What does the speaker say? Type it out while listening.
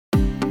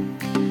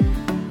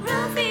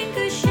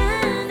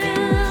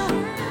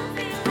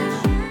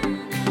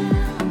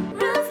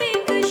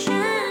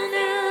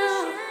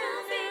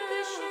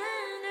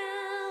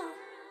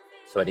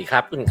สวัสดีครั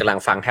บคุณกำลัง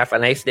ฟัง Have a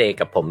nice day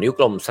กับผมนิ้วก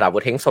ลมสราวุ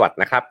ธเฮงสวัสดิ์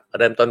นะครับเ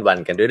ริ่มต้นวัน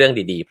กันด้วยเรื่อง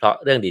ดีๆเพราะ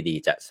เรื่องดี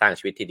ๆจะสร้าง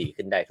ชีวิตที่ดี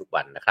ขึ้นได้ทุก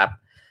วันนะครับ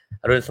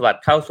อรุณสวัส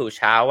ดิ์เข้าสู่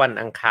เช้าวัน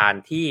อังคาร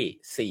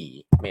ที่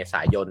4เมษ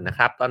ายนนะค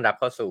รับต้อนรับ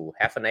เข้าสู่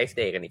Have a nice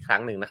day กันอีกครั้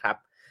งหนึ่งนะครับ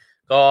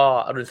ก็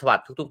อรุณสวัส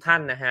ดิ์ทุกๆท่า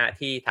นนะฮะ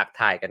ที่ทัก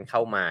ทายกันเข้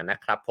ามานะ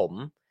ครับผม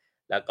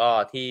แล้วก็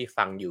ที่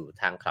ฟังอยู่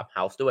ทาง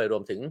Clubhouse ด้วยรว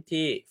มถึง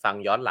ที่ฟัง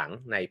ย้อนหลัง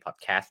ใน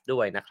Podcast ด้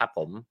วยนะครับ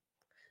ผม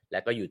แล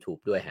ะก็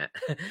YouTube ด้วยฮะ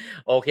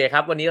โอเคค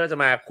รับวันนี้เราจะ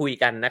มาคุย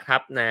กันนะครั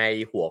บใน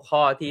หัวข้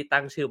อที่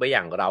ตั้งชื่อไว้อ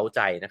ย่างเร้าใ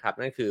จนะครับ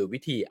นั่นคือวิ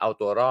ธีเอา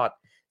ตัวรอด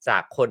จา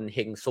กคนเฮ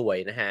งซวย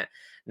นะฮะ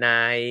ใน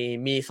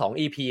มี2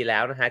 EP แล้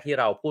วนะฮะที่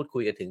เราพูดคุ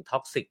ยกันถึง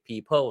toxic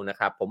people นะ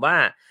ครับผมว่า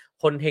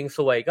คนเฮงซ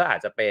วยก็อาจ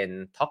จะเป็น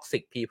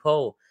toxic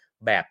people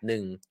แบบห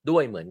นึ่งด้ว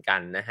ยเหมือนกั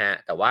นนะฮะ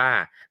แต่ว่า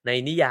ใน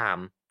นิยาม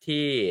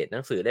ที่หนั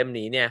งสือเล่ม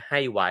นี้เนี่ยให้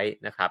ไว้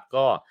นะครับ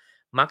ก็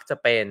มักจะ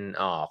เป็น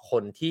ค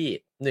นที่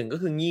1ก็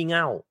คืองี่เ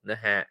ง่าน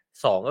ะฮะ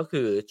2ก็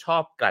คือชอ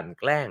บกลั่น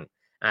แกล้ง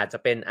อาจจะ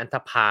เป็นอันธ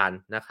พาล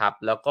นะครับ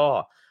แล้วก็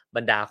บ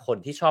รรดาคน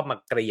ที่ชอบมา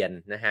เกรียน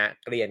นะฮะ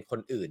เกรียนคน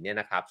อื่นเนี่ย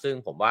นะครับซึ่ง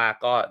ผมว่า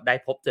ก็ได้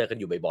พบเจอกัน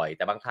อยู่บ่อยๆแ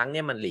ต่บางครั้งเ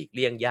นี่ยมันหลีกเ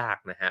ลี่ยงยาก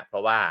นะฮะเพรา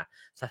ะว่า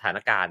สถาน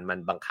การณ์มัน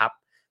บังคับ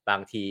บา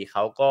งทีเข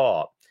าก็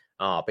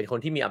เป็นคน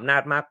ที่มีอำนา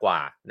จมากกว่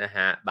านะฮ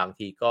ะบาง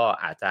ทีก็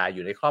อาจจะอ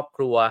ยู่ในครอบค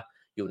รัว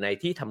อยู่ใน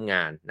ที่ทำง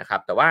านนะครั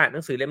บแต่ว่าหนั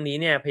งสือเล่มนี้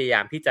เนี่ยพยายา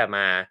มที่จะม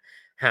า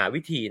หา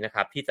วิธีนะค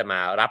รับที่จะมา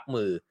รับ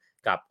มือ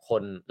กับค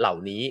นเหล่า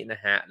นี้น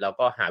ะฮะแล้ว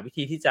ก็หาวิ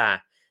ธีที่จะ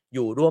อ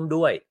ยู่ร่วม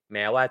ด้วยแ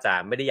ม้ว่าจะ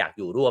ไม่ได้อยากอ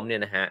ยู่ร่วมเนี่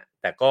ยนะฮะ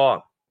แต่ก็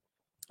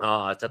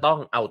จะต้อง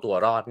เอาตัว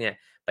รอดเนี่ย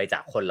ไปจา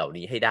กคนเหล่า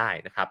นี้ให้ได้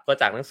นะครับก็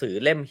จากหนังสือ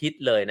เล่มฮิต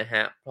เลยนะฮ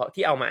ะเพราะ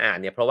ที่เอามาอ่าน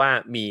เนี่ยเพราะว่า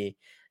มี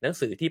หนัง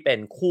สือที่เป็น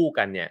คู่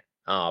กันเนี่ย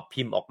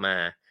พิมพ์ออกมา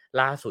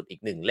ล่าสุดอี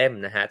ก1เล่ม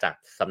นะฮะจาก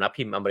สำนัก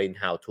พิมพ์ Amarin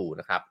How to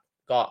นะครับ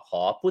ก็ข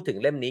อพูดถึง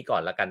เล่มนี้ก่อ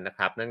นละกันนะค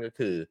รับนั่นก็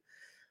คือ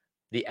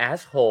The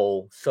Asshole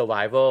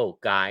Survival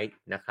Guide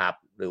นะครับ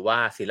หรือว่า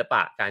ศิลป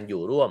ะการอ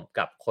ยู่ร่วม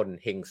กับคน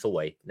เฮงซว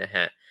ยนะฮ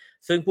ะ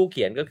ซึ่งผู้เ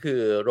ขียนก็คื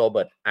อโรเ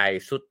บิร์ตไอ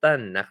ซุตตั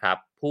นนะครับ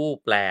ผู้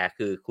แปล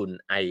คือคุณ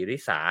ไอริ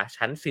สา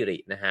ชั้นสิริ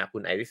นะฮะคุ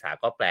ณไอริสา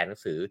ก็แปลหนัง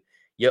สือ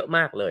เยอะม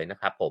ากเลยนะ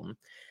ครับผม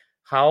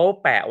เขา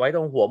แปะไว้ต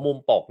รงหัวมุม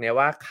ปกเนี่ย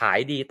ว่าขาย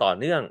ดีต่อ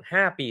เนื่อง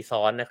5ปี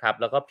ซ้อนนะครับ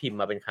แล้วก็พิมพ์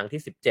มาเป็นครั้ง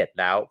ที่17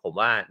แล้วผม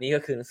ว่านี่ก็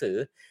คือหนังสือ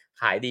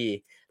ขายดี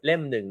เล่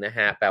มหนึ่งนะฮ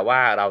ะแปลว่า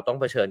เราต้อง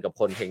เผชิญกับ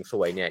คนเฮงซ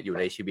วยเนี่ยอยู่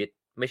ในชีวิต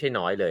ไม่ใช่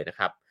น้อยเลยนะ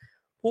ครับ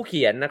ผู้เ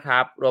ขียนนะครั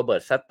บโรเบิร์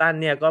ตซัตตัน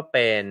เนี่ยก็เ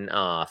ป็น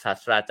ศาส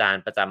ตราจาร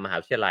ย์ประจำมหา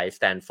วิทยาลัยส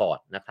แตนฟอร์ด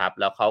นะครับ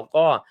แล้วเขา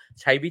ก็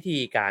ใช้วิธี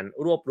การ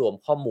รวบรวม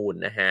ข้อมูล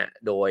นะฮะ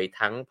โดย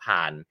ทั้งผ่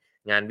าน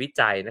งานวิ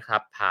จัยนะครั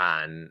บผ่า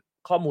น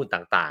ข้อมูล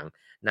ต่าง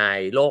ๆใน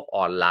โลกอ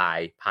อนไล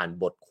น์ผ่าน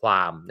บทคว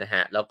ามนะฮ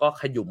ะแล้วก็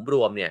ขยุมร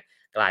วมเนี่ย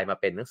กลายมา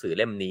เป็นหนังสือ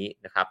เล่มนี้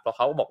นะครับเพราะเข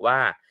าก็บอกว่า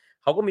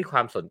เขาก็มีคว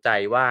ามสนใจ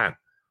ว่า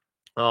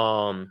เอ่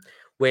อ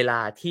เวลา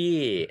ที่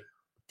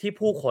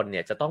ผู้คนเ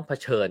นี่ยจะต้องเผ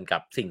ชิญกั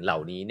บสิ่งเหล่า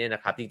นี้เนี่ยน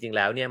ะครับจริงๆแ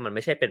ล้วเนี่ยมันไ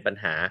ม่ใช่เป็นปัญ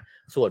หา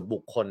ส่วนบุ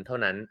คคลเท่า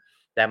นั้น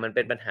แต่มันเ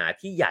ป็นปัญหา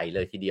ที่ใหญ่เล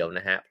ยทีเดียวน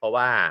ะฮะเพราะ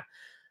ว่า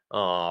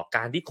ก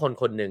ารที่คน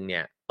คนหนึ่งเนี่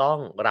ยต้อง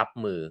รับ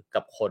มือ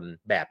กับคน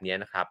แบบนี้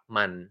นะครับ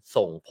มัน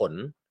ส่งผล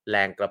แร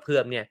งกระเพื่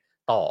อมเนี่ย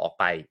ต่อออก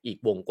ไปอีก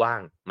วงกว้า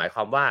งหมายคว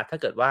ามว่าถ้า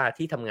เกิดว่า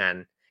ที่ทำงาน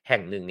แห่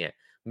งหนึ่งเนี่ย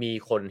มี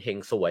คนเฮง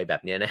ซวยแบ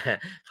บนี้นะฮะ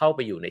เข้าไป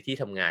อยู่ในที่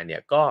ทำงานเนี่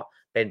ยก็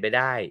เป็นไปไ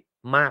ด้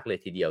มากเลย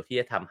ทีเดียวที่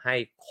จะทำให้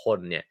ค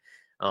นเนี่ย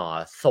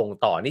ส่ง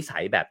ต่อนิสั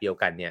ยแบบเดียว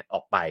กันเนี่ยอ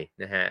อกไป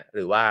นะฮะห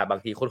รือว่าบาง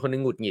ทีคนคนหนึ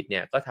งหงุดหงิดเนี่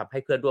ยก็ทำให้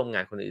เพื่อนร่วมง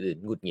านคนอื่น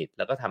ๆหงุดหงิดแ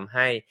ล้วก็ทำใ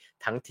ห้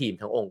ทั้งทีม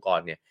ทั้งองค์กร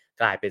เนี่ย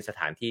กลายเป็นสถ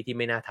านที่ที่ไ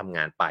ม่น่าทำง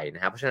านไปน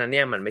ะครับเพราะฉะนั้นเ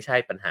นี่ยมันไม่ใช่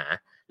ปัญหา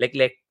เ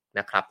ล็กๆ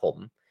นะครับผม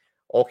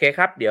โอเคค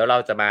รับเดี๋ยวเรา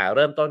จะมาเ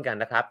ริ่มต้นกัน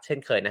นะครับเช่น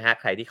เคยนะฮะ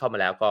ใครที่เข้ามา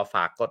แล้วก็ฝ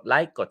ากกดไล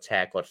ค์กดแช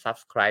ร์กด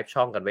Subscribe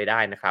ช่องกันไว้ได้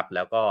นะครับแ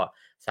ล้วก็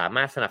สาม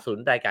ารถสนับสนุน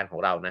รายการขอ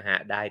งเรานะฮะ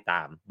ได้ต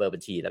ามเบอร์บั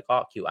ญชีแล้วก็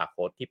QR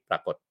Code ที่ปร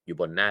ากฏอยู่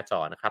บนหน้าจอ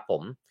นะครับผ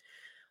ม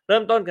เริ่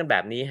มต้นกันแบ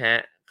บนี้ฮะ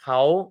เขา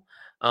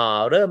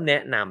เริ่มแน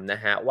ะนำน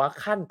ะฮะว่า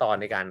ขั้นตอน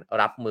ในการ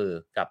รับมือ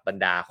กับบรร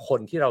ดาคน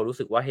ที่เรารู้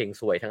สึกว่าเฮง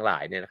ซวยทั้งหลา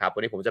ยเนี่ยนะครับวั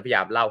นนี้ผมจะพยาย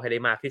ามเล่าให้ได้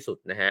มากที่สุด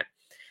นะฮะ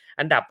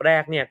อันดับแร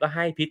กเนี่ยก็ใ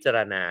ห้พิจาร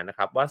ณานะค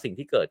รับว่าสิ่ง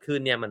ที่เกิดขึ้น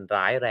เนี่ยมัน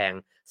ร้ายแรง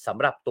สำ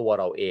หรับตัว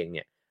เราเองเ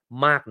นี่ย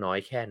มากน้อย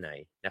แค่ไหน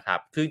นะครับ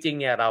คือจริงๆ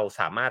เนี่ยเรา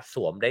สามารถส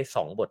วมได้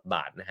2บทบ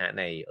าทนะฮะ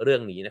ในเรื่อ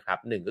งนี้นะครับ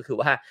1ก็คือ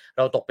ว่าเ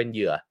ราตกเป็นเห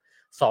ยื่อ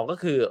2ก็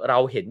คือเรา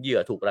เห็นเหยื่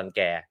อถูกรังแ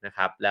กนะค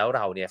รับแล้วเ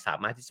ราเนี่ยสา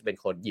มารถที่จะเป็น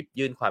คนหยิบ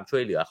ยื่นความช่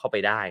วยเหลือเข้าไป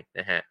ได้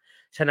นะฮะ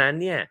ฉะนั้น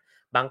เนี่ย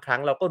บางครั้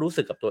งเราก็รู้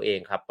สึกกับตัวเอง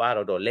ครับว่าเร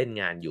าโดนเล่น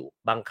งานอยู่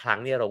บางครั้ง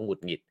เนี่ยเราหงุด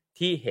หงิด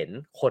ที่เห็น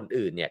คน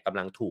อื่นเนี่ยกำ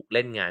ลังถูกเ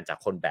ล่นงานจาก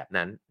คนแบบ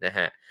นั้นนะฮ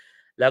ะ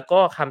แล้วก็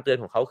คำเตือน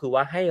ของเขาคือ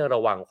ว่าให้ร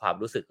ะวังความ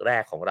รู้สึกแร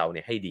กของเราเ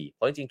นี่ยให้ดีเพ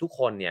ราะจริงๆทุก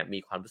คนเนี่ยมี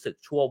ความรู้สึก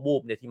ชั่ววู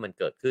บเนี่ยที่มัน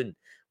เกิดขึ้น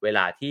เวล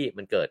าที่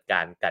มันเกิดก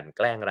ารกลั่นแ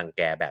กล้งรังแ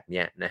กแบบเ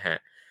นี้ยนะฮะ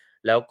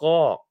แล้วก็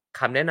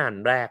คำแนะน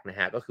ำแรกนะ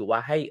ฮะก็คือว่า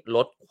ให้ล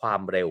ดควา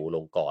มเร็วล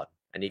งก่อน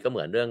อันนี้ก็เห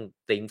มือนเรื่อง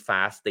think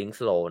fast think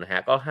slow นะฮะ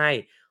ก็ให้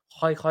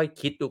ค่อย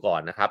ๆคิดดูก่อ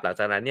นนะครับหลัง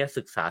จากนั้นเนี่ย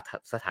ศึกษา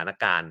สถาน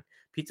การณ์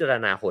พิจาร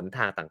ณาหนท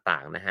างต่า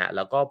งๆนะฮะแ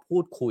ล้วก็พู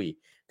ดคุย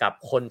กับ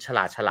คนฉ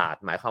ลาด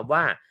ๆหมายความ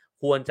ว่า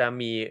ควรจะ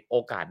มีโอ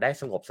กาสได้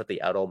สงบสติ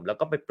อารมณ์แล้ว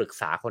ก็ไปปรึก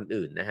ษาคน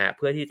อื่นนะฮะเ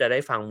พื่อที่จะได้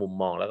ฟังมุม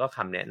มองแล้วก็ค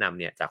ำแนะนำ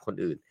เนี่ยจากคน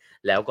อื่น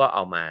แล้วก็เอ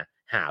ามา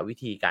หาวิ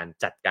ธีการ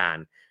จัดการ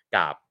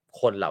กับ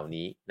คนเหล่า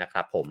นี้นะค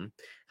รับผม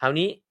คราว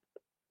นี้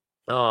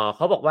เข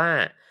าบอกว่า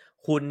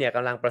คุณเนี่ยก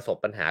ำลังประสบ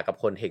ปัญหากับ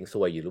คนเฮงซ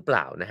วยอยู่หรือเป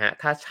ล่านะฮะ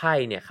ถ้าใช่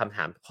เนี่ยคำถ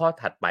ามข้อ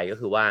ถัดไปก็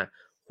คือว่า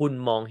คุณ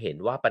มองเห็น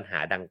ว่าปัญหา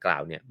ดังกล่า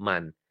วเนี่ยมั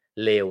น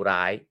เลว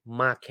ร้าย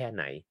มากแค่ไ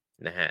หน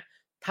นะฮะ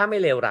ถ้าไม่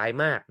เลวร้าย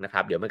มากนะค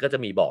รับเดี๋ยวมันก็จะ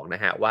มีบอกน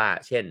ะฮะว่า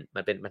เช่นมั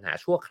นเป็นปัญหา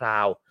ชั่วครา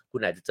วคุ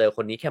ณอาจจะเจอค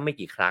นนี้แค่ไม่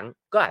กี่ครั้ง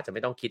ก็อาจจะไ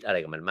ม่ต้องคิดอะไร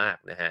กับมันมาก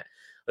นะฮะ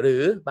หรื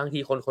อบางที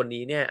คน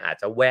นี้เนี่ยอาจ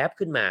จะแวบ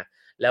ขึ้นมา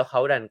แล้วเขา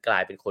ดันกลา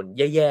ยเป็นคน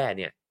แย่ๆ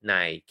เนี่ยใน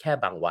แค่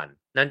บางวัน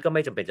นั่นก็ไ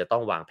ม่จำเป็นจะต้อ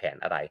งวางแผน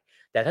อะไร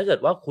แต่ถ้าเกิด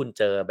ว่าคุณ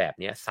เจอแบบ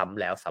นี้ซ้ำ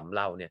แล้วซ้ำเ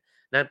ล่าเนี่ย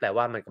นั่นแปล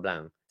ว่ามันกำลัง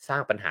สร้า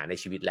งปัญหาใน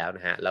ชีวิตแล้วน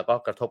ะฮะแล้วก็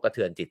กระทบกระเ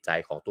ทือนจิตใจ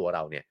ของตัวเร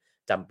าเนี่ย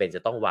จำเป็นจ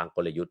ะต้องวางก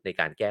ลยุทธ์ใน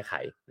การแก้ไข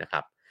นะค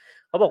รับ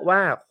เขาบอกว่า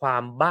ควา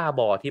มบ้า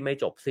บอที่ไม่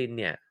จบสิ้น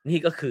เนี่ยนี่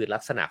ก็คือลั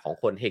กษณะของ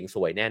คนเฮงซ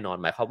วยแน่นอน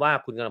หมายความว่า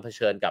คุณกำลังเผ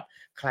ชิญกับ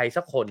ใคร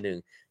สักคนหนึ่ง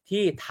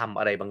ที่ทำ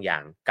อะไรบางอย่า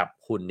งกับ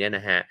คุณเนี่ยน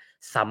ะฮะ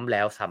ซ้ำแ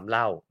ล้วซ้ำเ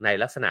ล่าใน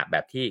ลักษณะแบ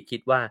บที่คิ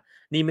ดว่า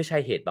นี่ไม่ใช่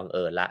เหตุบังเ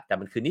อิญละแต่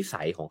มันคือนิ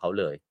สัยของเขา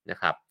เลยนะ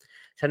ครับ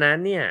ฉะนั้น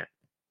เนี่ย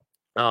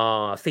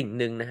สิ่ง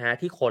หนึ่งนะฮะ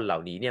ที่คนเหล่า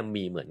นี้เนี่ย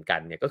มีเหมือนกั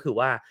นเนี่ยก็คือ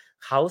ว่า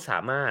เขาสา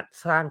มารถ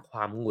สร้างคว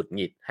ามหงุดห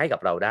งิดให้กับ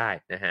เราได้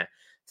นะฮะ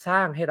สร้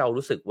างให้เรา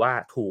รู้สึกว่า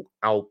ถูก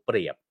เอาเป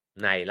รียบ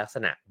ในลักษ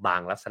ณะบา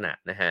งลักษณะ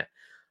นะฮะ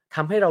ท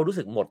ำให้เรารู้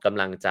สึกหมดก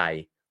ำลังใจ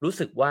รู้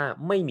สึกว่า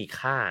ไม่มี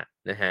ค่า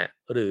นะฮะ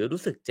หรือ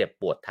รู้สึกเจ็บ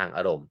ปวดทางอ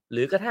ารมณ์ห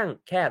รือกระทั่ง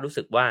แค่รู้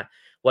สึกว่า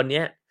วันเ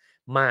นี้ย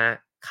มา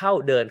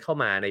เดินเข้า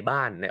มาในบ้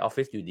านในออฟ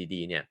ฟิศอยู่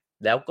ดีๆเนี่ย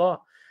แล้วก็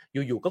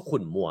อยู่ๆก็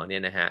ขุ่นมัวเนี่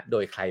ยนะฮะโด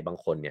ยใครบาง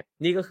คนเนี่ย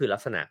นี่ก็คือลั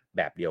กษณะแ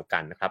บบเดียวกั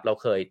นนะครับเรา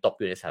เคยตก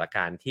อยู่ในสถานก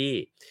ารณ์ที่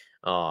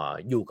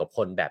อยู่กับค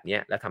นแบบเนี้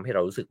ยแล้วทำให้เร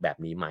ารู้สึกแบบ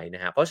นี้ไหมน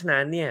ะฮะเพราะฉะ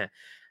นั้นเนี่ย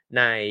ใ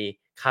น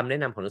คำแนะ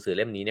นำของหนังสือเ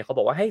ล่มนี้เนี่ยเขาบ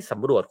อกว่าให้ส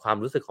ำรวจความ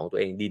รู้สึกของตัว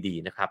เองดี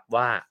ๆนะครับ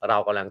ว่าเรา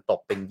กำลังตก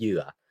เป็นเหยื่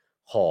อ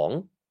ของ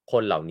ค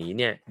นเหล่านี้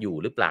เนี่ยอยู่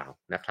หรือเปล่า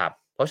นะครับ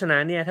เพราะฉะนั้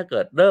นเนี่ยถ้าเกิ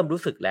ดเริ่ม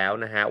รู้สึกแล้ว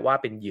นะฮะว่า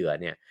เป็นเหยื่อ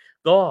เนี่ย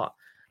ก็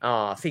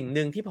สิ่งห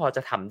นึ่งที่พอจ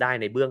ะทำได้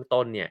ในเบื้อง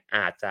ต้นเนี่ยอ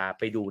าจจะไ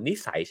ปดูนิ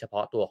สัยเฉพา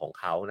ะตัวของ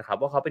เขานะครับ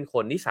ว่าเขาเป็นค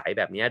นนิสัยแ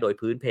บบนี้โดย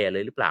พื้นเพเล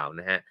ยหรือเปล่า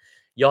นะฮะ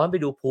ย้อนไป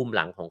ดูภูมิห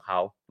ลังของเขา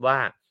ว่า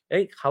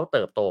เขาเ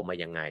ติบโตมา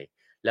ยังไง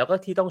แล้วก็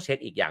ที่ต้องเช็ค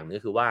อีกอย่างหนึ่ง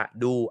ก็คือว่า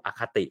ดูอ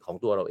คติของ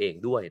ตัวเราเอง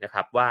ด้วยนะค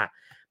รับว่า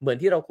เหมือน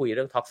ที่เราคุยเ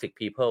รื่อง toxic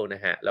people น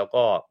ะฮะแล้ว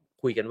ก็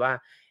คุยกันว่า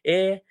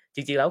จ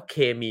ริงๆแล้วเค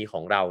มีข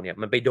องเราเนี่ย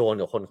มันไปโดน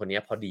กับคนคนนี้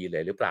พอดีเล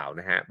ยหรือเปล่า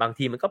นะฮะบาง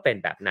ทีมันก็เป็น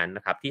แบบนั้นน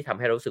ะครับที่ทำ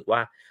ให้เรารู้สึกว่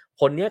า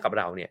คนเนี้ยกับ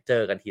เราเนี่ยเจ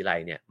อกันทีไร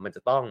เนี่ยมันจ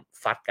ะต้อง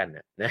ฟัดกัน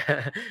นะ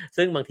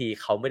ซึ่งบางที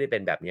เขาไม่ได้เป็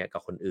นแบบนี้กั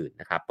บคนอื่น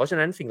นะครับเพราะฉะ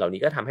นั้นสิ่งเหล่า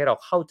นี้ก็ทำให้เรา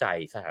เข้าใจ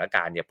สถานก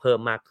ารณ์เนี่ยเพิ่ม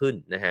มากขึ้น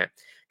นะฮะ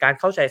การ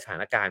เข้าใจสถา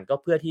นการณ์ก็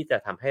เพื่อที่จะ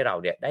ทำให้เรา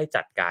เนี่ยได้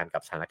จัดการกั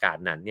บสถานการ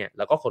ณ์นั้นเนี่ยแ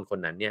ล้วก็คนคน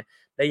นั้นเนี่ย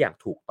ได้อย่าง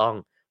ถูกต้อง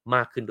ม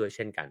ากขึ้นด้วยเ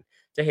ช่นกัน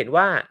จะเห็น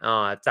ว่า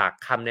จาก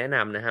คำแนะน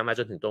ำนะฮะมา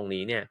จนถึงตรง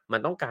นี้เนี่ยมัน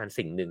ต้องการ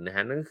สิ่งหนึ่งนะฮ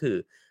ะนั่นก็คือ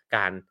ก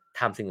าร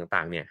ทำสิ่งต่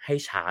างๆเนี่ยให้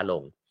ช้าล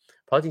ง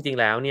เพราะจริงๆ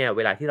แล้วเนี่ยเ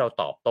วลาที่เรา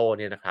ตอบโต้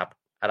เนี่ยนะครับ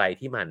อะไร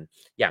ที่มัน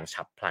อย่าง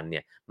ฉับพลันเ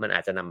นี่ยมันอ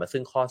าจจะนำมา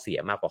ซึ่งข้อเสีย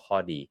มากกว่าข้อ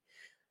ดี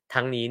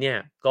ทั้งนี้เนี่ย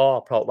ก็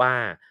เพราะว่า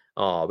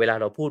เวลา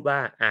เราพูดว่า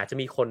อาจจะ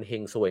มีคนเฮ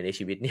งซวยใน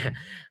ชีวิตเนี่ย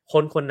ค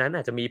นคนนั้นอ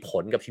าจจะมีผ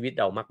ลกับชีวิต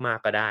เรามาก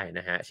ๆก็ได้น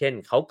ะฮะเช่น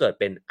เขาเกิด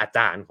เป็นอาจ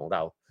ารย์ของเร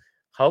า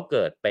เขาเ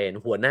กิดเป็น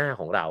หัวหน้า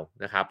ของเรา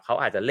นะครับเขา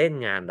อาจจะเล่น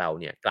งานเรา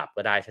เนี่ยกลับ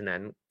ก็ได้ฉะนั้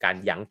นการ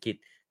ยั้งคิด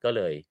ก็เ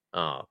ลย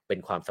เป็น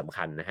ความสำ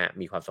คัญนะฮะ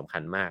มีความสำคั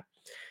ญมาก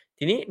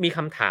ทีนี้มีค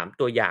ำถาม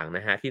ตัวอย่างน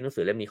ะฮะที่หนัง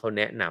สือเล่มนี้เขา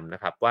แนะนำน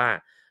ะครับว่า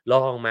ล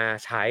องมา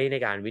ใช้ใน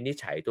การวินิจ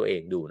ฉัยตัวเอ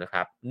งดูนะค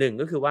รับหนึ่ง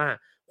ก็คือว่า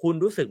คุณ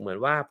รู้สึกเหมือน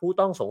ว่าผู้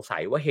ต้องสงสั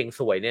ยว่าเฮง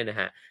ซวยเนี่ยนะ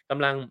ฮะก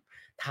ำลัง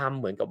ทำ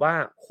เหมือนกับว่า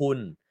คุณ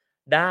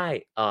ได้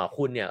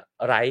คุณเนี่ย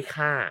ไร้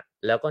ค่า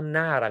แล้วก็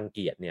น่ารังเ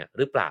กียจเนี่ยห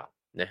รือเปล่า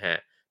นะฮะ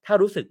ถ้า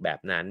รู้สึกแบบ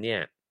นั้นเนี่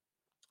ย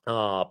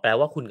แปล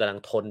ว่าคุณกำลัง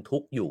ทนทุ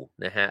กข์อยู่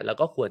นะฮะแล้ว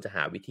ก็ควรจะห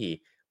าวิธี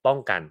ป้อง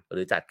กันห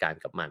รือจัดการ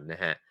กับมันน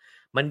ะฮะ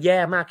มันแย่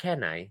มากแค่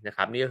ไหนนะค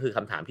รับนี่ก็คือค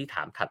ำถามที่ถ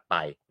ามถัดไป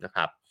นะค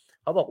รับ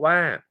เขาบอกว่า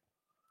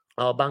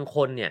บางค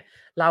นเนี่ย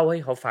เล่าให้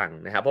เขาฟัง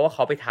นะครับเพราะว่าเข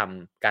าไปท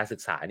ำการศึ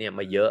กษาเนี่ย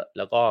มาเยอะแ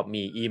ล้วก็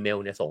มีอีเมล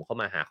เนี่ยส่งเข้า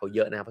มาหาเขาเย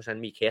อะนะครับเพราะฉะนั้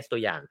นมีเคสตัว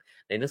อย่าง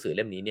ในหนังสือเ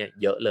ล่มนี้เนี่ย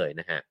เยอะเลย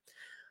นะฮะ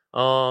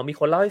มี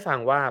คนเล่าให้ฟัง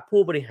ว่า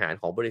ผู้บริหาร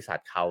ของบริษัท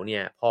เขาเนี่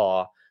ยพอ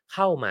เ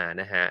ข้ามา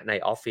นะฮะใน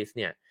ออฟฟิศ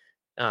เนี่ย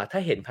ถ้า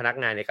เห็นพนัก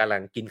งานเนี่ยกำลั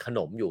งกินขน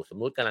มอยู่สม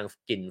มุติกำลัง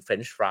กินเฟรน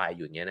ช์ฟรายอ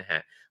ยู่อย่างเงี้ยนะฮะ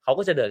เขา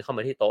ก็จะเดินเข้าม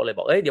าที่โต๊ะเลยบ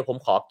อกเดี๋ยวผม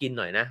ขอกิน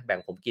หน่อยนะแบ่ง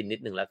ผมกินนิด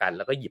หนึ่งแล้วกันแ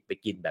ล้วก็หยิบไป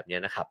กินแบบเนี้ย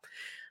นะครับ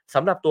ส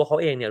ำหรับตัวเขา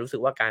เองเนี่ยรู้สึ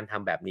กว่าการท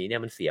ำแบบนี้เนี่ย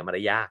มันเสียมาร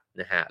ยาท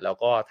นะฮะแล้ว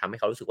ก็ทำให้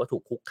เขารู้สึกว่าถู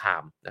กคุกคา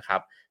มนะครั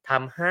บท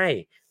ำให้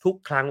ทุก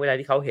ครั้งเวลา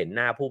ที่เขาเห็นห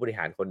น้าผู้บริห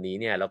ารคนนี้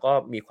เนี่ยแล้วก็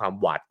มีความ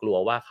หวาดกลัว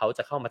ว่าเขาจ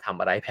ะเข้ามาทำ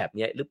อะไรแบบ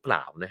นี้หรือเปล่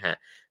านะฮะ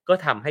ก็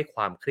ทำให้ค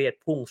วามเครียด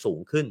พุ่งสูง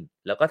ขึ้น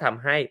แล้วก็ท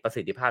ำให้ประ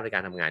สิทธิภาพในกา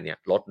รทำงานเนี่ย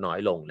ลดน้อย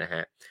ลงนะฮ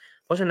ะ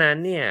เพราะฉะนั้น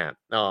เนี่ย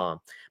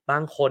บา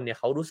งคนเนี่ย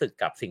เขารู้สึก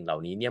กับสิ่งเหล่า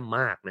นี้เนี่ยม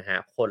ากนะฮะ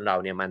คนเรา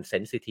เนี่ยมันเซ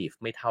นซิทีฟ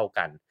ไม่เท่า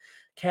กัน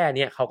แค่เ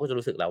นี้ยเขาก็จะ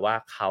รู้สึกแล้วว่า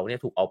เขาเนี่ย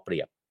ถูกเอาเปรี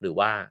ยบหรือ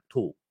ว่า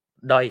ถูก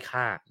ด้อย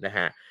ค่านะฮ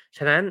ะ ฉ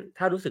ะนั้น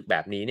ถ้ารู้สึกแบ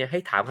บนี้เนี่ยให้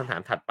ถามคำถา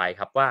มถัดไป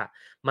ครับว่า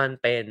มัน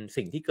เป็น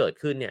สิ่งที่เกิด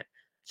ขึ้นเนี่ย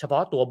เฉพา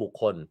ะตัวบุค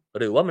คล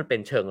หรือว่ามันเป็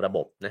นเชิงระบ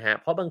บนะฮะ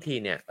เพราะบางที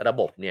เนี่ยระ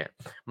บบเนี่ย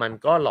มัน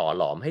ก็หล่อ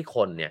หลอมให้ค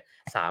นเนี่ย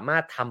สามา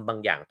รถทำบาง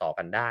อย่างต่อ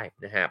กันได้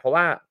นะฮะเพราะ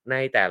ว่าใน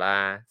แต่ละ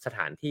สถ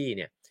านที่เ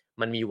นี่ย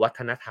มันมีวัฒ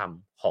นธรรม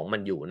ของมั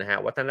นอยู่นะฮะ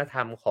วัฒนธร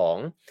รมของ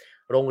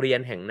โรงเรียน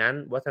แห่งนั้น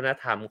วัฒน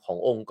ธรรมของ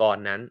องค์กร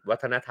นั้นวั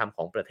ฒนธรรมข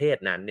องประเทศ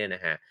นั้นเนี่ยน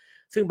ะฮะ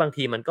ซึ่งบาง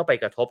ทีมันก็ไป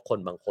กระทบคน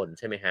บางคน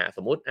ใช่ไหมฮะส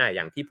มมติอ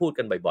ย่างที่พูด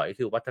กันบ่อยๆ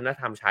คือวัฒน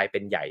ธรรมชายเป็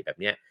นใหญ่แบบ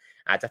เนี้ย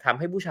อาจจะทำ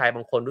ให้ผู้ชายบ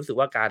างคนรู้สึก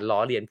ว่าการล้อ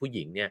เลียนผู้ห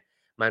ญิงเนี่ย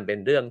มันเป็น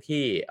เรื่อง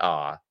ที่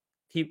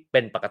ที่เ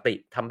ป็นปกติ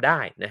ทำได้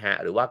นะฮะ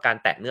หรือว่าการ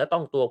แตะเนื้อต้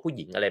องตัวผู้ห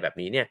ญิงอะไรแบบ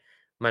นี้เนี่ย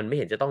มันไม่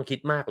เห็นจะต้องคิด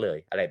มากเลย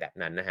อะไรแบบ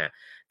นั้นนะฮะ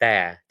แต่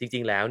จริ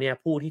งๆแล้วเนี่ย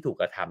ผู้ที่ถูก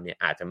กระทำเนี่ย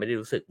อาจจะไม่ได้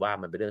รู้สึกว่า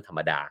มันเป็นเรื่องธรร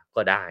มดา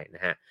ก็ได้น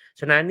ะฮะ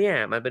ฉะนั้นเนี่ย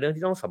มันเป็นเรื่อง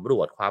ที่ต้องสำร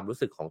วจความรู้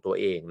สึกของตัว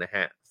เองนะฮ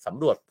ะส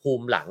ำรวจภู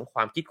มิหลังคว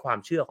ามคิดความ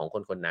เชื่อของค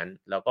นคนนั้น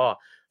แล้วก็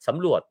ส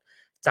ำรวจ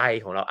ใจ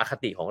ของเราอค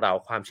ติของเรา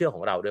ความเชื่อข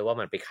องเราด้วยว่า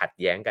มันไปขัด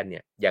แย้งกันเนี่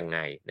ยยังไง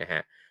นะฮ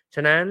ะ ฉ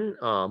ะนั้น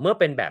เมื่อ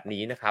เป็นแบบ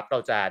นี้นะครับเรา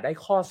จะได้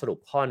ข้อสรุป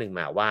ข้อหนึ่ง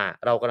มาว่า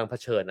เรากำลังเผ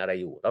ชิญอะไร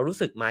อยู่เรารู้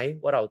สึกไหม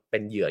ว่าเราเป็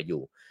นเหยื่ออ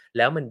ยู่แ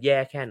ล้วมันแย่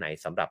แค่ไหน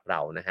สำหรับเรา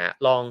นะฮะ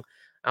ลอง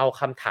เอา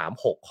คำถาม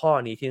6ข้อ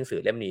นี้ที่หนังสื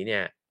อเล่มนี้เนี่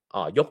ย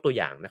ยกตัว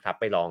อย่างนะครับ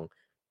ไปลอง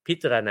พิ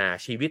จารณา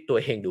ชีวิตตัว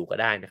เองดูก็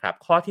ได้นะครับ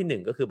ข้อที่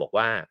1ก็คือบอก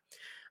ว่า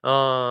เอ่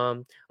อ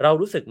เรา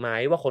รู้สึกไหม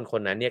ว่าคนค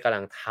นนั้นเนี่ยกำ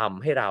ลังท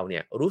ำให้เราเนี่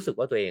ยรู้สึก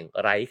ว่าตัวเอง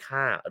ไร้ค่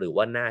าหรือ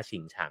ว่าน่าชิ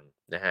งชัง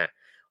นะฮะ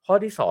ข้อ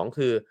ที่2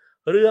คือ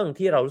เรื่อง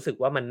ที่เรารู้สึก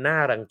ว่ามันน่า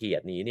รังเกีย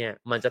จนี้เนี่ย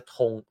มันจะ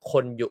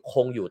ค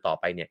งอยู่ต่อ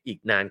ไปเนี่ยอีก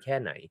นานแค่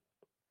ไหน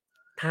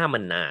ถ้ามั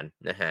นนาน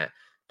นะฮะ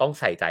ต้อง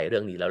ใส่ใจเรื่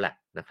องนี้แล้วแหละ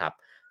นะครับ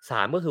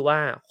3ก็คือว่า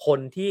คน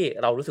ที่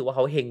เรารู้สึกว่าเข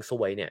าเฮงซ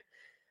วยเนี่ย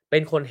เป็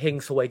นคนเฮง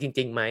ซวยจ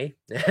ริงๆไหม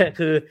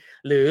คือ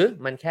หรือ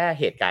มันแค่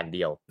เหตุการณ์เ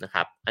ดียวนะค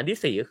รับอัน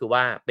ที่4ก็คือว่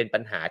าเป็นปั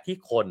ญหาที่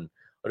คน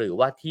หรือ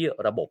ว่าที่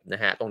ระบบน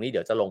ะฮะตรงนี้เ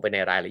ดี๋ยวจะลงไปใน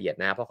รายละเอียด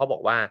นะเพราะเขาบอ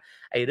กว่า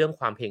ไอ้เรื่อง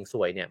ความเฮงซ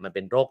วยเนี่ยมันเ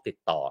ป็นโรคติด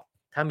ต่อ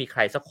ถ้ามีใค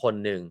รสักคน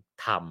หนึ่ง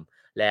ท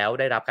ำแล้ว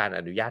ได้รับการอ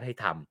นุญาตให้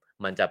ท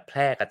ำมันจะแพ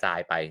ร่กระจาย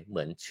ไปเห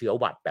มือนเชื้อ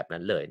หวัดแบบนั้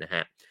นเลยนะฮ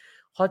ะ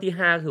ข้อที่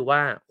5คือว่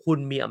าคุณ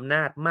มีอำน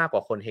าจมากกว่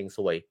าคนเฮงซ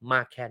วยม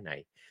ากแค่ไหน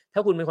ถ้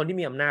าคุณเป็นคนที่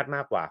มีอำนาจม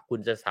ากกว่าคุณ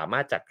จะสามา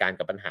รถจัดการ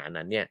กับปัญหา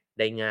นั้นเนี่ย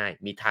ได้ง่าย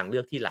มีทางเลื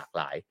อกที่หลากห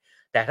ลาย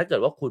แต่ถ้าเกิด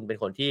ว่าคุณเป็น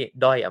คนที่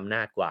ด้อยอำน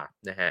าจกว่า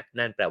นะฮะ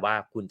นั่นแปลว่า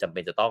คุณจำเป็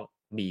นจะต้อง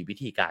มีวิ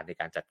ธีการใน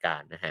การจัดกา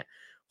รนะฮะ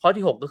ข้อ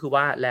ที่6ก็คือ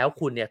ว่าแล้ว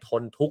คุณเนี่ยท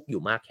นทุกข์อ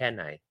ยู่มากแค่ไ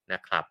หนน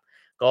ะครับ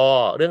ก็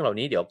เรื่องเหล่า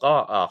นี้เดี๋ยวก็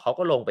เขา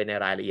ก็ลงไปใน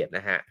รายละเอียดน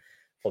ะฮะ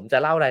ผมจะ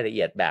เล่ารายละเ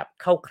อียดแบบ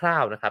คร่า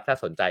วๆนะครับถ้า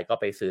สนใจก็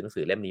ไปซื้อหนัง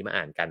สือเล่มนี้มา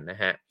อ่านกันน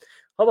ะฮะ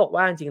เขาบอก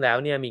ว่าจริงๆแล้ว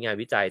เนี่ยมีงาน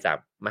วิจัยจาก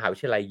มหาวิ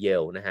ทยาลัยเย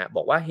ลนะฮะบ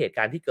อกว่าเหตุก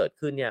ารณ์ที่เกิด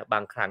ขึ้นเนี่ยบา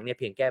งครั้งเนี่ย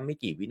เพียงแค่ไม่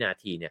กี่วินา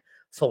ทีเนี่ย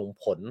ส่ง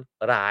ผล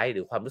ร้ายห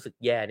รือความรู้สึก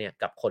แย่เนี่ย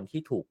กับคน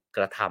ที่ถูกก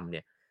ระทำเ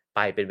นี่ยไป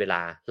เป็นเวล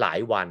าหลาย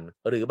วัน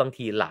หรือบาง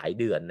ทีหลาย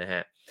เดือนนะฮ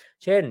ะ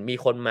เช่นมี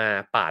คนมา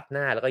ปาดห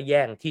น้าแล้วก็แ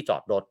ย่งที่จอ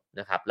ดรถ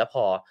นะครับแล้วพ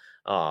อ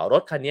ร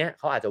ถคันนี้เ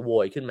ขาอาจจะโว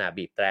ยขึ้นมา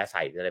บีบแตรใ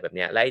ส่หรืออะไรแบบเ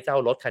นี้ยและไอ้เจ้า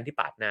รถคันที่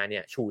ปาดหน้าเนี่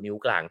ยชูนิ้ว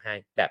กลางให้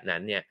แบบนั้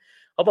นเนี่ย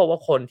เขาบอกว่า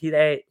คน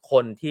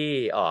ที่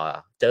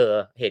เจอ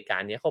เหตุกา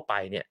รณ์เนี้ยเข้าไป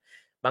เนี่ย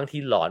บางที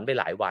หลอนไป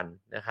หลายวัน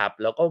นะครับ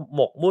แล้วก็ห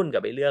มกมุ่นกั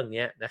บไอ้เรื่องเ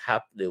นี้ยนะครับ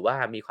หรือว่า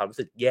มีความรู้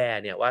สึกแย่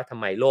เนี่ยว่าทำ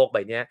ไมโลกใบ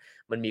เนี้ย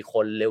มันมีค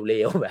นเล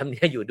วๆแบบเ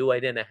นี้ยอยู่ด้วย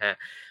เนี่ยนะฮะ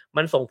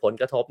มันส่งผล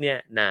กระทบเนี่ย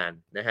นาน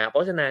นะฮะเพร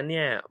าะฉะนั้นเ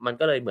นี่ยมัน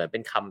ก็เลยเหมือนเป็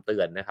นคำเตื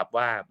อนนะครับ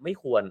ว่าไม่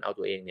ควรเอา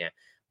ตัวเองเนี่ย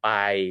ไป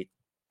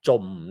จ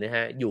มนะฮ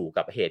ะอยู่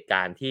กับเหตุก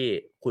ารณ์ที่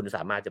คุณส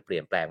ามารถจะเปลี่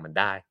ยนแปลงมัน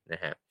ได้น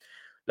ะฮะ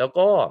แล้ว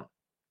ก็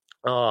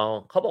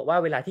เขาบอกว่า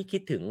เวลาที่คิ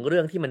ดถึงเรื่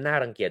องที่มันน่า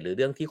รังเกียจหรือเ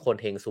รื่องที่คน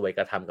เฮงซวยก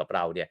ระทำกับเร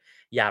าเนี่ย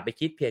อย่าไป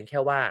คิดเพียงแค่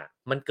ว่า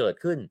มันเกิด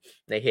ขึ้น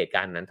ในเหตุก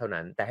ารณ์นั้นเท่า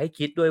นั้นแต่ให้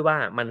คิดด้วยว่า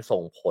มัน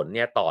ส่งผลเ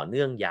นี่ยต่อเ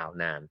นื่องยาว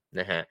นาน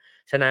นะฮะ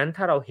ฉะนั้น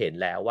ถ้าเราเห็น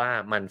แล้วว่า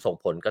มันส่ง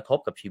ผลกระทบ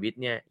กับชีวิต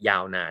เนี่ยยา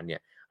วนานเนี่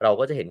ยเรา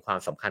ก็จะเห็นความ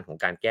สำคัญของ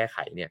การแก้ไข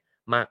เนี่ย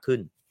มากขึ้น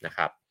นะค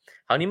รับ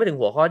คราวนี้มาถึง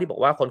หัวข้อที่บอ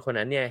กว่าคนคน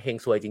นั้นเนี่ยเฮง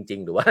ซวยจริง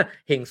ๆหรือว่า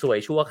เฮงซวย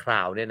ชั่วคร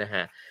าวเนี่ยนะฮ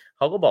ะ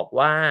เขาก็บอก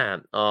ว่า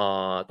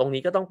ตรง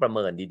นี้ก็ต้องประเ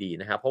มินดี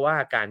ๆนะครับเพราะว่า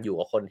การอยู่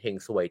กับคนเฮง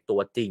ซวยตั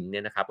วจริงเนี่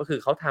ยนะครับก็คือ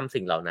เขาทำ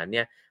สิ่งเหล่านั้นเ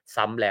นี่ย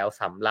ซ้ำแล้ว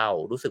ซ้ำเล่า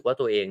รู้สึกว่า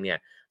ตัวเองเนี่ย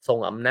ทรง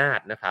อำนาจ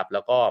นะครับแ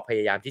ล้วก็พย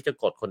ายามที่จะ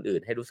กดคนอื่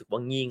นให้รู้สึกว่า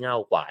งี่เง่า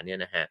กว่าเนี่ย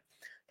นะฮะ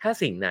ถ้า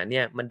สิ่งนั้นเ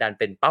นี่ยมันดัน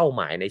เป็นเป้าห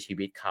มายในชี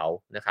วิตเขา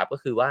นะครับก็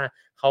คือว่า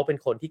เขาเป็น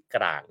คนที่ก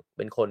ลางเ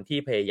ป็นคนที่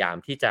พยายาม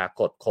ที่จะ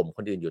กดข่มค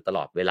นอื่นอยู่ตล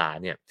อดเวลา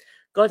เนี่ย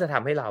ก็จะท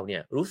ำให้เราเนี่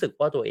ยรู้สึก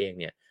ว่าตัวเอง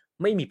เนี่ย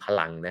ไม่มีพ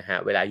ลังนะฮะ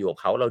เวลาอยู่กับ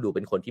เขาเราดูเ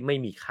ป็นคนที่ไม่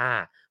มีค่า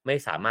ไม่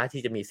สามารถ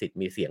ที่จะมีสิทธิ์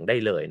มีเสียงได้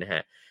เลยนะฮ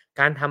ะ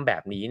การทำแบ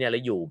บนี้เนี่ยแล้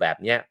วอยู่แบบ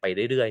เนี้ยไป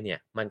เรื่อยๆเนี่ย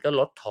มันก็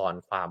ลดทอน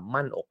ความ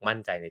มั่นอกมั่น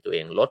ใจในตัวเอ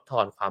งลดท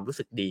อนความรู้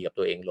สึกดีกับ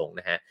ตัวเองลง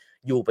นะฮะ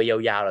อยู่ไปย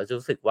าวๆเราจะ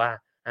รู้สึกว่า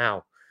อ้าว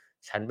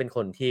ฉันเป็นค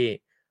นที่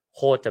โ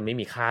คตรจะไม่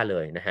มีค่าเล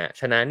ยนะฮะ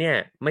ฉะนั้นเนี่ย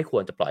ไม่คว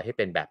รจะปล่อยให้เ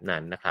ป็นแบบ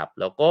นั้นนะครับ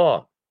แล้วก็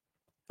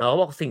เขา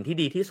บอกสิ่งที่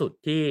ดีที่สุด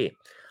ที่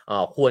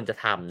ควรจะ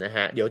ทำนะฮ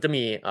ะเดี๋ยวจะ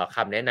มีค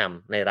ำแนะน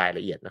ำในรายล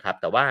ะเอียดนะครับ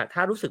แต่ว่าถ้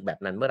ารู้สึกแบบ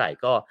นั้นเมื่อไหร่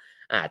ก็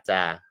อาจจะ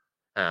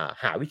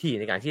หาวิธี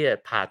ในการที่จะ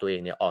พาตัวเอ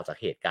งเนี่ยออกจาก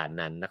เหตุการณ์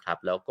นั้นนะครับ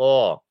แล้วก็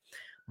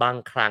บาง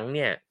ครั้งเ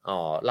นี่ย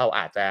เราอ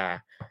าจจะ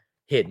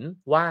เห็น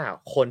ว่า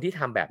คนที่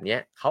ทำแบบเนี้ย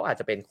เขาอาจ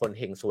จะเป็นคน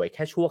เฮงซวยแ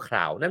ค่ชั่วคร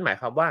าวนั่นหมาย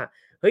ความว่า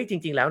เฮ้ยจ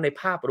ริงๆแล้วใน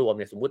ภาพรวมเ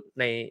นี่ยสมมุติ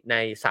ใน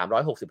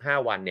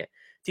365วันเนี่ย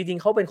จริง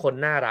ๆเขาเป็นคน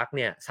น่ารักเ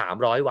นี่ย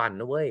300วัน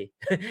นะเว้ย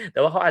แต่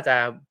ว่าเขาอาจจะ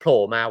โผ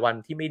ล่มาวัน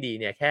ที่ไม่ดี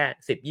เนี่ยแ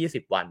ค่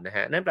10-20วันนะค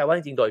รับนั่นแปลว่าจ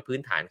ริงๆโดยพื้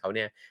นฐานเขาเ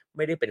นี่ยไ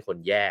ม่ได้เป็นคน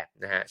แย่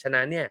นะครับฉะ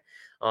นั้นเนี่ย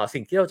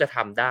สิ่งที่เราจะท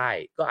ำได้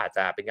ก็อาจจ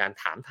ะเป็นการ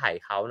ถามไถ่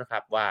เขานะครั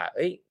บว่าเ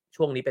ฮ้ย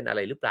ช่วงนี้เป็นอะไ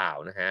รหรือเปล่า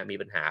นะครับมี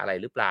ปัญหาอะไร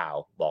หรือเปล่า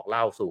บอกเ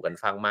ล่าสู่กัน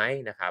ฟังไหม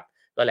นะครับ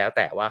ก็แล้วแ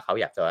ต่ว่าเขา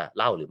อยากจะ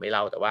เล่าหรือไม่เ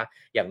ล่าแต่ว่า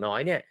อย่างน้อย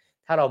เนี่ย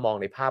ถ้าเรามอง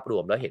ในภาพร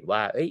วมแล้วเห็นว่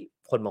าเฮ้ย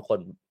คนบางคน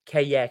แค่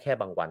แย่แค่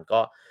บางวัน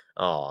ก็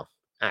เอ่อ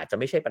อาจจะ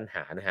ไม่ใช่ปัญห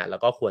านะฮะแล้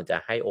วก็ควรจะ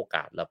ให้โอก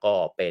าสแล้วก็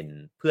เป็น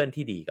เพื่อน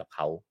ที่ดีกับเข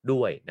า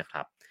ด้วยนะค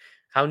รับ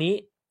คราวนี้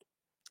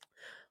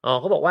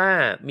เขาบอกว่า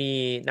มี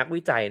นัก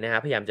วิจัยนะครั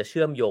บพยายามจะเ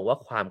ชื่อมโยงว่า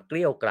ความเก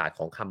ลี้ยวกล่อม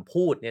ของคำ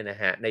พูดเนี่ยน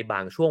ะฮะในบา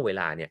งช่วงเว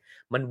ลาเนี่ย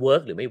มันเวิร์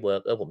กหรือไม่เวิร์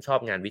กผมชอบ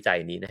งานวิจัย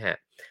นี้นะฮะ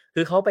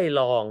คือเขาไป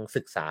ลอง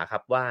ศึกษาครั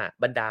บว่า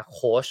บรรดาโ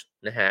ค้ช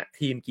นะฮะ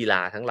ทีมกีฬ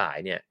าทั้งหลาย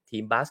เนี่ยที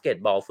มบาสเกต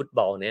บอลฟุตบ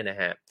อลเนี่ยน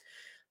ะฮะ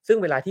ซึ่ง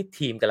เวลาที่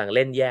ทีมกำลังเ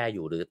ล่นแย่อ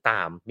ยู่หรือต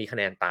ามมีคะแ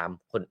นนตาม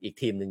คนอีก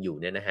ทีมหนึ่งอยู่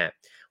เนี่ยนะฮะ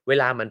เว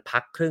ลามันพั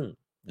กครึ่ง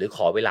หรือข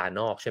อเวลา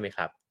นอกใช่ไหมค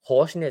รับโค้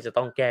ชเนี่ยจะ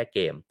ต้องแก้เก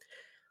ม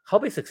เขา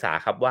ไปศึกษา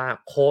ครับว่า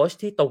โค้ช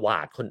ที่ตวา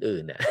ดคนอื่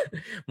นเนี่ย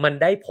มัน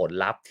ได้ผล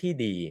ลัพธ์ที่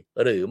ดี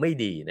หรือไม่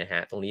ดีนะฮ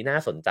ะตรงนี้น่า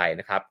สนใจ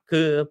นะครับ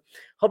คือ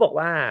เขาบอก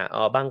ว่า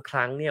บางค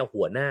รั้งเนี่ย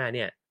หัวหน้าเ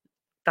นี่ย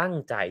ตั้ง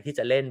ใจที่จ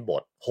ะเล่นบ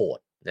ทโหด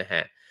นะฮ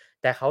ะ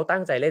แต่เขาตั้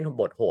งใจเล่น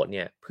บทโหดเ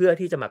นี่ยเพื่อ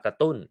ที่จะมากระ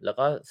ตุ้นแล้ว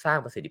ก็สร้าง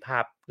ประสิทธิภา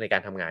พในกา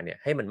รทำงานเนี่ย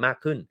ให้มันมาก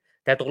ขึ้น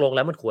แต่ตกลงแ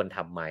ล้วมันควรท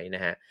ำไหมน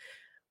ะฮะ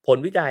ผล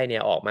วิจัยเนี่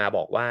ยออกมาบ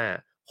อกว่า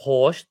โค้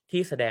ช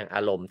ที่แสดงอ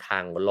ารมณ์ทา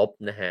งลบ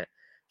นะฮะ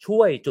ช่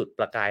วยจุดป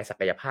ระกายศั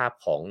กยภาพ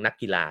ของนัก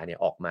กีฬาเนี่ย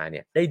ออกมาเ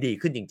นี่ยได้ดี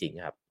ขึ้นจริง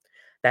ๆครับ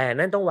แต่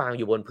นั่นต้องวางอ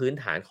ยู่บนพื้น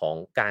ฐานของ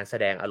การแส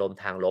ดงอารมณ์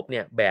ทางลบเ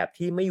นี่ยแบบ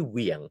ที่ไม่เห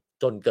วี่ยง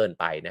จนเกิน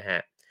ไปนะฮะ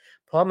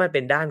เพราะมันเ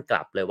ป็นด้านก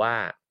ลับเลยว่า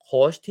โ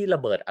ค้ชที่ร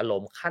ะเบิดอาร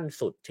มณ์ขั้น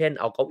สุดเช่น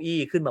เอาเก้าอี้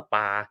ขึ้นมาป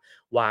า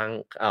วาง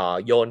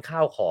โยนข้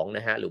าวของน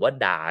ะฮะหรือว่า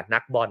ด่านั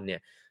กบอลเนี่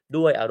ย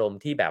ด้วยอารมณ์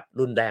ที่แบบ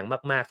รุนแรง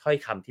มากๆถ้อย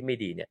คำที่ไม่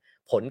ดีเนี่ย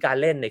ผลการ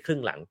เล่นในครึ่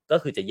งหลังก็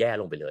คือจะแย่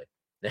ลงไปเลย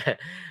นะฮะ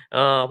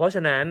เพราะฉ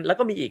ะนั้นแล้ว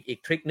ก็มีอีก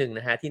ทริคหนึ่ง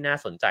นะฮะที่น่า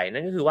สนใจ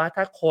นั่นก็คือว่า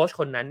ถ้าโค้ช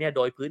คนนั้นเนี่ยโ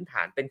ดยพื้นฐ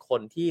านเป็นค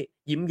นที่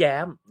ยิ้มแย้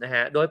มนะฮ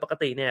ะโดยปก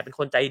ติเนี่ยเป็น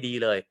คนใจดี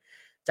เลย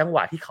จังหว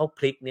ะที่เขาพ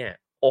ลิกเนี่ย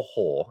โอ้โฮ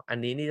อัน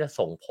นี้นี่จะ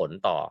ส่งผล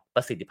ต่อป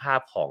ระสิทธิภาพ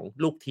ของ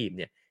ลูกทีม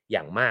เนี่ยอ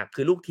ย่างมาก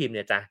คือลูกทีมเ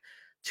นี่ยจะ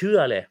เชื่อ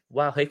เลย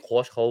ว่าเฮ้ยโค้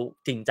ชเขา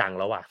จริงจัง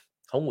แล้วว่ะ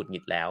เขาหงุดหงิ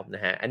ดแล้วน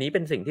ะฮะอันนี้เป็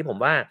นสิ่งที่ผม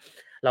ว่า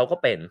เราก็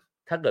เป็น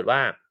ถ้าเกิดว่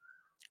า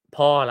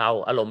พ่อเรา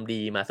อารมณ์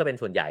ดีมาเสียเป็น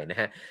ส่วนใหญ่นะ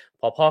ฮะ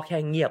พอพ่อแค่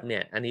เงียบเนี่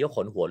ยอันนี้ก็ข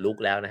นหัวลุก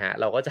แล้วนะฮะ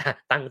เราก็จะ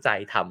ตั้งใจ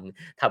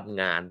ทำ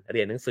งานเ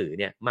รียนหนังสือ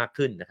เนี่ยมาก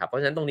ขึ้นนะครับเพราะ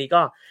ฉะนั้นตรงนี้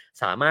ก็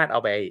สามารถเอา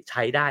ไปใ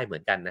ช้ได้เหมื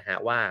อนกันนะฮะ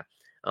ว่า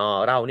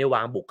เราเนี่ยว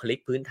างบุคลิก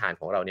พื้นฐาน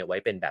ของเราเนี่ยไว้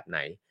เป็นแบบไหน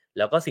แ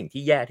ล้วก็สิ่ง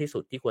ที่แย่ที่สุ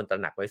ดที่ควรตร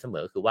ะหนักไว้เสม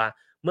อคือว่า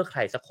เมื่อใคร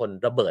สักคน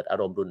ระเบิดอา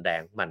รมณ์รุนแร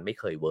งมันไม่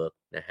เคยเวิร์ก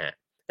นะฮะ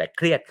แต่เ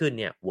ครียดขึ้น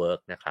เนี่ยเวิร์ก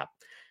นะครับ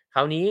คร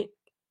าวนี้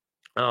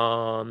เอ่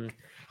อ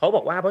เขาบ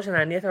อกว่าเพราะฉะ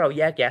นั้นเนี่ยถ้าเราแ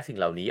ยกแยะสิ่ง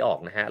เหล่านี้ออก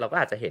นะฮะเราก็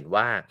อาจจะเห็น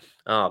ว่า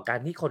การ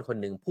ที่คนคน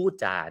หนึ่งพูด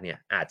จาเนี่ย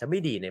อาจจะไม่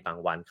ดีในบาง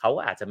วันเขา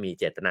อาจจะมี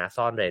เจตนา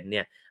ซ่อนเร้นเ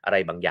นี่ยอะไร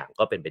บางอย่าง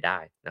ก็เป็นไปได้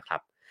นะครับ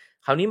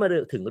คราวนี้มา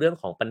ถึงเรื่อง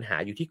ของปัญหา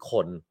อยู่ที่ค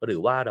นหรือ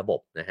ว่าระบ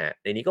บนะฮะ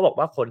ในนี้ก็บอก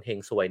ว่าคนเฮง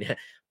ซวยเนี่ย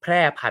แพ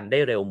ร่พันธุ์ได้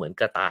เร็วเหมือน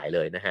กระต่ายเล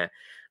ยนะฮะ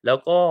แล้ว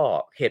ก็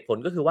เหตุผล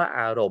ก็คือว่า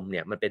อารมณ์เ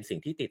นี่ยมันเป็นสิ่ง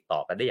ที่ติดต่อ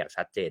กันได้อย่าง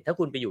ชัดเจนถ้า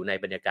คุณไปอยู่ใน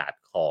บรรยากาศ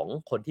ของ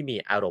คนที่มี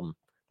อารมณ์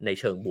ใน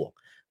เชิงบวก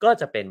ก็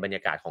จะเป็นบรรย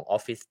ากาศของออ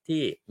ฟฟิศ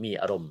ที่มี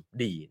อารมณ์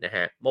ดีนะฮ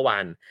ะเมื่อวา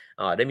น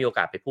ได้มีโอก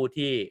าสไปพูด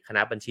ที่คณ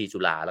ะบัญชีจุ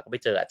ฬาแล้วก็ไป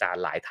เจออาจาร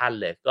ย์หลายท่าน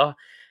เลยก็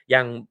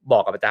ยังบอ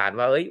กกับอาจารย์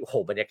ว่าเฮ้ยโอ้โฮ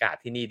บรรยากาศ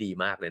ที่นี่ดี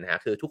มากเลยนะครับ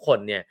คือทุกคน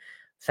เนี่ย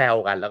แซว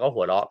กันแล้วก็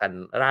หัวเราะกัน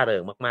ร่าเริ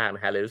งมากๆน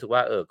ะครับเลยรู้สึกว่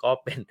าก็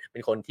เป็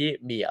นคนที่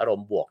มีอารม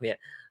ณ์บวกเนี่ย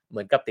เห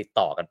มือนกับติด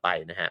ต่อกันไป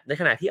นะครับใน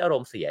ขณะที่อาร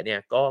มณ์เสียเนี่ย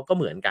ก็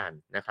เหมือนกัน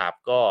นะครับ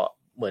ก็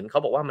เหมือนเขา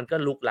บอกว่ามันก็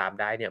ลุกลาม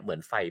ได้เนี่ยเหมือน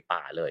ไฟป่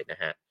าเลยนะ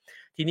ครับ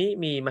ทีนี้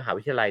มีมหา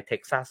วิทยาลัยเท็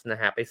กซัสนะ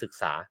ครับไปศึก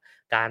ษา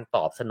การต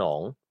อบสนอ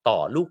งต่อ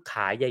ลูก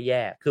ค้าแ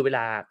ย่ๆคือเวล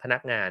าพนั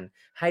กงาน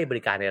ให้บ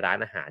ริการในร้าน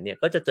อาหารเนี่ย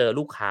ก็จะเจอ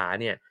ลูกค้า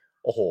เนี่ย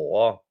โอ้โฮ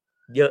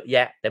เยอะแย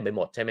ะเต็มไปห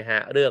มดใช่ไหมครั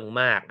บเรื่อง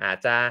มากอาจ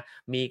จะ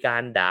มีกา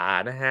รด่า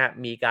นะครับ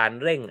มีการ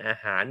เร่งอา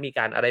หารมีก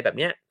ารอะไรแบบ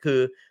เนี้ยคือ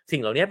สิ่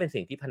งเหล่านี้เป็น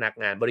สิ่งที่พนัก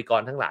งานบริก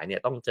รทั้งหลายเนี่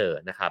ยต้องเจอ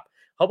นะครับ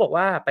เขาบอก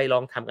ว่าไปล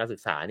องทำการศึ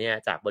กษาเนี่ย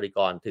จากบริก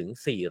รถึง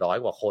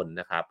400กว่าคน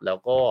นะครับแล้ว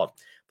ก็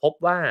พบ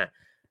ว่า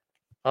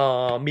เอ่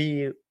อมี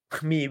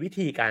มีวิ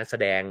ธีการแส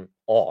ดง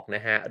ออกน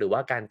ะครับหรือว่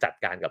าการจัด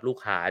การกับลูก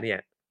ค้าเนี่ย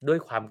ด้วย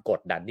ความก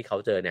ดดันที่เขา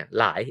เจอเนี่ย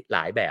หล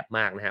ายแบบม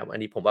ากนะครับอัน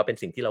นี้ผมว่าเป็น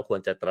สิ่งที่เราควร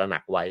จะตระหนั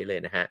กไว้เลย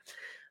นะฮะ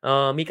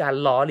มีการ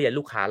ล้อเลียน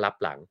ลูกค้าลับ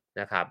หลัง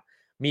นะครับ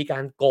มีกา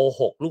รโก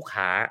หกลูก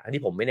ค้าอันนี้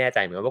ผมไม่แน่ใจ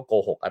เหมือนกันว่าโก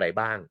หกอะไร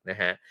บ้างนะ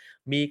ฮะ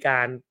มีก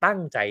ารตั้ง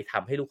ใจท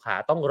ำให้ลูกค้า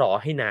ต้องรอ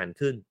ให้นาน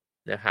ขึ้น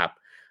นะครับ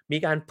มี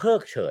การเพิ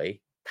กเฉย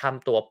ท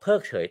ำตัวเพิ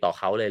กเฉยต่อเ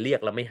ขาเลยเรียก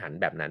แล้วไม่หัน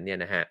แบบนั้นเนี่ย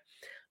นะฮะ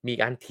มี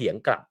การเถียง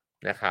กลับ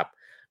นะครับ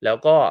แล้ว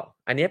ก็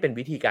อันนี้เป็น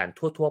วิธีการ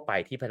ทั่วๆไป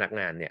ที่พนัก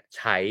งานเนี่ยใ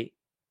ช้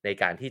ใน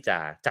การที่จะ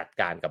จัด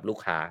การกับลูก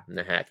ค้า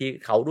นะฮะที่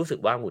เขารู้สึก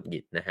ว่าหงุดหงิ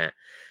ดนะฮะ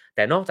แ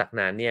ต่นอกจาก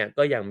นั้นเนี่ย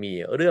ก็ยังมี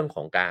เรื่องข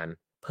องการ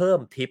เพิ่ม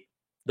ทิป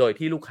โดย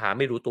ที่ลูกค้า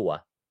ไม่รู้ตัว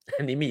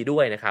อันนี้มีด้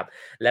วยนะครับ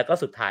แล้วก็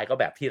สุดท้ายก็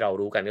แบบที่เรา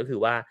รู้กันก็คือ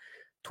ว่า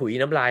ถุย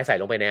น้ำลายใส่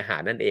ลงไปในอาหา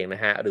รนั่นเองน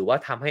ะฮะหรือว่า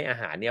ทำให้อา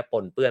หารเนี่ยป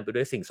นเปื้อนไป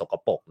ด้วยสิ่งสก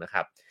ปรกนะค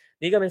รับ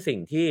นี่ก็เป็นสิ่ง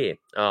ที่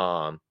เอ่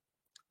อ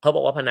เขาบ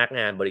อกว่าพนักง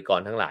านบริกร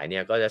ทั้งหลายเนี่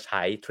ยก็จะใ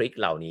ช้ทริค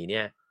เหล่านี้เ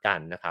นี่ยกัน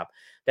นะครับ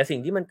แต่สิ่ง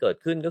ที่มันเกิด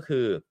ขึ้นก็คื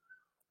อ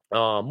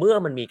เมื่อ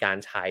มันมีการ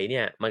ใช้เ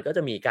นี่ยมันก็จ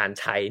ะมีการ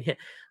ใช้เนี่ย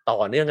ต่อ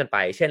เนื่องกันไป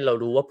เช่นเรา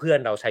รู้ว่าเพื่อน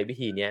เราใช้วิ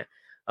ธีเนี้ย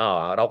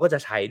เราก็จะ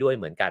ใช้ด้วย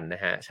เหมือนกันน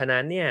ะฮะฉะนั้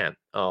นเนี่ย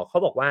เขา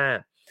บอกว่า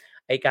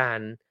ไอ้ก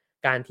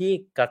ารที่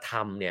กระท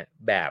ำเนี่ย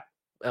แบบ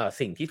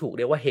สิ่งที่ถูกเ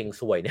รียกว่าเฮง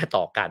ซวยเนี่ย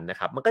ต่อกันนะ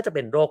ครับมันก็จะเ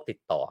ป็นโรคติด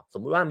ต่อส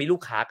มมุติว่ามีลู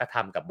กค้ากระท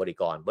ำกับบริ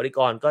กรบริก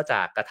รก็จะ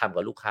กระทำ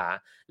กับลูกค้า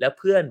แล้ว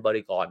เพื่อนบ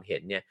ริกรเห็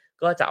นเนี่ย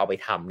ก็จะเอาไป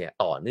ทำเนี่ย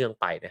ต่อเนื่อง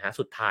ไปนะฮะ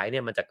สุดท้ายเนี่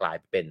ยมันจะกลาย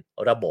เป็น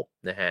ระบบ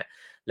นะฮะ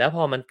แล้วพ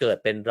อมันเกิด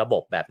เป็นระบ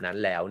บแบบนั้น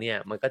แล้วเนี่ย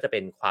มันก็จะเป็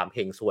นความเฮ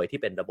งซวยที่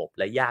เป็นระบบ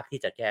และยากที่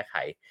จะแก้ไข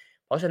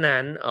เพราะฉะนั้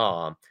น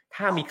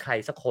ถ้ามีใคร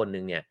สักคนห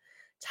นึ่งเนี่ย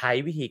ใช้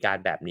วิธีการ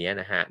แบบนี้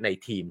นะฮะใน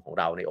ทีมของ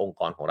เราในองค์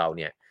กรของเรา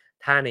เนี่ย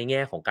ถ้าในแ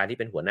ง่ของการที่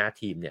เป็นหัวหน้า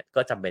ทีมเนี่ย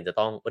ก็จำเป็นจะ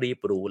ต้องรีบ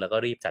รู้แล้วก็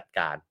รีบจัดก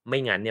ารไม่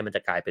งั้นเนี่ยมันจ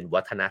ะกลายเป็น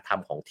วัฒนธรรม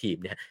ของทีม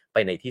เนี่ยไป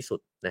ในที่สุด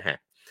นะฮะ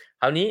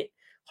คราวนี้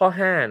ข้อ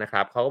5นะค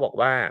รับเขาก็บอก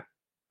ว่า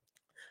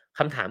ค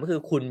ำถามก็คื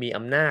อคุณมี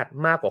อำนาจ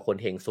มากกว่าคน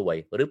เฮงซวย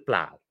หรือเป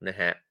ล่านะ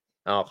ฮะ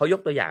เขาย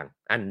กตัวอย่าง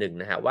อันหนึ่ง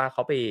นะฮะว่าเข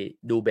าไป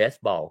ดูเบส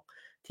บอล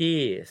ที่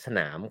สน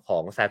ามขอ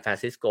ง San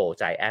Francisco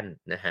Giants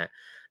นะฮะ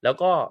แล้ว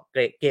ก็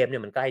เกมเนี่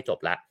ยมันใกล้จ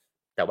บแล้ว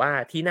แต่ว่า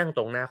ที่นั่งต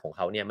รงหน้าของเ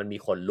ขาเนี่ยมันมี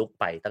คนลุก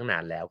ไปตั้งนา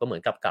นแล้วก็เหมือ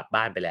นกับกลับ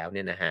บ้านไปแล้วเ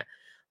นี่ยนะฮะ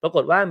ปราก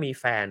ฏว่ามี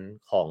แฟน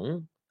ของ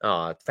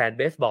แฟนเ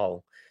บสบอล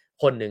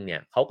คนหนึ่งเนี่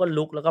ยเขาก็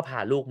ลุกแล้วก็พา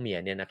ลูกเมีย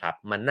เนี่ยนะครับ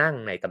มานั่ง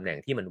ในตำแหน่ง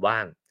ที่มันว่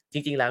างจ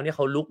ริงๆแล้วเนี่ยเข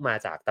าลุกมา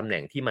จากตำแหน่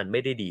งที่มันไ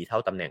ม่ได้ดีเท่า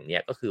ตำแหน่งเนี้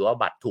ยก็คือว่า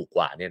บัตรถูกก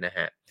ว่าเนี่ยนะฮ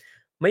ะ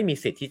ไม่มี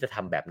สิทธิ์ที่จะท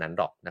ำแบบนั้น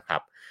หรอกนะครั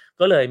บ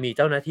ก็เลยมีเ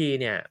จ้าหน้าที่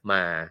เนี่ยม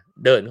า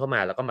เดินเข้ามา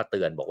แล้วก็มาเ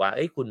ตือนบอกว่าเ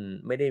อ้ยคุณ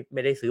ไม่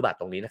ได้ซื้อบัตร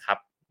ตรงนี้นะครับ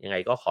ยังไง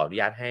ก็ขออนุ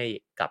ญาตให้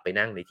กลับไป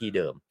นั่งในที่เ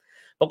ดิม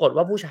ปรากฏ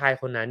ว่าผู้ชาย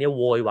คนนั้นเนี่ยโ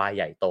วยวายใ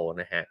หญ่โต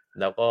นะฮะ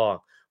แล้วก็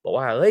บอก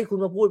ว่าเฮ้ยคุณ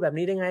มาพูดแบบ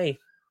นี้ได้ไง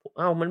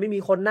อ้าวมันไม่มี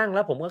คนนั่งแ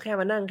ล้วผมก็แค่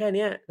มานั่งแค่เ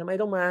นี้ยทำไม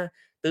ต้องมา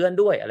เตือน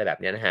ด้วยอะไรแบบ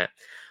เนี้ยนะฮะ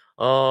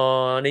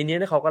ในนี้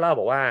เนี่ยเขาก็เล่า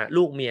บอกว่า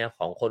ลูกเมียข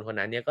องคนคน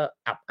นั้นเนี่ยก็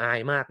อับอาย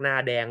มากหน้า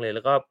แดงเลยแ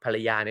ล้วก็ภรร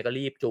ยาเนี่ยก็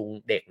รีบจูง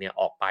เด็กเนี่ย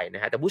ออกไปน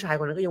ะฮะแต่ผู้ชาย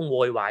คนนั้นก็ยังโว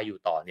ยวายอยู่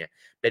ต่อเนี่ย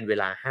เป็นเว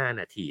ลา5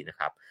นาทีนะค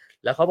รับ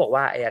แล้วเขาบอก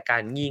ว่าไอ้อากา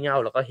รงี่เง่า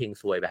แล้วก็เฮง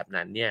ซวยแบบ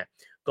นั้นเนี่ย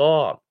ก็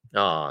เ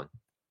อ่อ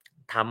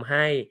ทำใ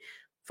ห้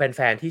แฟ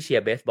นๆที่เชีย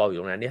ร์เบสบอลอยู่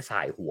ตรงนั้นเนี่ยส่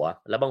ายหัว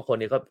แล้วบางคน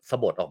เนี่ยก็สะ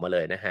บัดออกมาเล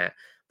ยนะฮะ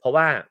เพราะ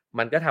ว่า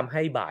มันก็ทำใ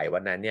ห้บ่ายวั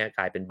นนั้นเนี่ยก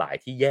ลายเป็นบ่าย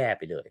ที่แย่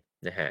ไปเลย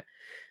นะฮะ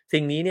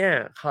สิ่งนี้เนี่ย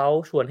เขา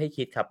ชวนให้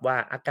คิดครับว่า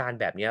อาการ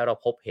แบบนี้เรา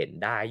พบเห็น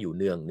ได้อยู่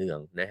เนือง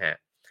ๆนะฮะ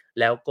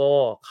แล้วก็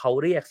เขา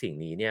เรียกสิ่ง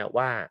นี้เนี่ย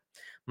ว่า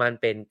มัน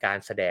เป็นการ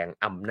แสดง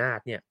อำนาจ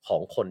เนี่ยขอ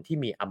งคนที่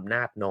มีอำน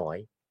าจน้อย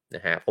น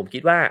ะฮะผมคิ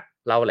ดว่า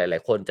เราหลา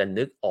ยๆคนจะ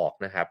นึกออก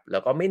นะครับแล้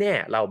วก็ไม่แน่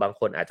เราบาง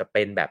คนอาจจะเ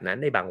ป็นแบบนั้น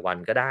ในบางวัน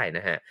ก็ได้น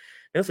ะฮะ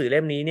หนังสือเ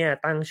ล่มนี้เนี่ย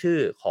ตั้งชื่อ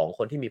ของค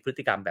นที่มีพฤ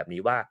ติกรรมแบบ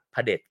นี้ว่าเผ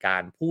ด็จกา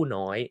รผู้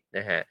น้อยน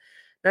ะฮะ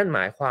นั่นหม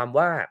ายความ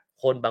ว่า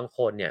คนบางค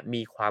นเนี่ย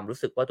มีความรู้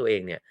สึกว่าตัวเอ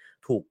งเนี่ย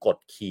ถูกกด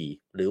ขี่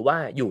หรือว่า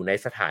อยู่ใน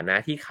สถานะ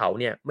ที่เขา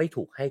เนี่ยไม่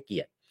ถูกให้เกี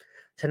ยรติ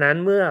ฉะนั้น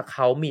เมื่อเข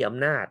ามีอ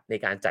ำนาจใน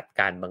การจัด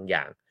การบางอ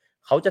ย่าง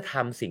เขาจะท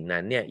ำสิ่ง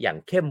นั้นเนี่ยอย่าง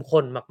เข้ม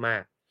ข้นมา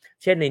ก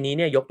ๆเช่นในนี้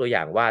เนี่ยยกตัวอ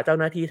ย่างว่าเจ้า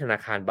หน้าที่ธนา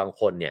คารบาง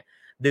คนเนี่ย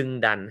ดึง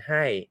ดันใ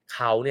ห้เข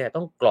าเนี่ย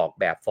ต้องกรอก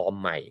แบบฟอร์ม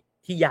ใหม่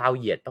ที่ยาว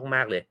เหยียดม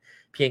ากๆเลย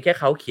เพียงแค่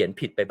เขาเขียน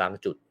ผิดไปบาง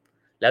จุด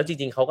แล้วจ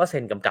ริงๆเขาก็เซ็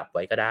นกำกับไ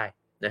ว้ก็ได้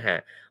นะฮะ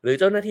หรือ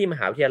เจ้าหน้าที่ม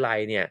หาวิทยาลัย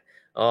เนี่ย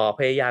พ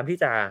ยายามที่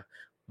จะ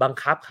บัง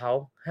คับเขา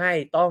ให้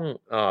ต้อง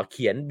เ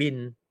ขียนบิล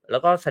แล้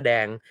วก็แสด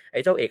งไอ้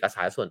เจ้าเอกส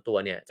ารส่วนตัว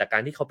เนี่ยจากกา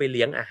รที่เขาไปเ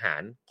ลี้ยงอาหา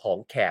รของ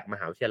แขกม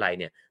หาวิทยาลัย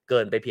เนี่ยเกิ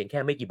นไปเพียงแค่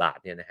ไม่กี่บาท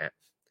เนี่ยนะฮะ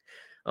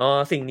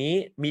สิ่งนี้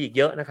มีอีก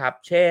เยอะนะครับ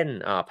เช่น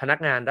พนัก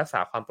งานรักษา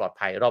ความปลอด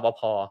ภัยรป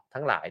ภ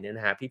ทั้งหลายเนี่ยน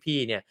ะฮะพี่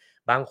ๆเนี่ย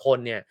บางคน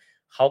เนี่ย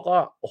เขาก็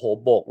โอ้โห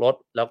โบกรถ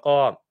แล้วก็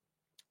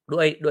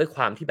ด้วยค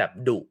วามที่แบบ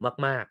ดุ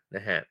มากๆน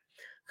ะฮะ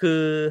คื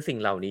อสิ่ง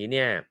เหล่านี้เ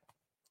นี่ย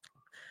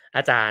อ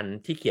าจารย์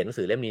ที่เขียนหนัง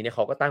สือเล่มนี้เนี่ยเข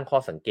าก็ตั้งข้อ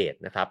สังเกต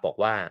นะครับบอก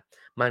ว่า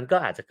มันก็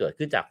อาจจะเกิด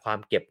ขึ้นจากความ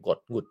เก็บกด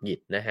หงุดหงิด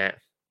นะฮะ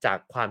จาก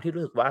ความที่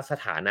รู้สึกว่าส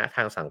ถานะท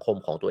างสังคม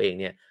ของตัวเอง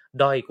เนี่ย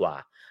ด้อยกว่า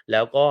แ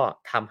ล้วก็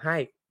ทำให้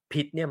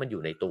พิษเนี่ยมันอ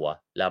ยู่ในตัว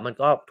แล้วมัน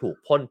ก็ถูก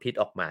พ่นพิษ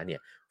ออกมาเนี่ย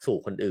สู่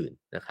คนอื่น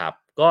นะครับ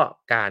ก็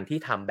การที่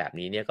ทำแบบ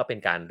นี้เนี่ยก็เป็น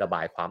การระบ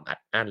ายความอัด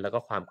อั้นแล้วก็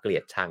ความเกลีย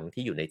ดชัง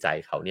ที่อยู่ในใจ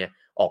เขาเนี่ย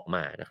ออกม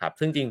านะครับ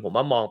ซึ่งจริงผม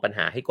ว่ามองปัญห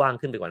าให้กว้าง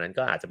ขึ้นไปกว่านั้น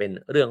ก็อาจจะเป็น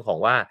เรื่องของ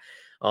ว่า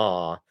เอ่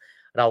อ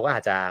เราก็อ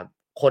าจจะ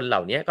คนเหล่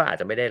านี้ก็อาจ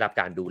จะไม่ได้รับ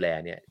การดูแล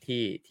เนี่ย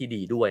ที่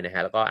ดีด้วยนะฮ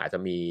ะแล้วก็อาจจะ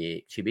มี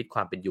ชีวิตคว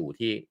ามเป็นอยู่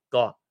ที่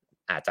ก็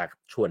อาจจะ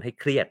ชวนให้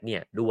เครียดเนี่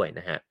ยด้วย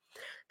นะฮะ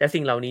แต่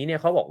สิ่งเหล่านี้เนี่ย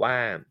เขาบอกว่า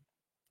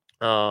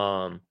เอ่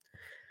อ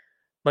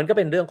มันก็เ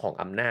ป็นเรื่องของ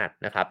อำนาจ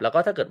นะครับแล้วก็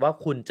ถ้าเกิดว่า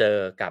คุณเจอ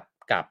กั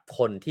บค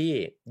นที่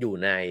อยู่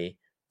ใน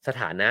ส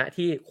ถานะ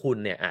ที่คุณ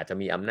เนี่ยอาจจะ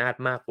มีอำนาจ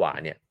มากกว่า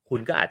เนี่ยคุณ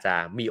ก็อาจจะ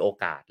มีโอ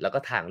กาสแล้วก็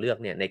ทางเลือก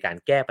เนี่ยในการ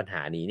แก้ปัญห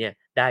านี้เนี่ย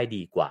ได้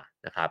ดีกว่า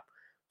นะครับ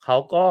เขา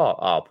ก็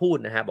พูด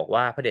นะฮะบอก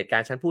ว่าเผด็จกา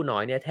รชั้นผู้น้อ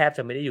ยเนี่ยแทบจ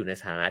ะไม่ได้อยู่ใน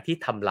สถานะที่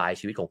ทำลาย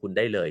ชีวิตของคุณไ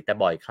ด้เลยแต่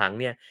บ่อยครั้ง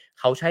เนี่ย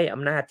เขาใช้อ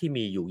ำนาจที่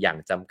มีอยู่อย่าง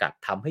จำกัด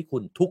ทำให้คุ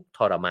ณทุกข์ท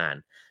รมาน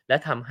และ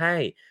ทำให้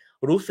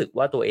รู้สึก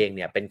ว่าตัวเองเ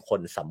นี่ยเป็นค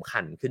นสำคั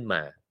ญขึ้นม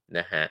าน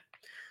ะฮะ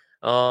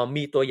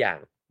มีตัวอย่าง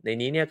ใน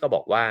นี้เนี่ยก็บ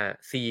อกว่า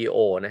CEO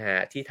นะฮะ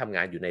ที่ทำง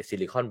านอยู่ในซิ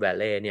ลิคอนแวล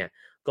ลีย์เนี่ย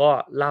ก็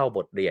เล่าบ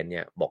ทเรียนเ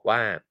นี่ยบอกว่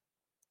า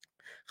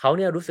เขาเ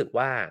นี่ยรู้สึก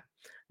ว่า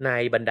ใน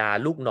บรรดา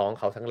ลูกน้อง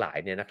เขาทั้งหลาย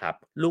เนี่ยนะครับ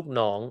ลูก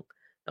น้อง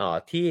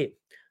ที่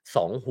ส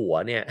องหัว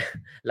เนี่ย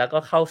แล้วก็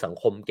เข้าสัง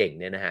คมเก่ง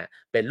เนี่ยนะฮะ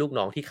เป็นลูก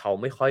น้องที่เขา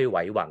ไม่ค่อยไ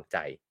ว้วางใจ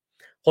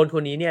คนค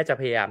นนี้เนี่ยจะ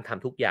พยายามท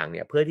ำทุกอย่างเ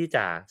นี่ยเพื่อที่จ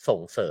ะส่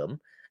งเสริม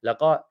แล้ว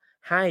ก็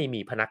ให้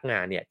มีพนักงา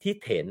นเนี่ยที่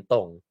เถนต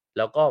รงแ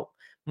ล้วก็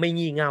ไม่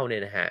งี่เง่าเนี่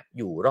ยนะฮะ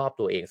อยู่รอบ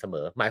ตัวเองเสม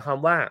อหมายความ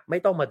ว่าไม่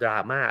ต้องมาดรา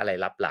ม่าอะไร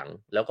ลับหลัง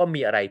แล้วก็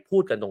มีอะไรพู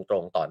ดกันตร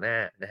งๆต่อหน้า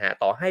นะฮะ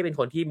ต่อให้เป็น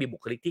คนที่มีบุ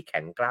คลิกที่แข็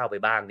งกร้าวไป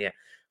บ้างเนี่ย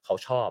เขา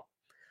ชอ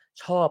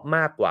บม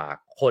ากกว่า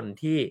คน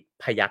ที่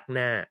พยักห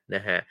น้าน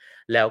ะฮะ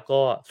แล้ว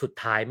ก็สุด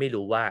ท้ายไม่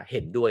รู้ว่าเ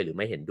ห็นด้วยหรือไ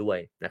ม่เห็นด้วย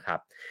นะครับ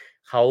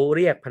เขาเ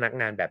รียกพนัก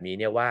งานแบบนี้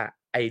เนี่ยว่า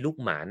ไอ้ลูก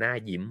หมาหน้า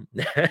ยิ้ม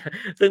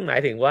ซึ่งหมาย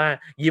ถึงว่า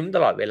ยิ้มต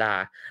ลอดเวลา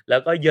แล้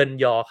วก็เยิน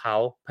ยอเขา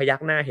พยัก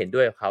หน้าเห็นด้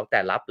วยกับเขาแต่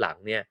ลับหลัง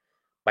เนี่ย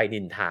ไปนิ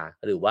นทา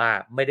หรือว่า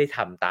ไม่ได้ท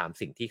ำตาม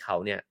สิ่งที่เขา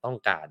เนี่ยต้อง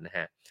การนะฮ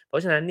ะเพรา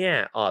ะฉะนั้นเนี่ย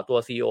ตัว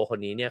CEO คน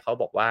นี้เนี่ยเขา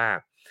บอกว่า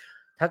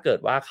ถ้าเกิด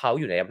ว่าเขา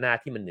อยู่ในอำนาจ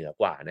ที่มันเหนือ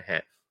กว่านะฮะ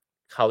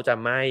เขาจะ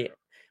ไ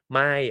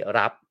ม่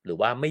รับหรือ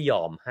ว่าไม่ย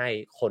อมให้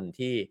คน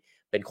ที่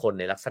เป็นคน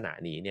ในลักษณะ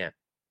นี้เนี่ย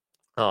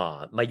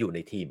มาอยู่ใน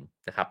ทีม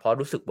นะครับเพราะ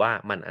รู้สึกว่า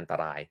มันอันต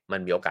รายมัน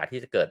มีโอกาส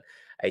ที่จะเกิด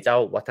ไอ้เจ้า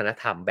วัฒน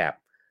ธรรมแบบ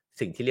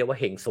สิ่งที่เรียกว่า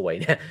เฮงซวย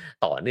เนี่ย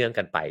ต่อเนื่อง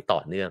กันไปต่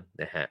อเนื่อง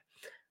นะฮะ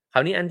คร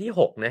าวนี้อันที่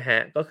6นะฮะ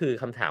ก็คือ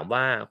คำถาม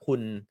ว่าคุ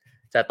ณ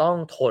จะต้อง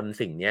ทน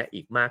สิ่งนี้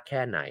อีกมากแ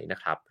ค่ไหนนะ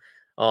ครับ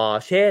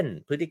เช่น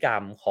พฤติกรร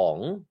มของ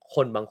ค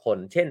นบางคน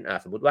เช่น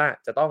สมมุติว่า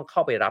จะต้องเข้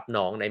าไปรับ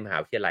น้องในมหา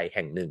วิทยาลัยแ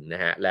ห่งหนึ่งน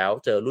ะฮะแล้ว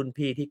เจอรุ่น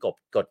พี่ที่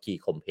กดขี่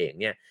ข่มเหง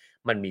เนี่ย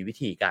มันมีวิ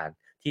ธีการ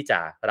ที่จะ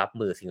รับ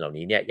มือสิ่งเหล่า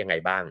นี้เนี่ยยังไง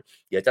บ้าง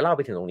เดี๋ยวจะเล่าไ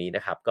ปถึงตรงนี้น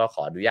ะครับก็ข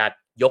ออนุญาต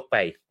ยกไป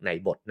ใน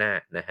บทหน้า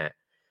นะฮะ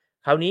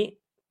คราวนี้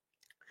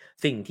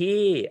สิ่งที่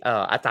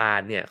อาจาร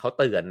ย์เนี่ยเขา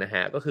เตือนนะฮ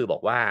ะก็คือบอ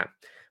กว่า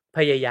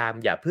พยายาม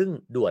อย่าเพิ่ง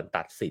ด่วน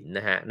ตัดสินน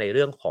ะฮะในเ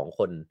รื่องของค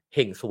นเฮ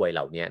งซวยเห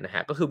ล่านี้นะฮ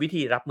ะก็คือวิ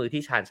ธีรับมือ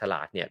ที่ชาญฉล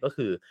าดเนี่ยก็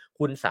คือ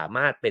คุณสาม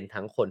ารถเป็น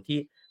ทั้งคนที่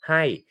ใ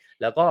ห้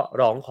แล้วก็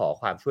ร้องขอ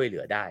ความช่วยเหลื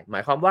อได้หมา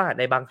ยความว่า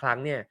ในบางครั้ง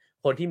เนี่ย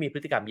คนที่มีพฤ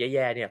ติกรรมแ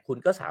ย่ๆเนี่ยคุณ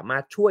ก็สามา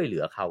รถช่วยเหลื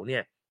อเขาเนี่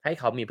ยให้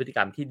เขามีพฤติกร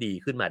รมที่ดี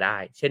ขึ้นมาได้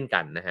เช่นกั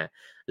นนะฮะ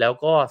แล้ว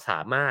ก็ส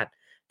ามารถ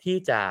ที่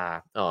จะ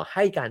ใ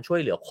ห้การช่วย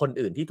เหลือคน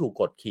อื่นที่ถูก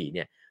กดขี่เ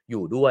นี่ยอ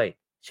ยู่ด้วย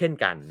เช่น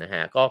กันนะฮ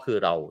ะก็คือ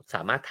เราส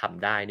ามารถท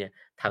ำได้เนี่ย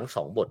ทั้ง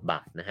2บทบ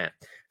าทนะฮะ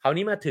คราว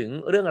นี้มาถึง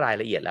เรื่องราย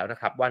ละเอียดแล้วนะ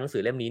ครับว่าหนังสื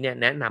อเล่มนี้เนี่ย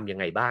แนะนำยัง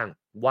ไงบ้าง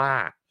ว่า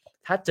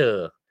ถ้าเจอ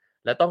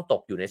และต้องต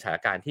กอยู่ในสถาน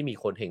การณ์ที่มี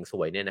คนเฮงซ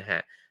วยเนี่ยนะฮะ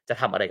จะ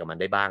ทำอะไรกับมัน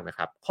ได้บ้างนะค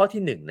รับข้อ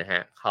ที่1นะฮ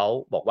ะเขา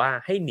บอกว่า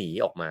ให้หนี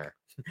ออกมา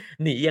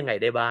หนียังไง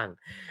ได้บ้าง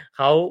เ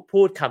ขา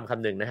พูดค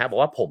ำหนึ่งนะฮะบอก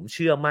ว่าผมเ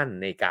ชื่อมั่น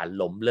ในการ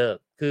ล้มเลิก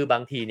คือบา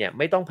งทีเนี่ย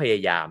ไม่ต้องพย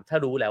ายามถ้า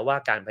รู้แล้วว่า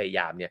การพยาย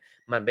ามเนี่ย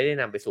มันไม่ได้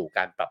นำไปสู่ก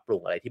ารปรับปรุ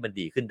งอะไรที่มัน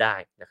ดีขึ้นได้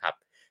นะครับ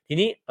ที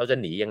นี้เราจะ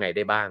หนียังไงไ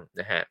ด้บ้าง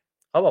นะฮะ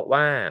เขาบอก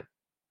ว่า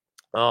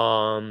เอ่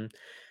อ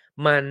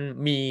มัน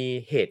มี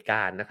เหตุก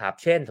ารณ์นะครับ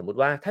เช่นสมมุติ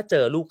ว่าถ้าเจ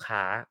อลูกค้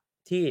า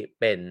ที่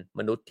เป็น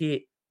มนุษย์ที่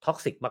ท็อก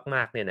ซิกม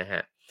ากๆเนี่ยนะฮ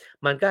ะ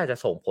มันก็อาจจะ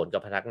ส่งผลกั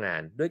บพนักงา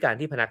นด้วยการ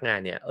ที่พนักงาน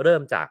เนี่ยเริ่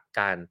มจาก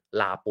การ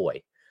ลาป่วย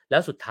แล้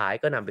วสุดท้าย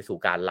ก็นำไปสู่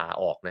การลา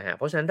ออกนะฮะเ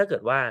พราะฉะนั้นถ้าเกิ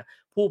ดว่า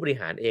ผู้บริ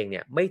หารเองเ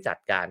นี่ยไม่จัด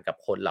การกับ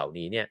คนเหล่า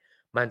นี้เนี่ย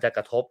มันจะก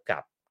ระทบกั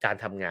บการ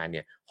ทำงานเ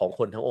นี่ยของค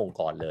นทั้งองค์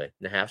กรเลย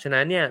นะฮะฉะ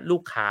นั้นเนี่ยลู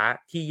กค้า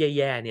ที่แ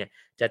ย่ๆเนี่ย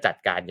จะจัด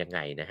การยังไง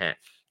นะฮะ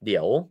เดี๋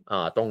ยว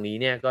ตรงนี้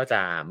เนี่ยก็จ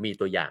ะมี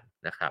ตัวอย่าง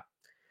นะครับ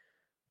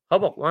เขา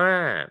บอกว่า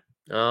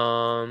เอ่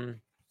อ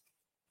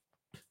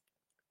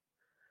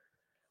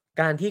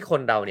การที่ค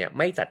นเราเนี่ย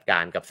ไม่จัดกา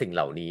รกับสิ่งเ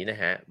หล่านี้นะ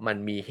ฮะมัน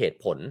มีเหตุ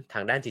ผลท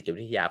างด้านจิตวิ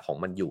ทยาของ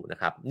มันอยู่นะ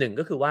ครับหนึ่ง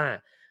ก็คือว่า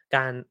ก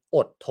ารอ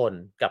ดทน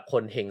กับค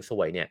นเฮงซ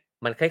วยเนี่ย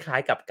มันคล้า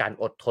ยๆกับการ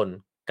อดทน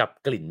กับ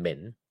กลิ่นเหม็น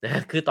นะฮ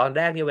ะคือตอนแ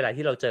รกเนี่ยเวลา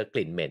ที่เราเจอก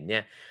ลิ่นเหม็นเนี่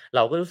ยเร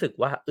าก็รู้สึก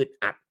ว่าอึด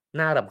อัด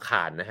น่ารำค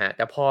าญนะฮะแ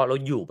ต่พอเรา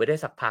อยู่ไปได้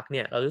สักพักเ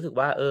นี่ยเรารู้สึก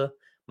ว่า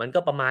มันก็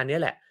ประมาณนี้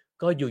แหละ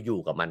ก็อยู่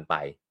ๆกับมันไป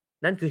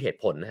นั่นคือเหตุ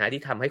ผลนะฮะ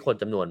ที่ทำให้คน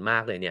จำนวนมา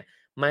กเลยเนี่ย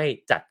ไม่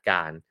จัดก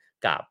าร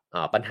กับ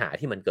ปัญหา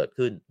ที่มันเกิด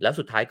ขึ้นแล้ว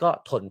สุดท้ายก็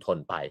ทน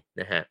ไป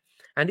นะฮะ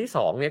อันที่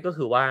2เนี่ยก็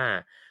คือว่า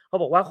เขา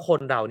บอกว่าคน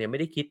เราเนี่ยไม่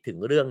ได้คิดถึง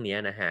เรื่องนี้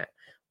นะฮะ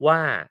ว่า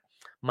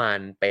มัน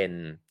เป็น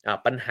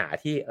ปัญหา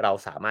ที่เรา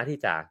สามารถที่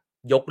จะ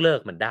ยกเลิก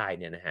มันได้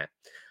เนี่ยนะฮะ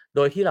โด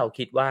ยที่เรา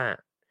คิดว่า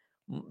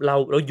เรา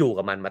อยู่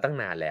กับมันมาตั้ง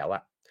นานแล้วอ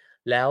ะ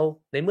แล้ว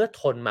ในเมื่อ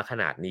ทนมาข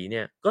นาดนี้เ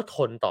นี่ยก็ท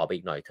นต่อไป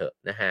อีกหน่อยเถอะ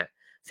นะฮะ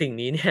สิ่ง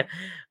นี้เนี่ย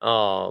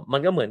มั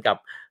นก็เหมือนกับ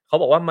เขา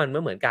บอกว่ามันไ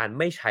ม่เหมือนการ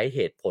ไม่ใช้เห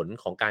ตุผล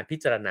ของการพิ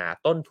จารณา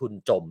ต้นทุน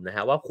จมนะฮ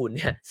ะว่าคุณเ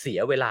นี่ยเสีย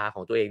เวลาข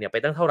องตัวเองเนี่ยไป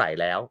ตั้งเท่าไหร่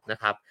แล้วนะ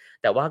ครับ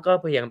แต่ว่าก็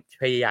พ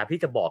ยายามที่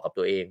จะบอกกับ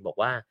ตัวเองบอก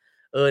ว่า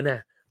นะ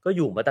ก็อ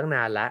ยู่มาตั้งน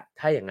านแล้ว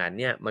ถ้าอย่างนั้น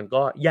เนี่ยมัน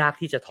ก็ยาก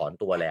ที่จะถอน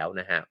ตัวแล้ว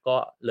นะฮะก็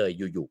เลย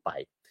อยู่ๆไป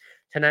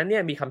ฉะนั้นเนี่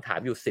ยมีคำถาม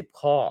อยู่10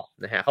ข้อ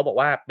นะฮะเขาบอก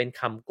ว่าเป็น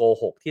คำโก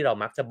หกที่เรา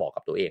มักจะบอก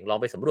กับตัวเองลอง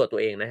ไปสำรวจตั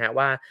วเองนะฮะ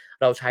ว่า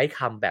เราใช้ค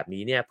ำแบบ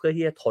นี้เนี่ยเพื่อ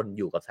ที่จะทน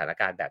อยู่กับสถาน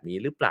การณ์แบบนี้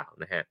หรือเปล่า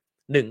นะฮะ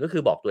1ก็คื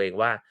อบอกตัวเอง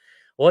ว่า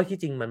โอ๊ยที่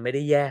จริงมันไม่ไ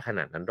ด้แย่ขน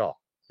าดนั้นหรอก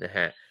นะฮ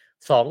ะ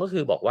2ก็คื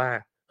อบอกว่า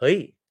เฮ้ย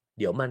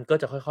เดี๋ยวมันก็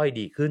จะค่อยๆ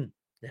ดีขึ้น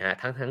นะฮะ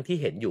ทั้งที่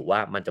เห็นอยู่ว่า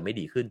มันจะไม่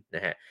ดีขึ้นน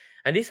ะฮะ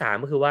อันที่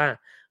3ก็คือว่า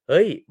เ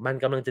ฮ้ยมัน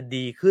กำลังจะ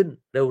ดีขึ้น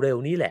เร็ว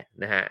ๆนี่แหละ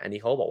นะฮะอันนี้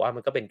เขาบอกว่ามั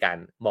นก็เป็นการ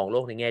มองโล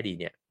กในแง่ดี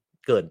เนี่ย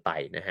เกินไป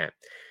นะฮะ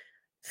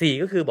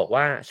4ก็คือบอก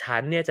ว่าฉั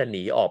นเนี่ยจะห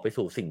นีออกไป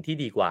สู่สิ่งที่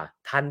ดีกว่า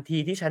ทันที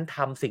ที่ฉันท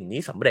ำสิ่งนี้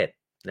สำเร็จ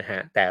นะฮะ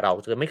แต่เรา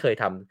จะไม่เคย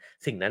ท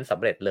ำสิ่งนั้นส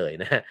ำเร็จเลย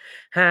นะฮะ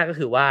5ก็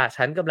คือว่า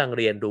ฉันกำลัง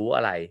เรียนรู้อ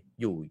ะไร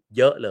อยู่เ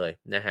ยอะเลย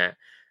นะฮะ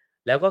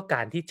แล้วก็ก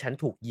ารที่ฉัน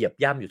ถูกเหยียบ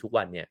ย่ำอยู่ทุก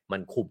วันเนี่ยมั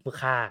นคุ้ม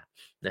ค่า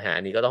นะฮะ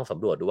อันนี้ก็ต้องส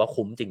ำรวจดูว่า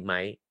คุ้มจริงไหม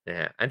นะ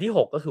ฮะอันที่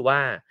6ก็คือว่า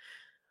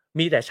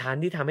มีแต่ฉัน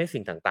ที่ทำให้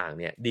สิ่งต่างๆ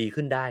เนี่ยดี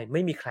ขึ้นได้ไ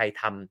ม่มีใคร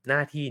ทำหน้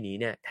าที่นี้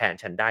เนี่ยแทน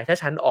ฉันได้ถ้า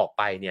ฉันออก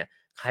ไปเนี่ย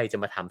ใครจะ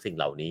มาทำสิ่ง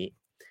เหล่านี้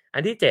อั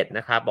นที่7น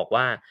ะครับบอก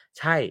ว่า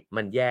ใช่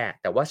มันแย่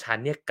แต่ว่าฉัน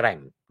เนี่ยแกร่ง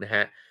นะฮ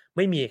ะไ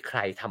ม่มีใคร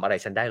ทำอะไร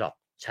ฉันได้หรอก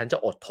ฉันจะ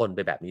อดทนไป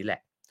แบบนี้แหละ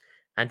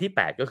อันที่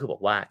8ก็คือบอ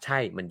กว่าใช่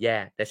มันแย่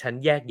แต่ฉัน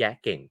แยกแยะ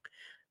เก่ง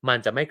มัน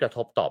จะไม่กระท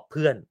บต่อเ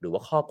พื่อนหรือว่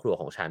าครอบครัว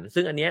ของฉัน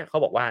ซึ่งอันเนี้ยเขา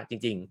บอกว่าจ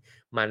ริง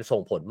ๆมันส่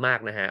งผลมาก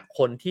นะฮะค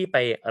นที่ไป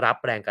รับ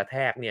แรงกระแท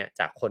กเนี่ย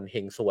จากคนเฮ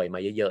งซวยมา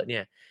เยอะๆเนี่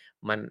ย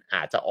มันอ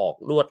าจจะออก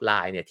ลวดล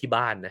ายเนี่ยที่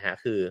บ้านนะฮะ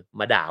คือ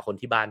มาด่าคน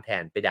ที่บ้านแท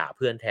นไปด่าเ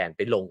พื่อนแทนไ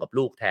ปลงกับ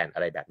ลูกแทนอะ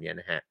ไรแบบเนี้ย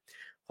นะฮะ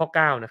ข้อ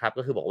9นะครับ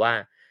ก็คือบอกว่า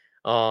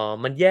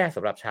มันแย่ส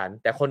ำหรับฉัน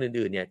แต่คน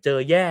อื่นๆเนี่ยเจอ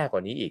แย่กว่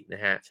านี้อีกน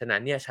ะฮะฉะนั้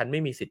นเนี่ยฉันไม่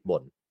มีสิทธิ์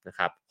บ่นนะค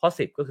รับข้อ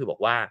10ก็คือบอก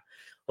ว่า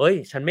เฮ้ย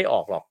ฉันไม่อ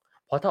อกหรอก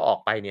เพราะถ้าออก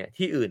ไปเนี่ย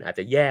ที่อื่นอาจ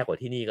จะแย่กว่า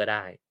ที่นี่ก็ไ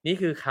ด้นี่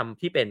คือค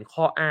ำที่เป็น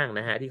ข้ออ้าง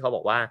นะฮะที่เขาบ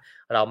อกว่า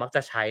เรามักจ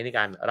ะใช้ในก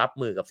ารรับ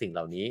มือกับสิ่งเห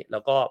ล่านี้แล้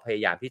วก็พย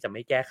ายามที่จะไ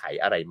ม่แก้ไข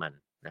อะไรมัน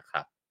นะค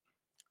รับ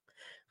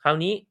คราว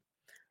นี้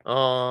เอ่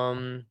อ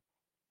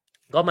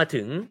ก็มา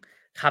ถึง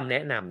คำแน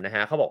ะนำนะฮ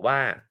ะเขาบอกว่า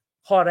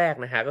ข้อแรก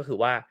นะฮะก็คือ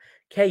ว่า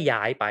แค่ย้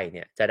ายไปเ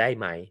นี่ยจะได้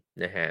ไหม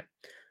นะฮะ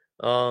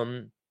เอ่อ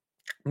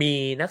มี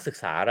นักศึก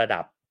ษาระ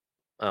ดับ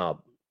เอ่อ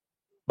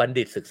บัณ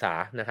ฑิตศึกษา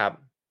นะครับ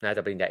น่าจ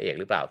ะปริญญาเอก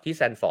หรือเปล่าที่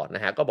Stanford น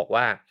ะฮะก็บอก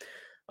ว่า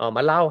ม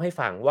าเล่าให้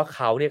ฟังว่าเ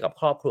ขาเนี่ยกับ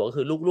ครอบครัวก็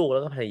คือลูกๆแล้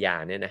วก็ภรรยา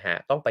เนี่ยนะฮะ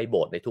ต้องไปโบ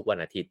สถ์ในทุกวัน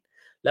อาทิตย์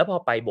แล้วพอ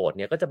ไปโบสถ์เ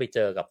นี่ยก็จะไปเจ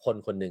อกับคน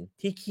คนหนึ่ง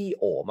ที่ขี้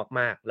โอ๋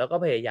มากๆแล้วก็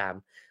พยายาม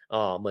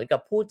เหมือนกับ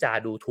พูดจา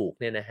ดูถูก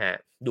เนี่ยนะฮะ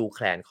ดูแค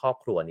ลนครอบ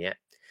ครัวเนี้ย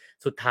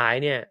สุดท้าย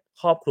เนี่ย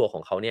ครอบครัวขอ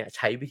งเขาเนี่ยใ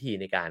ช้วิธี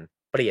ในการ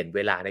เปลี่ยนเว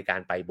ลาในกา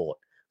รไปโบส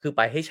ถ์คือไ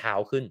ปให้เช้า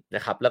ขึ้นน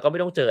ะครับแล้วก็ไม่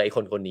ต้องเจอไอ้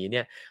คนนี้เ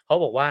นี่ยเขา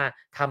บอกว่า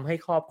ทำให้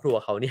ครอบครัว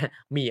เขาเนี่ย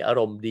มีอา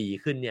รมณ์ดี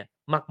ขึ้นเนี่ย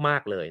มา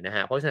กๆเลยนะฮ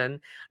ะเพราะฉะนั้น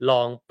ล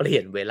องเปลี่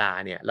ยนเวลา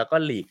เนี่ยแล้วก็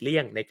หลีกเลี่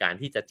ยงในการ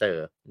ที่จะเจอ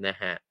นะ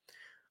ฮะ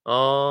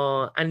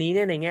อันนี้เ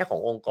นี่ยในแง่ของ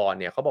องค์กร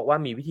เนี่ยเขาบอกว่า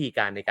มีวิธีก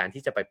ารในการ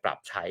ที่จะไปปรับ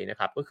ใช้นะ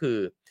ครับก็คือ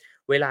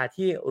เวลา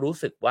ที่รู้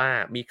สึกว่า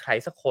มีใคร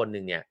สักคนห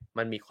นึ่งเนี่ย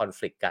มันมีคอนฟ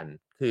ลิกต์กัน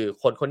คือ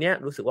คนคนเนี้ย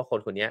รู้สึกว่าคน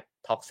คนเนี้ย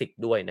toxic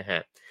ด้วยนะฮะ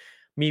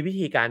มีวิ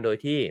ธีการโดย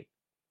ที่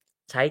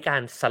ใช้กา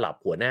รสลับ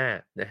หัวหน้า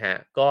นะฮะ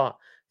ก็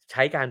ใ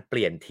ช้การเป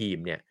ลี่ยนทีม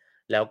เนี่ย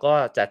แล้วก็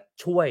จะ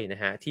ช่วยน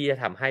ะฮะที่จะ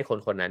ทำให้คน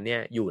คนนั้นเนี่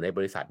ยอยู่ในบ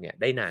ริษัทเนี่ย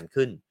ได้นาน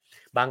ขึ้น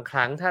บางค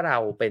รั้งถ้าเรา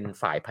เป็น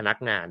ฝ่ายพนัก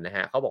งานนะฮ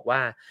ะเขาบอกว่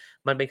า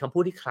มันเป็นคำพู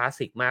ดที่คลาส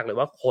สิกมากเลย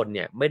ว่าคนเ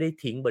นี่ยไม่ได้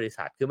ทิ้งบริ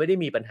ษัทคือไม่ได้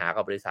มีปัญหา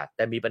กับบริษัทแ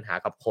ต่มีปัญหา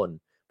กับคน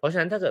เพราะฉะ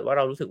นั้นถ้าเกิดว่าเ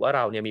รารู้สึกว่าเ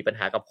ราเนี่ยมีปัญ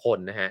หากับคน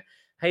นะฮะ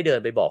ให้เดิน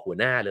ไปบอกหัว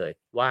หน้าเลย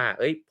ว่า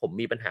เฮ้ยผม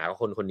มีปัญหากับ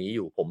คนคนนี้อ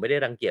ยู่ผมไม่ได้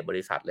รังเกียจบ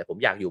ริษัทเลยผม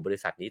อยากอยู่บริ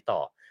ษัทนี้ต่อ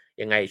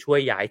ยังไงช่วย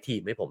ย้ายที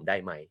มให้ผมได้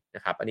ไหมน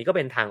ะครับอันนี้ก็เ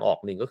ป็นทางออก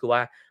หนึ่งก็คือว่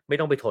าไม่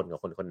ต้องไปทนกับ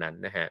คนคนนั้น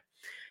นะฮะ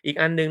อีก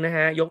อันหนึ่งนะฮ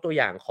ะยกตัว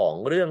อย่างของ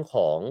เรื่องข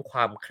องคว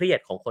ามเครียด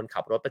ของคน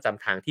ขับรถประจ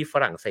ำทางที่ฝ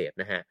รั่งเศส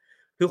นะฮะ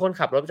คือคน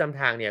ขับรถประจำ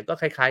ทางเนี่ยก็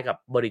คล้ายๆกับ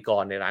บริก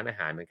รในร้านอาห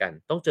ารเหมือนกัน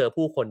ต้องเจอ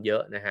ผู้คนเยอ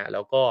ะนะฮะแ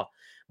ล้วก็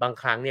บาง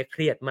ครั้งเนี่ยเค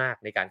รียดมาก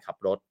ในการขับ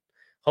รถ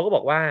เขาก็บ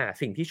อกว่า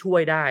สิ่งที่ช่ว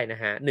ยได้น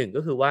ะฮะหนึ่ง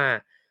ก็คือว่า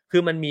คื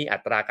อมันมีอั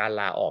ตราการ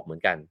ลาออกเหมือ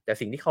นกันแต่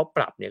สิ่งที่เขาป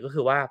รับเนี่ยก็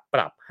คือว่าป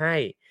รับให้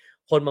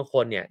คนบางค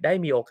นเนี่ยได้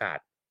มีโอกาส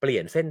เปลี่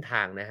ยนเส้นท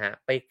างนะฮะ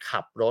ไปขั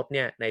บรถเ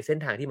นี่ยในเส้น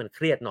ทางที่มันเค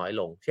รียดน้อย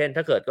ลงเช่นถ้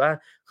าเกิดว่า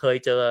เคย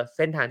เจอเ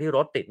ส้นทางที่ร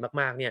ถติด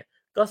มากๆเนี่ย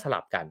ก็สลั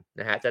บกัน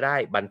นะฮะจะได้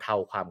บรรเทา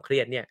ความเครี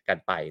ยดเนี่ยกัน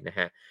ไปนะฮ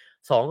ะ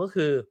สองก็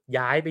คือ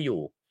ย้ายไปอ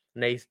ยู่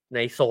ใน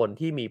โซน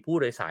ที่มีผู้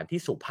โดยสารที่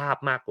สุภาพ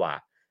มากกว่า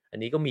อัน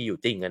นี้ก็มีอยู่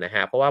จริงอะนะฮ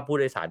ะเพราะว่าผู้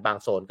โดยสารบาง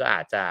โซนก็อ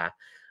าจจะ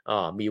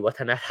มีวั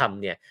ฒนธรรม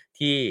เนี่ย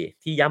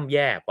ที่ย่ำแ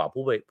ย่กว่า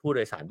ผู้โด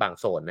ยสารบาง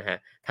โซนนะฮะ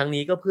ทั้ง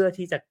นี้ก็เพื่อ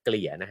ที่จะเก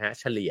ลี่ยนะฮะ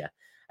เฉลี่ย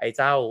ไอ้เ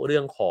จ้าเรื่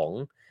องของ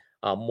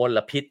มล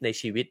พิษใน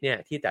ชีวิตเนี่ย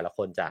ที่แต่ละค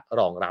นจะ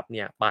รองรับเ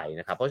นี่ยไป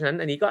นะครับเพราะฉะนั้น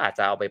อันนี้ก็อาจจ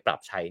ะเอาไปปรับ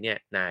ใช้เนี่ย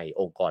ใน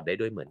องค์กรได้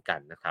ด้วยเหมือนกัน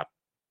นะครับ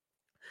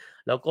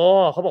แล้วก็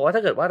เขาบอกว่าถ้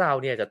าเกิดว่าเรา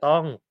เนี่ยจะต้อ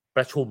งป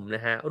ระชุมน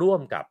ะฮะร่ว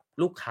มกับ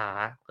ลูกค้า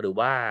หรือ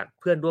ว่า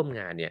เพื่อนร่วม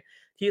งานเนี่ย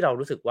ที่เรา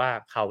รู้สึกว่า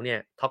เขาเนี่ย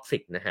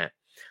toxic นะฮะ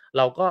เ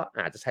ราก็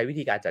อาจจะใช้วิ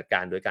ธีการจัดกา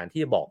รโดยการ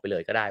ที่จะบอกไปเล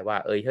ยก็ได้ว่า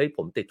เฮ้ยผ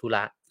มติดธุร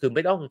ะคือไ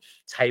ม่ต้อง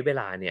ใช้เว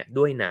ลาเนี่ย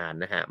ด้วยนาน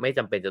นะฮะไม่จ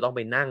ำเป็นจะต้องไป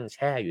นั่งแ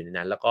ช่อยู่ใน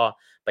นั้นแล้วก็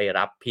ไป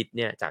รับพิษเ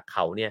นี่ยจากเข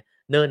าเนี่ย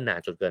เนิ่นนาน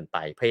จนเกินไป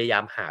พยายา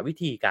มหาวิ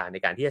ธีการใน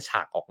การที่จะฉ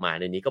ากออกมา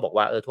ในนี้ก็บอก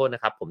ว่าโทษน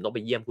ะครับผมต้องไป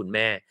เยี่ยมคุณแ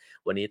ม่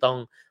วันนี้ต้อง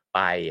ไป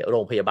โร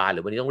งพยาบาลหรื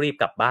อวันนี้ต้องรีบ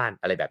กลับบ้าน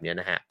อะไรแบบนี้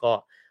นะฮะก็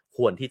ค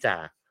วรที่จะ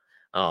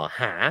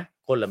หา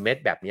กลเม็ด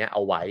แบบนี้เอ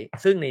าไว้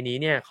ซึ่งในนี้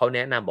เนี่ยเขาแน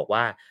ะนำบอก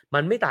ว่ามั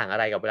นไม่ต่างอะ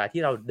ไรกับเวลา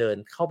ที่เราเดิน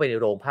เข้าไปใน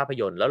โรงภาพ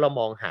ยนตร์แล้วเรา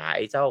มองหาไ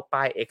อ้เจ้า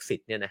ป้าย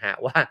exit เนี่ยนะฮะ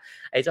ว่า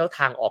ไอ้เจ้าท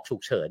างออกฉุ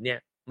กเฉินเนี่ย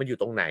มันอยู่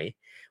ตรงไหน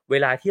เว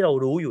ลาที่เรา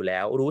รู้อยู่แล้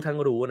วรู้ทั้ง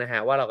รู้นะฮะ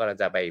ว่าเรากำลัง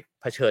จะไป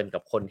เผชิญกั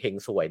บคนเฮง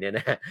ซวยเนี่ยน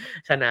ะ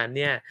ฉะนั้นเ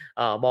นี่ย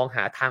มองห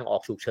าทางออ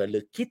กฉุกเฉินหรื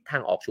อคิดทา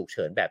งออกฉุกเ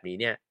ฉินแบบนี้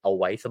เนี่ยเอา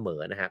ไว้เสม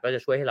อนะฮะก็จะ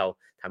ช่วยให้เรา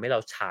ทำให้เรา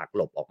ฉากห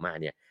ลบออกมา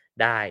เนี่ย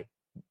ได้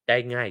ได้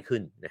ง่ายขึ้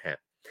นนะฮะ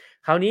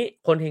คราวนี้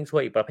คนเฮงซว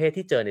ยอีกประเภท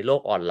ที่เจอในโล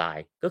กออนไล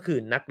น์ก็คือ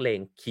นักเลง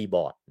คีย์บ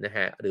อร์ดนะฮ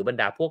ะหรือบรร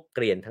ดาพวกเก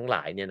รียนทั้งหล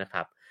ายเนี่ยนะค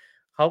รับ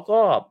เขา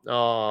ก็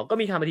ก็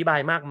มีคำอธิบาย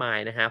มากมาย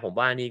นะฮะผม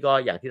ว่านี่ก็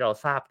อย่างที่เรา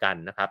ทราบกัน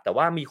นะครับแต่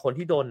ว่ามีคน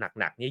ที่โดน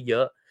หนักๆเนี่ยเย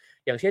อะ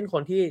อย่างเช่นค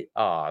นที่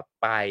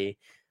ไ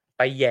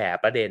ปแหย่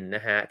ประเด็นน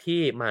ะฮะที่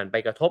มันไป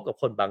กระทบกับ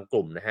คนบางก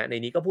ลุ่มนะฮะใน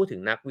นี้ก็พูดถึ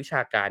งนักวิช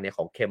าการเนี่ยข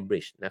องเคมบริ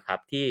ดจ์นะครับ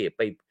ที่ไ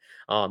ป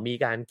มี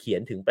การเขีย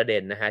นถึงประเด็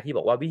นนะฮะที่บ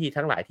อกว่าวิธี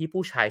ทั้งหลายที่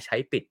ผู้ชายใช้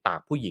ปิดปา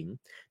กผู้หญิง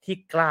ที่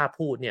กล้า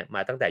พูดเนี่ยม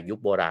าตั้งแต่ยุค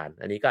โบราณ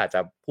อันนี้ก็อาจจ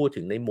ะพูด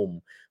ถึงในมุม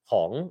ข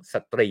องส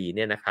ตรีเ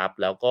นี่ยนะครับ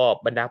แล้วก็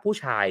บรรดาผู้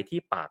ชายที่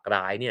ปาก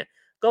ร้ายเนี่ย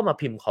ก็มา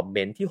พิมพ์คอมเม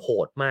นต์ที่โห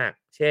ดมาก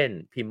เช่น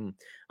พิมพ์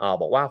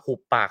บอกว่าหุบ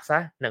ปากซะ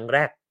นางแร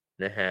ด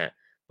นะฮะ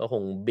ก็ค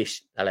งบิช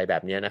อะไรแบ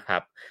บนี้นะครั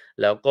บ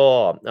แล้วก็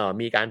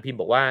มีการพิมพ์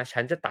บอกว่าฉั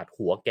นจะตัด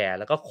หัวแก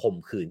แล้วก็ข่ม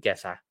ขืนแก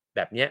ซะแ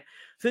บบเนี้ย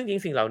ซึ่งจริ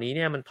งสิ่งเหล่านี้เ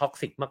นี่ยมันท็อก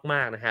ซิกม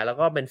ากๆนะฮะแล้ว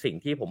ก็เป็นสิ่ง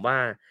ที่ผมว่า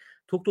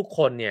ทุกๆค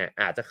นเนี่ย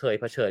อาจจะเคย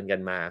เผชิญกั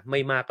นมาไม่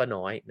มากก็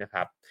น้อยนะค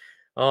รับ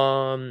เอ่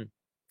อ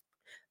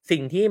สิ่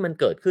งที่มัน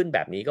เกิดขึ้นแบ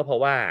บนี้ก็เพรา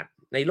ะว่า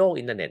ในโลก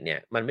อินเทอร์เน็ตเนี่ย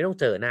มันไม่ต้อง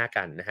เจอหน้า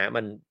กันนะฮะ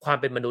มันความ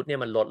เป็นมนุษย์เนี่ย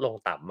มันลดลง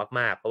ต่ำ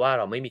มากๆเพราะว่าเ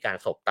ราไม่มีการ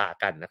สบตา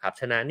กันนะครับ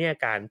ฉะนั้นเนี่ย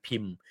การพิ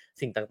มพ์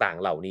สิ่งต่าง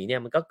ๆเหล่านี้เนี่ย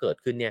มันก็เกิด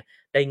ขึ้นเนี่ย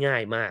ได้ง่า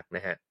ยมากน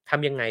ะฮะท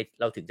ำยังไง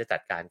เราถึงจะจั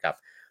ดการกับ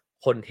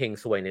คนเฮง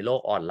ซวยในโล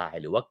กออนไล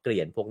น์หรือว่าเกลี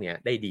ยนพวกเนี้ย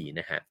ได้ดี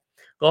นะฮะ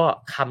ก็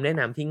คำแนะ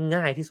นำที่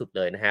ง่ายที่สุดเ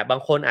ลยนะฮะบา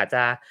งคนอาจจ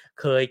ะ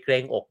เคยเกร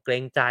งอกเกร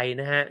งใจ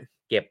นะฮะ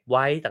เก็บไ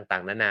ว้ต่า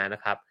งๆนานาน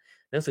ะครับ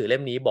หนังสือเล่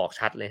มนี้บอก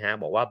ชัดเลยฮะ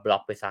บอกว่าบล็อ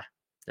กไปซะ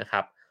นะค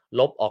รับ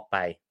ลบออกไป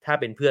ถ้า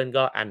เป็นเพื่อน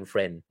ก็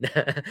unfriend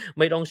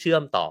ไม่ต้องเชื่อ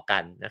มต่อกั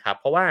นนะครับ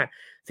เพราะว่า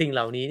สิ่งเห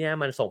ล่านี้เนี่ย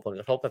มันส่งผล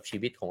กระทบกับชี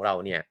วิตของเรา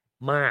เนี่ย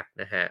มาก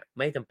นะฮะไ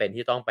ม่จำเป็น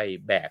ที่ต้องไป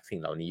แบกสิ่ง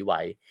เหล่านี้ไ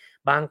ว้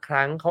บางค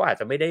รั้งเขาอาจ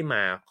จะไม่ได้ม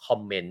าคอม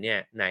เมนต์เนี่ย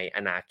ในอ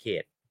าณาเข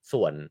ต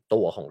ส่วนตั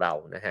วของเรา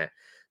นะฮะ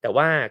แต่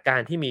ว่ากา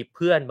รที่มีเ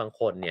พื่อนบาง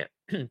คนเนี่ย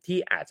ที่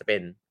อาจจะเป็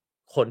น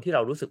คนที่เร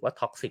ารู้สึกว่า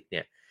ท็อกซิกเ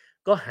นี่ย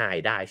ก็หาย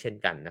ได้เช่น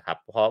กันนะครับ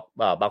เพราะ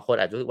บางคน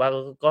อาจจะรู้สึกว่า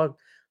ก็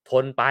ท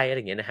นไปอะไร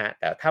อย่างเงี้ยนะฮะ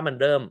แต่ถ้ามัน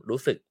เริ่ม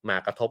รู้สึกมา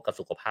กระทบกับ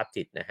สุขภาพ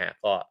จิตนะฮะ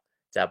ก็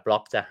จะบล็อ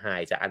กจะหา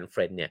ยจะ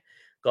unfriend เนี่ย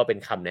ก็เป็น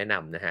คำแนะน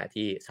ำนะฮะ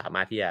ที่สาม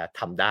ารถที่จะ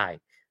ทำได้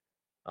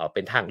เ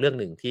ป็นทางเลือก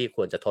หนึ่งที่ค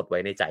วรจะทดไว้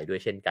ในใจด้วย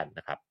เช่นกันน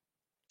ะครับ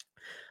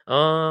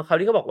คราว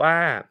นี้ก็บอกว่า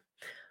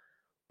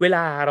เวล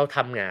าเราท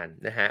ำงาน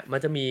นะฮะมัน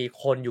จะมี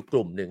คนอยู่ก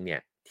ลุ่มหนึ่งเนี่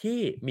ยที่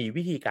มี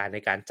วิธีการใน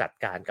การจัด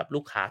การกับลู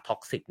กค้าท็อ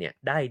กซิกเนี่ย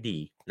ได้ดี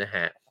นะฮ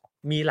ะ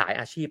มีหลาย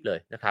อาชีพเลย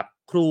นะครับ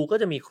ครูก็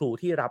จะมีครู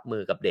ที่รับมื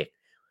อกับเ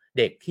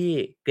ด็กที่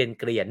เ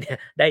กรียนๆเนี่ย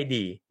ได้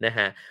ดีนะฮ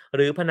ะห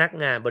รือพนัก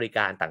งานบริก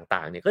ารต่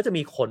างๆเนี่ยก็จะ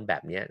มีคนแบ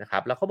บนี้นะครั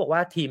บแล้วเขาบอกว่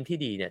าทีมที่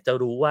ดีเนี่ยจะ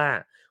รู้ว่า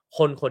ค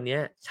นคนนี้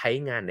ใช้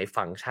งานใน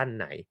ฟังก์ชัน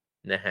ไหน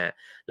นะฮะ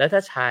แล้วถ้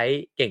าใช้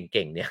เ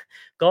ก่งๆเนี่ย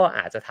ก็อ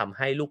าจจะทำใ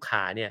ห้ลูกค้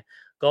าเนี่ย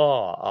ก็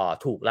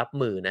ถูกรับ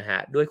มือนะฮะ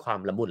ด้วยความ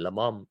ละมุนละ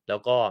ม่อมแล้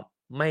วก็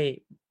ไม่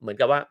เหมือน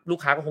กับว่าลูก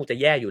ค้าก็คงจะ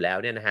แย่อยู่แล้ว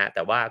เนี่ยนะฮะแ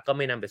ต่ว่าก็ไ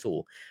ม่นำไปสู่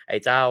ไอ้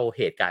เจ้าเ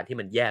หตุการณ์ที่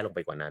มันแย่ลงไป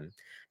กว่านั้น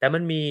แต่มั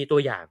นมีตัว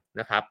อย่าง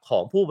นะครับขอ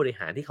งผู้บริห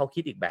ารที่เขา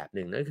คิดอีกแบบห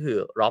นึ่งนั่นก็คือ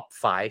Rob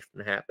Five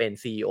นะฮะเป็น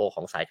CEO ข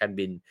องสายการ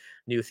บิน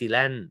นิวซีแล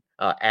นด์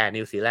Air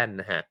New Zealand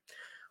นะฮะ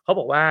เขา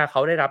บอกว่าเข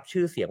าได้รับ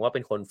ชื่อเสียงว่าเ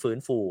ป็นคนฟื้น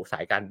ฟูสา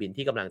ยการบิน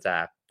ที่กำลังจะ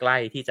ใกล้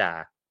ที่จะ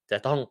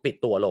ต้องปิด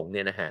ตัวลงเ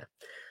นี่ยนะฮะ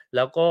แ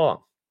ล้วก็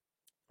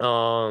เอ่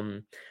อ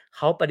เ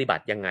ขาปฏิบั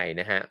ติยังไง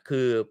นะฮะคื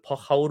อพอ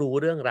เขารู้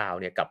เรื่องราว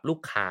เนี่ยกับลู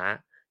กค้า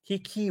ที่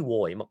ขี้โว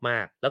ยม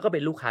ากๆแล้วก็เป็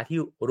นลูกค้าที่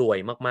รวย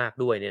มาก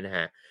ๆด้วยเนี่ยนะฮ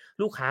ะ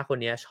ลูกค้าคน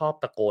นี้ชอบ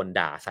ตะโกน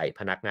ด่าใส่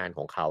พนักงานข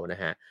องเขาน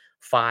ะฮะ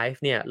Five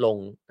เนี่ย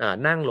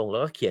นั่งลงแล้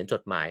วก็เขียนจ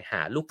ดหมายห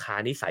าลูกค้า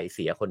นิสัยเ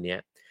สียคนนี้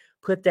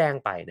เพื่อแจ้ง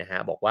ไปนะฮะ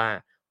บอกว่า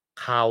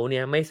เขาเ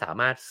นี่ยไม่สา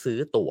มารถซื้อ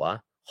ตั๋ว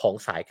ของ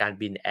สายการ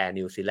บิน Air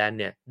New Zealand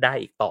เนี่ยได้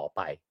อีกต่อไ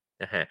ป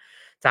นะฮะ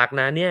จาก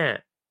นั้นเนี่ย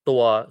ตั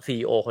ว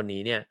CEO คน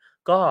นี้เนี่ย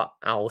ก็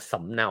เอาส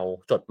ำเนา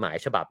จดหมาย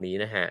ฉบับนี้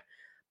นะฮะ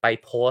ไป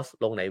โพสต์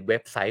ลงในเว็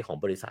บไซต์ของ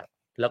บริษัท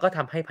แล้วก็ท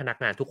ำให้พนัก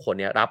งานทุกคน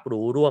เนี่ยรับ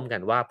รู้ร่วมกั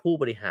นว่าผู้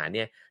บริหารเ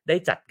นี่ยได้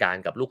จัดการ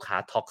กับลูกค้า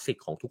ท็อกซิก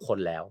ของทุกคน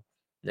แล้ว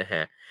นะฮ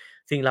ะ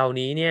สิ่งเหล่า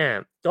นี้เนี่ย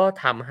ก็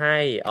ทำให้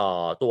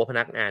ตัวพ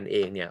นักงานเอ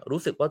งเนี่ย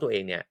รู้สึกว่าตัวเอ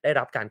งเนี่ยได้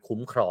รับการคุ้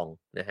มครอง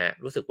นะฮะ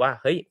รู้สึกว่า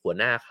เฮ้ยหัว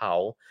หน้าเข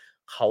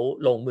า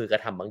ลงมือกร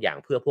ะทำบางอย่าง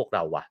เพื่อพวกเร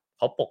าว่ะเ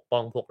ขาปกป้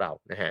องพวกเรา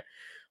นะฮะ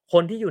ค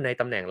นที่อยู่ใน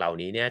ตำแหน่งเหล่า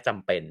นี้เนี่ยจ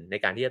ำเป็นใน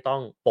การที่จะต้อ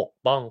งปก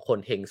ป้องคน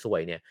เฮงซว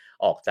ยเนี่ย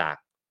ออกจาก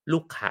ลู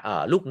กค้า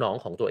ลูกน้อง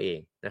ของตัวเอง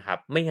นะครับ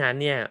ไม่งั้น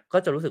เนี่ยก็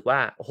จะรู้สึกว่า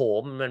โอ้โฮ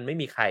มันไม่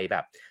มีใครแบ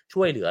บ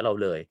ช่วยเหลือเรา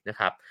เลยนะ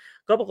ครับ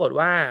ก็ปรากฏ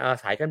ว่า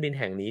สายการบิน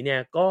แห่งนี้เนี่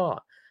ยก็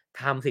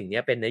ทำสิ่งเนี้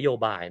ยเป็นนโย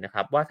บายนะค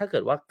รับว่าถ้าเกิ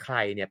ดว่าใคร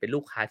เนี่ยเป็นลู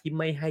กค้าที่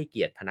ไม่ให้เ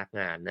กียรติพนัก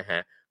งานนะฮะ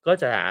ก็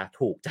จะ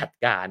ถูกจัด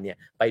การเนี่ย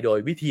ไปโดย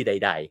วิธีใ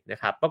ดๆนะ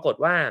ครับปรากฏ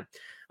ว่า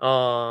เอ่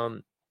อ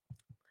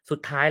สุด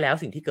ท้ายแล้ว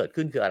สิ่งที่เกิด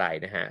ขึ้นคืออะไร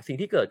นะฮะสิ่ง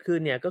ที่เกิดขึ้น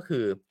เนี่ยก็คื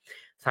อ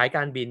สายก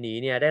ารบินนี้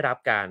เนี่ยได้รับ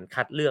การ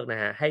คัดเลือกน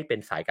ะฮะให้เป็น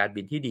สายการ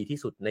บินที่ดีที่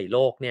สุดในโล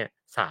กเนี่ย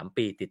3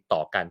ปีติดต่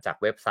อกันจาก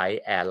เว็บไซ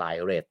ต์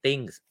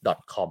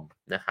airlineratings.com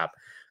นะครับ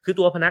คือ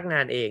ตัวพนักงา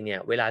นเองเนี่ย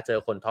เวลาเจอ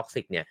คน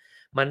toxic เนี่ย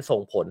มันส่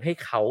งผลให้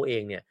เขาเอ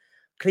งเนี่ย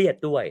เครียด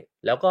ด้วย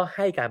แล้วก็ใ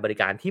ห้การบริ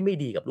การที่ไม่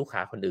ดีกับลูกค้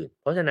าคนอื่น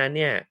เพราะฉะนั้นเ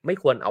นี่ยไม่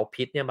ควรเอา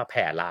พิษเนี่ยมาแ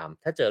ผ่ลาม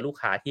ถ้าเจอลูก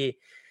ค้าที่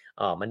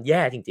มันแ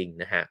ย่จริง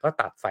ๆนะฮะก็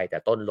ตัดไฟแต่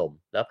ต้นลม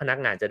แล้วพนัก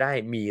งานจะได้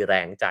มีแร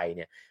งใจเ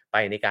นี่ยไป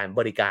ในการ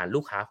บริการลู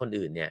กค้าคน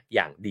อื่นเนี่ยอ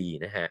ย่างดี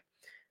นะฮะ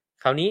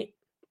คราวนี้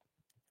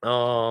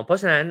เพราะ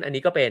ฉะนั้นอัน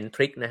นี้ก็เป็นท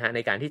ริคนะฮะใน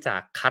การที่จะ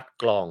คัด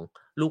กรอง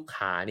ลูก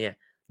ค้าเนี่ย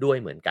ด้วย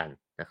เหมือนกัน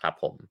นะครับ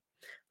ผม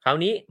คราว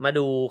นี้มา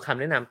ดูคำ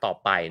แนะนำต่อ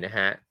ไปนะฮ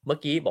ะเมื่อ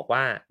กี้บอกว่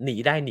าหนี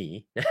ได้หนี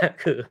นะฮะ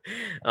คือ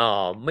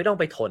ไม่ต้อง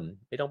ไปทน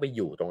ไม่ต้องไปอ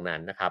ยู่ตรงนั้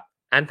นนะครับ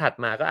อันถัด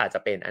มาก็อาจจะ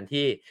เป็นอัน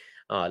ที่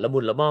ละมุ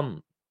นละม่อม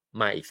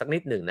มาอีกสักนิ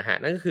ดหนึ่งนะฮะ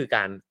นั่นก็คือก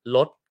ารล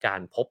ดกา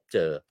รพบเจ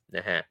อน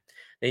ะฮะ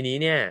ในนี้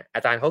เนี่ยอ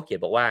าจารย์เขาเขียน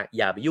บอกว่า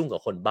อย่าไปยุ่งกั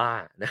บคนบ้า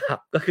นะครับ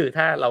ก็คือ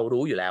ถ้าเรา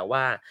รู้อยู่แล้ว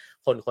ว่า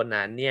คนคน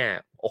นั้นเนี่ย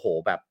โอ้โห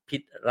แบบพิ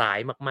ษร้าย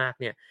มากๆ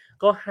เนี่ย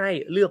ก็ให้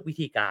เลือกวิ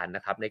ธีการน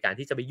ะครับในการ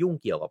ที่จะไปยุ่ง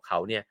เกี่ยวกับเขา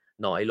เนี่ย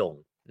น้อยลง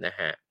นะ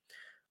ฮะ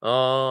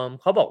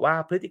เขาบอกว่า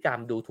พฤติกรรม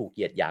ดูถูกเห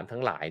ยียดหยามทั้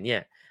งหลายเนี่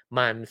ย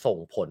มันส่ง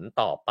ผล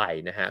ต่อไป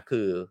นะฮะคื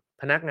อ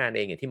พนักงานเอ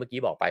งอย่างที่เมื่อกี้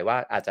บอกไปว่า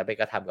อาจจะไป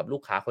กระทำกับลู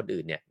กค้าคน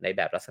อื่นเนี่ยในแ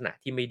บบลักษณะ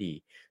ที่ไม่ดี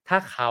ถ้า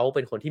เขาเ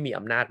ป็นคนที่มี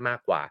อำนาจมาก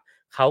กว่า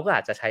เขาก็อ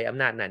าจจะใช้อ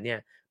ำนาจนั้นเนี่ย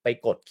ไป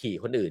กดขี่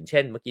คนอื่นเช่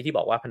นเมื่อกี้ที่บ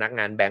อกว่าพนักง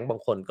านแบงก์บา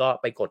งคนก็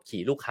ไปกด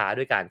ขี่ลูกค้า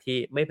ด้วยการที่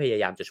ไม่พย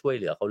ายามจะช่วย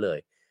เหลือเขาเลย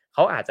เข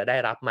าอาจจะได้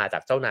รับมาจา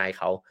กเจ้านายเ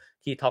ขา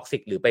ที่ท็อกซิ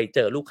กหรือไปเจ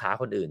อลูกค้า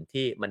คนอื่น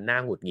ที่มันน่า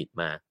หงุดหงิด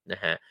มาน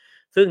ะฮะ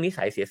ซึ่งนิ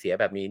สัยเสียๆ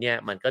แบบนี้เนี่ย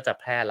มันก็จะ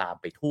แพร่ลาม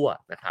ไปทั่ว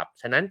นะครับ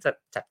ฉะนั้นจะ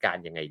จัดการ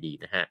ยังไงดี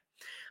นะฮะ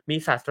มี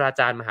ศาสตรา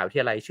จารย์มหาวิท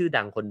ยาลัยชื่อ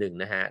ดังคนหนึ่ง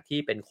นะฮะที่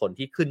เป็นคน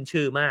ที่ขึ้น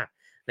ชื่อมาก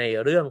ใน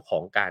เรื่องขอ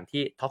งการ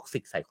ที่ท็อกซิ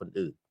กใส่คน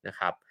อื่นนะ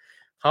ครับ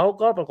เขา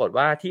ก็ปรากฏ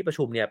ว่าที่ประ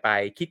ชุมเนี่ยไป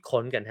คิด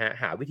ค้นกันฮะ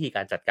หาวิธีก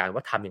ารจัดการว่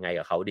าทำยังไง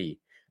กับเขาดี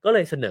ก็เล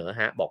ยเสนอ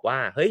ฮะบอกว่า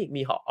เฮ้ย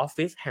มีหอออฟ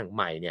ฟิศแห่งใ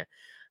หม่เนี่ย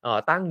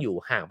ตั้งอยู่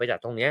ห่างไปจาก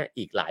ตรงเนี้ย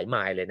อีกหลายไม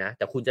ล์เลยนะแ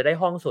ต่คุณจะได้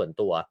ห้องส่วน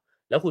ตัว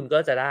แล้วคุณก็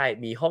จะได้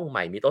มีห้องให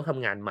ม่มีโต๊ะท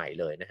ำงานใหม่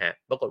เลยนะฮะ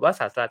ปรากฏว่า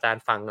ศาสตราจาร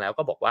ย์ฟังแล้ว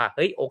ก็บอกว่าเ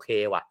ฮ้ยโอเค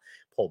ว่ะ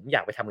ผมอย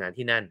ากไปทำงาน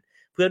ที่นั่น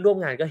เพื่อนร่วม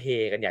งานก็เฮ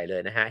กันใหญ่เล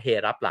ยนะฮะเฮ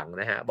รับหลัง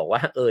นะฮะบอกว่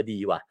าดี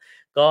ว่ะ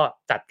ก็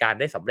จัดการ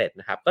ได้สำเร็จ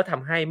นะครับก็ท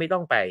ำให้ไม่ต้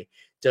องไป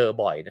เจอ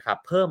บ่อยนะครับ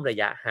เพิ่มระ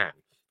ยะห่าง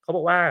เขาบ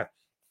อกว่า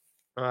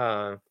เอ่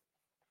อ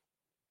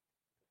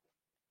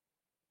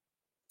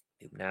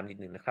ดื่มน้ำนิด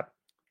นึงนะครับ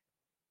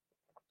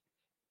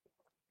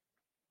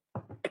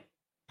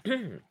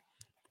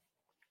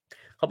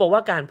เขาบอกว่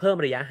าการเพิ่ม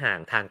ระยะห่าง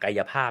ทางกาย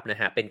ภาพนะ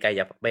ฮะเป็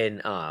น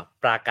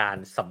ปราการ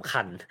สำ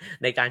คัญ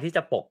ในการที่จ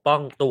ะปกป้อ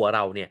งตัวเร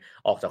าเนี่ย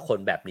ออกจากคน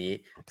แบบนี้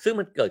ซึ่ง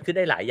มันเกิดขึ้นไ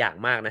ด้หลายอย่าง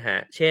มากนะฮะ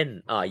เช่น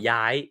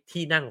ย้าย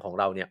ที่นั่งของ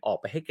เราเนี่ยออก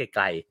ไปให้ไก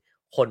ล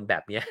ๆคนแบ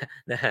บเนี้ย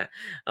นะฮะ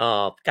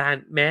การ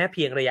แม้เ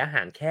พียงระยะห่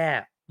างแค่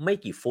ไม่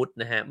กี่ฟุต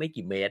นะฮะไม่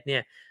กี่เมตรเนี่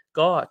ย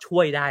ก็ช่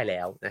วยได้แ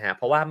ล้วนะฮะเ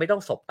พราะว่าไม่ต้อ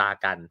งสบตา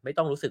กันไม่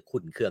ต้องรู้สึก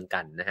ขุ่นเคือง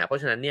กันนะฮะเพรา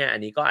ะฉะนั้นเนี่ยอัน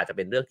นี้ก็อาจจะเ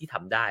ป็นเรื่องที่ท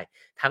ำได้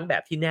ทั้งแบ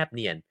บที่แนบเ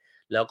นียน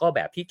แล้วก็แ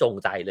บบที่จง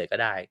ใจเลยก็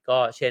ได้ก็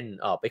เช่น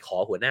ไปขอ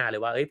หัวหน้าเล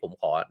ยว่าเฮ้ยผม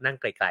ขอนั่ง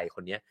ไกลๆค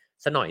นเนี้ย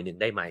สักหน่อยหนึ่ง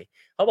ได้ไหม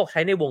เขาบอกใ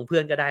ช้ในวงเพื่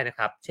อนก็ได้นะค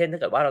รับเช่นถ้า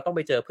เกิดว่าเราต้องไ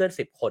ปเจอเพื่อน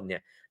10คนเนี่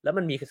ยแล้ว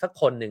มันมีสัก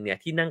คนหนึ่งเนี่ย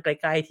ที่นั่งใก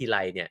ล้ๆทีไร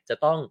เนี่ยจะ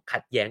ต้องขั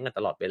ดแย้งกันต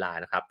ลอดเวลา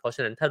นะครับเพราะฉ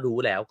ะนั้นถ้ารู้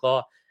แล้วก็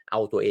เอา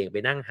ตัวเองไป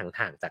นั่ง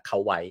ห่างๆจากเขา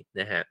ไว้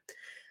นะฮะ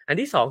อัน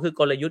ที่2คือ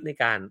กลยุทธ์ใน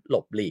การหล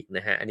บหลีกน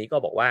ะฮะอันนี้ก็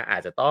บอกว่าอา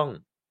จจะต้อง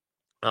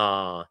เอ่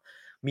อ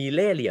มีเ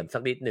ล่ห์เหลี่ยมสั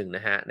กนิดหนึ่งน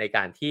ะฮะในก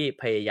ารที่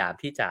พยายาม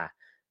ที่จะ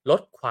ล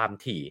ดความ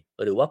ถี่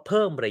หรือว่าเ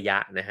พิ่มระยะ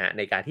นะฮะใ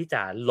นการที่จ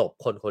ะหลบ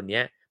คนคน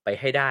นี้ไป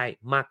ให้ได้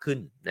มากขึ้น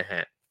นะฮ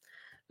ะ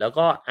แล้ว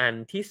ก็อัน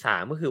ที่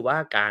3ก็คือว่า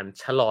การ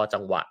ชะลอจั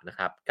งหวะนะค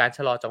รับการช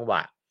ะลอจังหว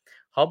ะ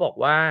เขาบอก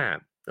ว่า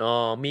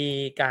มี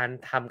การ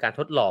ทำการ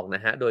ทดลองน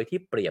ะฮะโดยที่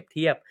เปรียบเ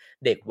ทียบ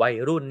เด็กวัย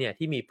รุ่นเนี่ย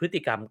ที่มีพฤ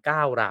ติกรรมก้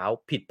าวร้าว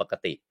ผิดปก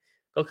ติ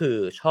ก็คือ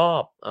ชอ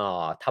บ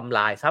ทำล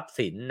ายทรัพย์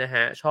สินนะฮ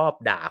ะชอบ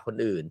ด่าคน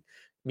อื่น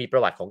มีปร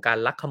ะวัติของการ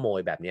ลักขโมย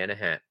แบบนี้น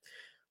ะฮะ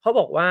เขา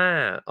บอกว่า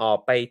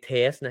ไปเท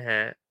สนะฮ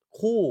ะ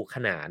คู่ข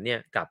นานเนี่ย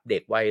กับเด็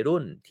กวัย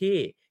รุ่นที่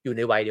อยู่ใ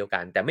นวัยเดียวกั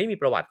นแต่ไม่มี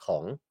ประวัติข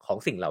อง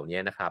สิ่งเหล่านี้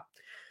นะครับ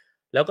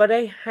แล้วก็ได้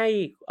ให้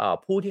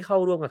ผู้ที่เข้า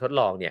ร่วมการทด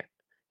ลองเนี่ย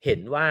เห็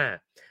นว่า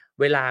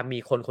เวลามี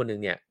คนคนหนึ่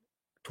งเนี่ย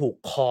ถูก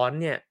ค้อน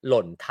เนี่ยห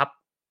ล่น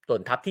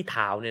ทับที่เ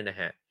ท้าเนี่ยนะ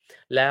ฮะ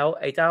แล้ว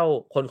ไอ้เจ้า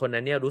คนคน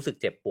นั้นเนี่ยรู้สึก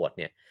เจ็บปวด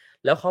เนี่ย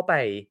แล้วเขาไป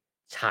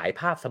ฉาย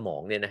ภาพสมอ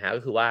งเนี่ยนะฮะก็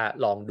คือว่า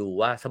ลองดู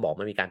ว่าสมอง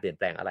มันมีการเปลี่ยน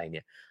แปลงอะไรเ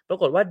นี่ยปรา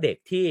กฏว่าเด็ก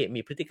ที่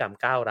มีพฤติกรรม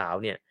ก้าวร้าว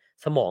เนี่ย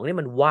สมองเนี่ย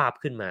มันวาบ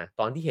ขึ้นมา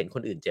ตอนที่เห็นค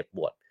นอื่นเจ็บป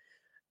วด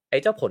ไอ้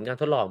เจ้าผลการ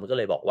ทดลองมันก็เ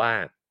ลยบอกว่า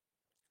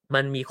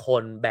มันมีค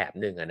นแบบ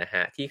หนึ่งอะนะฮ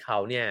ะที่เขา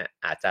เนี่ย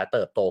อาจจะเ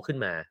ติบโตขึ้น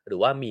มาหรือ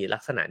ว่ามีลั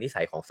กษณะนิ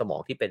สัยของสมอ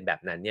งที่เป็นแบบ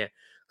นั้นเนี่ย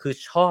คือ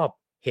ชอบ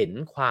เห็น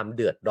ความเ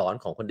ดือดร้อน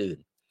ของคนอื่น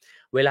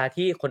เวลา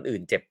ที่คนอื่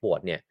นเจ็บปวด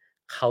เนี่ย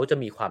เขาจะ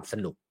มีความส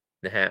นุก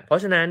นะฮะเพรา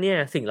ะฉะนั้นเนี่ย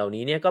สิ่งเหล่า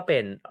นี้เนี่ยก็เป็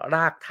นร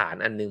ากฐาน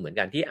อันหนึ่งเหมือน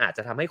กันที่อาจจ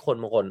ะทำให้คน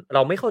บางคนเร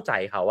าไม่เข้าใจ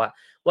เขาอะ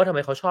ว่าทำไม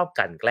เขาชอบ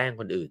กลั่นแกล้ง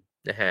คนอื่น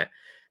นะฮะ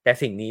แต่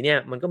สิ่งนี้เนี่ย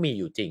มันก็มี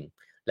อยู่จริง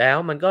แล้ว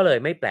มันก็เลย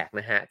ไม่แปลก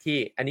นะฮะที่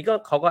อันนี้ก็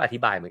เขาก็อธิ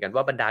บายเหมือนกัน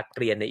ว่าบรรดาเก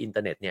รียนในอินเทอ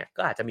ร์เน็ตเนี่ย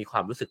ก็อาจจะมีควา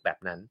มรู้สึกแบบ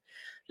นั้น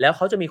แล้วเ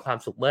ขาจะมีความ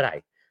สุขเมื่อไหร่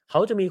เขา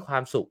จะมีควา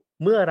มสุข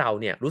เมื่อเรา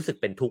เนี่ยรู้สึก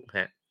เป็นทุกข์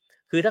ฮะ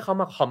คือถ้าเขา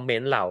มาคอมเม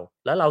นต์เรา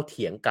แล้วเราเ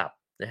ถียงกลับ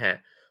นะฮะ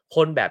ค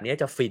นแบบนี้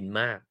จะฟิน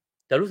มาก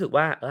จะรู้สึก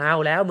ว่าเอา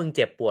แล้วมึงเ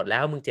จ็บปวดแล้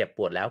วมึงเจ็บป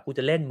วดแล้วกูจ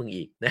ะเล่นมึง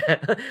อีกนะ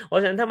เพรา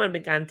ะฉะนั้นถ้ามันเป็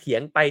นการเถีย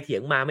งไปเถีย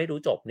งมาไม่รู้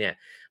จบเนี่ย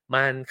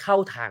มันเข้า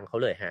ทางเขา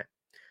เลยฮะ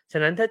ฉ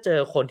ะนั้นถ้าเจอ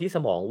คนที่ส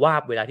มองวา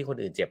บเวลาที่คน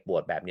อื่นเจ็บปว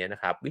ดแบบนี้นะ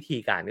ครับวิธี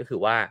การก็คือ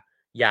ว่า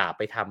อย่าไ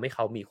ปทำให้เข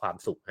ามีความ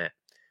สุขฮะ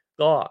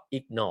ก็อิ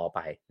กนอไป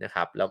นะค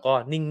รับแล้วก็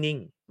นิ่ง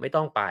ๆไม่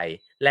ต้องไป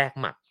แลก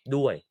หมัด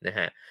ด้วยนะ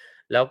ฮะ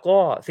แล้วก็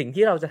สิ่ง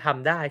ที่เราจะท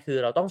ำได้คือ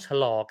เราต้องชะ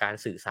ลอการ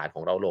สื่อสารข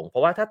องเราลงเพรา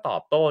ะว่าถ้าตอ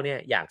บโต้เนี่ย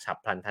อย่างฉับ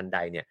พลันทันใด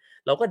เนี่ย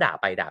เราก็ด่า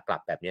ไปด่ากลั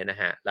บแบบนี้นะ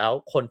ฮะแล้ว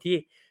คนที่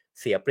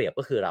เสียเปรียบ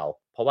ก็คือเรา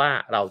เพราะว่า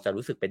เราจะ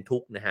รู้สึกเป็นทุ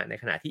กข์นะฮะใน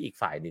ขณะที่อีก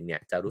ฝ่ายหนึ่งเนี่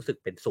ยจะรู้สึก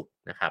เป็นสุข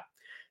นะครับ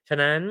ฉะ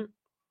นั้น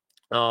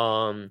เอ่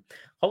อ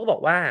เขาก็บอ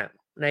กว่า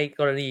ใน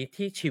กรณี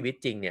ที่ชีวิต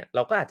จริงเนี่ยเร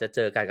าก็อาจจะเจ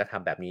อการกระท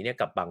ำแบบนี้เนี่ย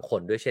กับบางค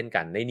นด้วยเช่น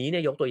กันในนี้เนี่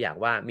ยยกตัวอย่าง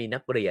ว่ามีนั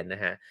กเรียนน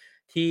ะฮะ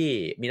ที่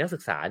มีนักศึ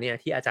กษาเนี่ย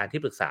ที่อาจารย์ที่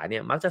ปรึกษาเนี่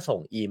ยมักจะส่ง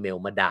อีเมล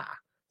มาด่า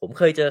ผมเ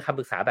คยเจอคำ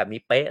ปรึกษาแบบนี้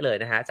เป๊ะเลย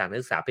นะฮะจากนัก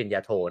ศึกษาปริญญ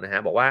าโทนะฮะ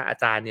บอกว่าอา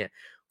จารย์เนี่ย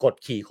กด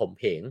ขี่ข่ม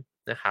เหง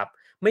นะครับ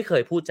ไม่เค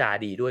ยพูดจา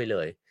ดีด้วยเล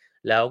ย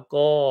แล้ว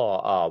ก็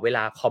เวล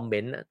าคอมเม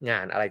นต์งา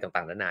นอะไรต่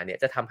างๆนานาเนี่ย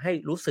จะทำให้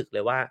รู้สึกเล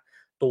ยว่า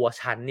ตัว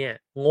ฉันเนี่ย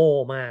โง่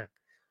มาก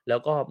แล้ว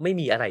ก็ไม่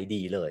มีอะไร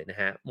ดีเลยนะ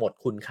ฮะหมด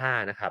คุณค่า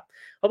นะครับ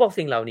เขาบอก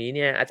สิ่งเหล่านี้เ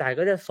นี่ยอาจารย์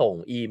ก็จะส่ง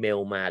อีเมล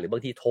มาหรือบา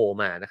งทีโทร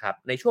มานะครับ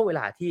ในช่วงเว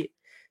ลา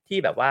ที่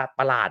แบบว่า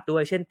ประหลาดด้ว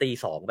ยเช่นตี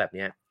2แบบเ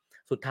นี้ย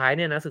สุดท้ายเ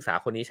นี่ยนักศึกษา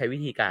คนนี้ใช้วิ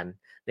ธีการ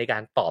ในกา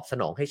รตอบส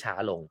นองให้ช้า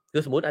ลงคื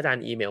อสมมุติอาจาร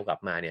ย์อีเมลกลับ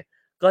มาเนี่ย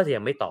ก็จะยั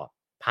งไม่ตอบ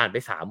ผ่านไป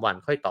3วัน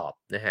ค่อยตอบ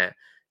นะฮะ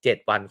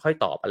 7วันค่อย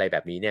ตอบอะไรแบ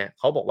บนี้เนี่ยเ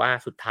ขาบอกว่า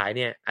สุดท้ายเ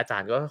นี่ยอาจา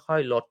รย์ก็ค่อ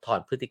ยๆลดทอน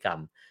พฤติกรรม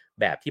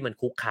แบบที่มัน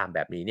คุกคามแบ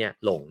บนี้เนี่ย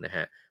ลงนะฮ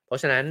ะเพรา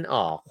ะฉะนั้น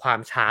ความ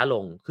ช้าล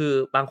งคือ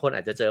บางคนอ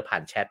าจจะเจอผ่า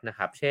นแชทนะค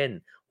รับเช่น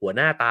หัวห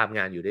น้าตามง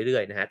านอยู่เรื่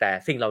อยๆนะฮะแต่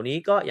สิ่งเหล่านี้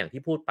ก็อย่าง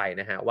ที่พูดไป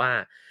นะฮะว่า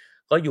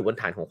ก็อยู่บน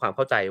ฐานของความเ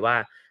ข้าใจว่า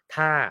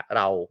ถ้าเ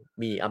รา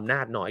มีอำน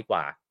าจน้อยก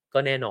ว่าก็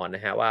แน่นอนน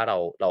ะฮะว่าเ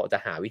ราจะ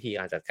หาวิธีก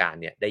ารจัดการ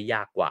เนี่ยได้ย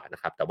ากกว่านะ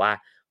ครับแต่ว่า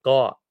ก็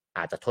อ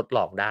าจจะทดล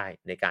องได้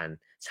ในการ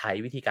ใช้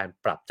วิธีการ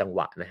ปรับจังหว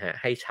ะนะฮะ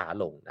ให้ช้า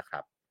ลงนะครั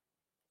บ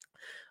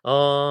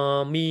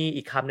มี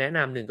อีกคำแนะน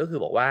ำหนึ่งก็คือ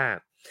บอกว่า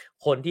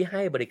คนที่ใ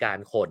ห้บริการ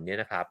คนเนี่ย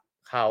นะครับ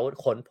เขา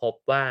ค้นพบ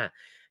ว่า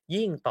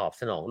ยิ่งตอบ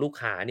สนองลูก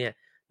ค้าเนี่ย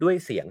ด้วย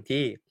เสียง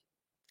ที่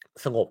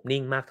สงบ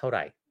นิ่งมากเท่าไห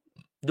ร่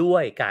ด้ว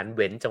ยการเ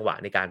ว้นจังหวะ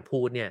ในการพู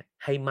ดเนี่ย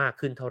ให้มาก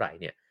ขึ้นเท่าไหร่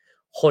เนี่ย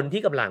คน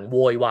ที่กำลังโว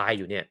ยวาย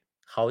อยู่เนี่ย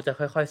เขาจะ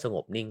ค่อยๆสง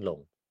บนิ่งลง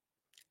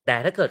แต่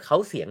ถ้าเกิดเขา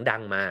เสียงดั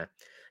งมา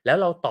แล้ว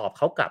เราตอบเ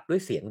ขากลับด้วย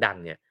เสียงดัง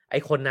เนี่ยไอ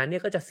คนนั้นเนี่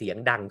ยก็จะเสียง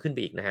ดังขึ้นไป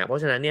อีกนะฮะเพรา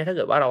ะฉะนั้นเนี่ยถ้าเ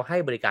กิดว่าเราให้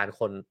บริการ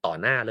คนต่อ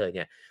หน้าเลยเ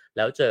นี่ย แ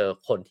ล้วเจอ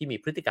คนที่มี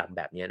พฤติกรรมแ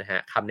บบนี้นะฮะ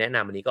คำแนะน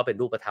ำอันนี้ก็เป็น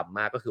รูปธรรมม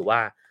ากก็คือว่า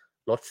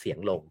ลดเสียง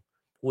ลง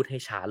พูดให้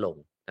ช้าลง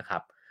นะครั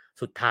บ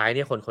สุดท้ายเ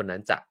นี่ยคนคนนั้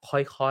นจะ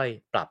ค่อย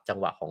ๆปรับจัง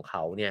หวะของเข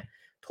าเนี่ย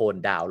โทน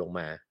ดาวลง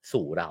มา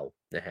สู่เรา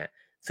นะฮะ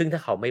ซึ่งถ้า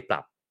เขาไม่ป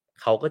รับ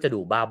เขาก็จะดู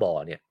บ้าบอ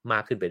เนี่ยมา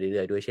กขึ้นไปเ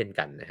รื่อยๆด้วยเช่น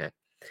กันนะฮะ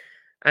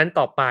อัน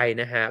ต่อไป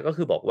นะฮะก็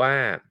คือบอกว่า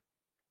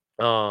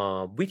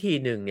วิธี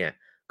หนึ่งเนี่ย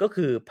ก็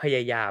คือพย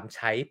ายามใ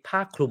ช้ผ้า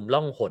คลุมล่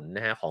องหนน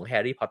ะฮะของแฮ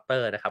ร์รี่พอตเตอ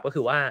ร์นะครับก็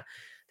คือว่า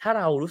ถ้า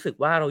เรารู้สึก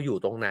ว่าเราอยู่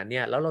ตรงนั้นเ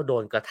นี่ยแล้วเราโด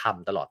นกระท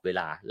ำตลอดเว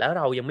ลาแล้วเ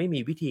รายังไม่มี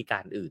วิธีกา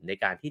รอื่นใน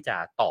การที่จะ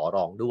ต่อร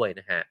องด้วย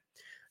นะฮะ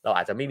เราอ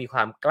าจจะไม่มีคว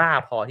ามกล้า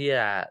พอที่จ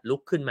ะลุ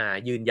กขึ้นมา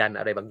ยืนยัน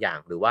อะไรบางอย่าง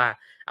หรือว่า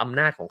อำ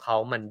นาจของเขา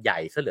มันใหญ่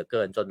เสียเหลือเ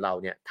กินจนเรา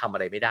เนี่ยทำอะ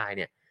ไรไม่ได้เ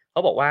นี่ยเข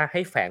าบอกว่าใ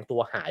ห้แฝงตั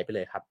วหายไปเล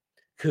ยครับ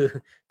คือ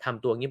ท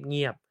ำตัวเ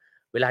งียบ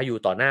ๆเวลาอยู่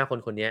ต่อหน้าคน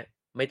คนเนี้ย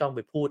ไม่ต้องไป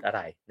พูดอะไ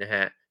รนะฮ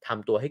ะท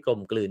ำตัวให้กล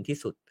มกลืนที่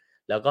สุด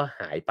แล้วก็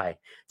หายไป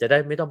จะได้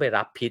ไม่ต้องไป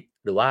รับพิษ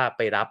หรือว่าไ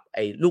ปรับไ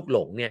อ้ลูกหล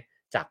งเนี่ย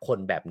จากคน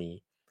แบบนี้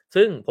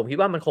ซึ่งผมคิด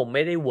ว่ามันคงไ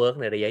ม่ได้เวิร์ก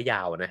ในระยะย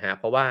าวนะฮะ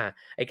เพราะว่า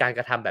ไอการก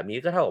ระทำแบบนี้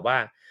ก็เท่ากับว่า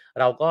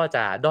เราก็จ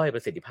ะด้อยปร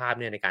ะสิทธิภาพ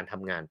เนี่ยในการท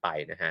ำงานไป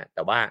นะฮะแ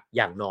ต่ว่าอ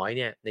ย่างน้อยเ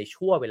นี่ยใน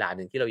ช่วงเวลาห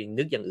นึ่งที่เรายัง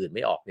นึกอย่างอื่นไ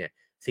ม่ออกเนี่ย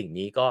สิ่ง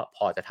นี้ก็พ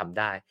อจะทำ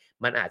ได้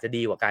มันอาจจะ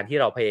ดีกว่าการที่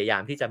เราพยายา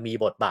มที่จะมี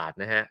บทบาท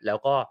นะฮะแล้ว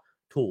ก็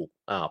ถูก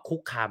คุ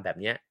กคามแบบ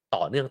เนี้ย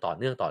ต่อเนื่องต่อ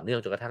เนื่องต่อเนื่อง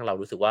จนกระทั่งเรา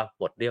รู้สึกว่า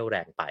หมดเรี่ยวแร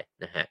งไป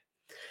นะฮะ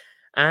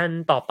อัน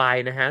ต่อไป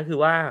นะฮะคือ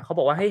ว่าเขาบ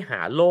อกว่าให้หา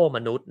โล่ม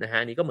นุษย์นะฮะ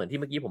นี่ก็เหมือนที่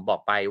เมื่อกี้ผมบอ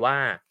กไปว่า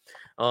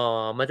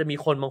มันจะมี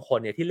คนบางคน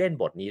เนี่ยที่เล่น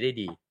บทนี้ได้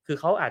ดีคือ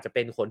เขาอาจจะเ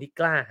ป็นคนที่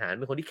กล้าหาญ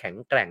เป็นคนที่แข็ง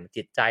แกร่ง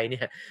จิตใจเนี่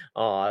ย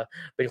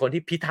เป็นคน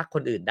ที่พิทักษ์ค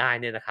นอื่นได้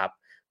เนี่ยนะครับ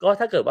ก็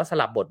ถ้าเกิดว่าส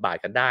ลับบทบาท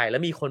กันได้แล้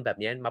วมีคนแบบ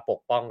นี้มาปก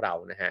ป้องเรา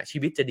นะฮะชี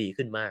วิตจะดี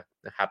ขึ้นมาก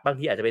นะครับบาง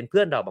ทีอาจจะเป็นเพื่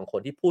อนเราบางค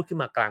นที่พูดขึ้น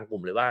มากลางกลุ่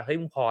มเลยว่าเฮ้ย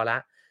มึงพอละ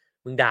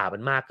มึงด่ามั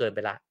นมากเกินไป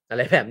ละอะไ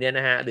รแบบเนี้ยน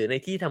ะฮะหรือใน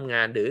ที่ทำง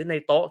านหรือใน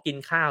โต๊ะกิน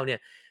ข้าวเนี่ย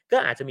ก็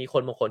อาจจะมีค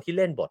นบางคนที่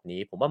เล่นบท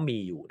นี้ผมว่ามี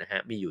อยู่นะฮะ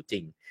มีอยู่จริ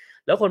ง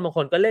แล้วคนบางค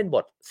นก็เล่นบ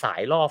ทสา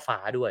ยล่อฟ้า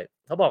ด้วย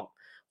เขาบอก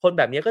คนแ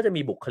บบนี้ก็จะ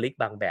มีบุคลิก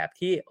บางแบบ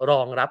ที่ร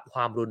องรับคว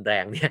ามรุนแร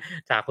งเนี่ย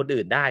จากคน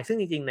อื่นได้ซึ่ง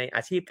จริงๆในอ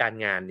าชีพการ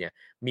งานเนี่ย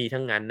มี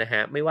ทั้งนั้นนะฮ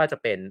ะไม่ว่าจะ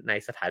เป็นใน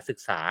สถานศึก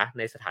ษาใ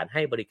นสถานใ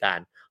ห้บริการ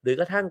หรือ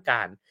กระทั่งก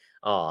าร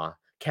เอ่อ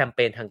แคมเป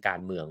ญทางกา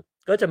รเมือง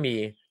ก็จะมี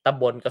ต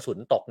ำบลกระสุน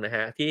ตกนะฮ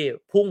ะที่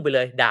พุ่งไปเล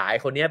ยด่าไอ้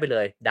คนเนี้ยไปเล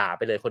ยด่าไ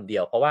ปเลยคนเดี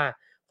ยวเพราะว่า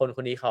คนค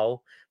นนี้เขา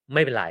ไ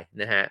ม่เป็นไร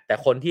นะฮะแต่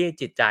คนที่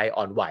จิตใจ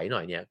อ่อนไหวหน่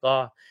อยเนี่ยก็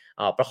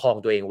ประคอง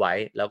ตัวเองไว้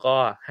แล้วก็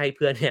ให้เ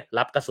พื่อนเนี่ย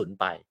รับกระสุน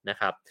ไปนะ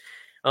ครับ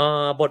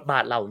บทบา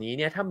ทเหล่านี้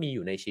เนี่ยถ้ามีอ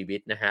ยู่ในชีวิต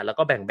นะฮะแล้ว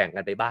ก็แบ่งๆ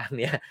กันไปบ้าง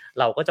เนี่ย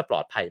เราก็จะปล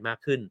อดภัยมาก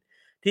ขึ้น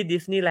ที่ดิ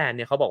สนีย์แลนด์เ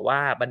นี่ยเขาบอกว่า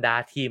บรรดา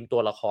ทีมตั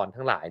วละคร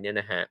ทั้งหลายเนี่ย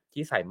นะฮะ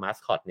ที่ใส่มาส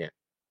คอตเนี่ย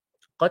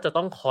ก็จะ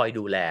ต้องคอย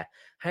ดูแล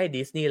ให้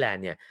ดิสนีย์แลน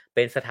ด์เนี่ยเ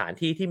ป็นสถาน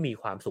ที่ที่มี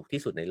ความสุขที่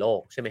สุดในโล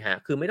กใช่ไหมฮะ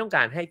คือไม่ต้องก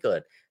ารให้เกิ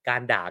ดกา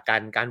รด่ากั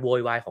นการโว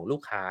ยวายของลู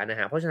กค้านะ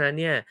ฮะเพราะฉะนั้น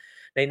เนี่ย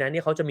ในนั้นเ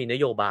นี่ยเขาจะมีน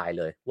โยบาย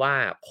เลยว่า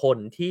คน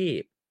ที่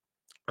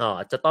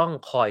จะต้อง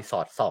คอยส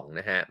อดส่อง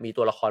นะฮะมี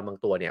ตัวละครบาง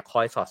ตัวเนี่ยค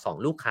อยสอดส่อง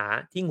ลูกค้า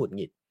ที่หงุดห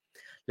งิด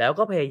แล้ว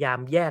ก็พยายาม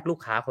แยกลูก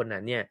ค้าคน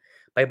นั้นเนี่ย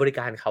ไปบริก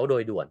ารเขาโด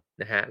ยด่วน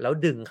นะฮะแล้ว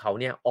ดึงเขา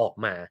เนี่ยออก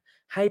มา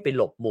ให้ไปห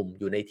ลบมุม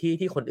อยู่ในที่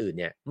ที่คนอื่น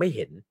เนี่ยไม่เ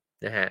ห็น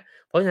นะฮะ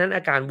เพราะฉะนั้นอ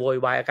าการโวย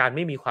วายอาการไ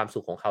ม่มีความสุ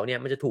ขของเขาเนี่ย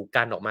มันจะถูก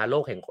กันออกม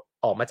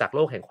าจากโล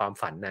กแห่งความ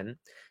ฝันนั้น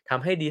ท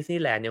ำให้ดิสนี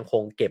ย์แลนด์ยังค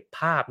งเก็บภ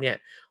าพเนี่ย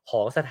ข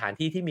องสถาน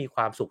ที่ที่มีค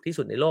วามสุขที่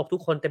สุดในโลกทุ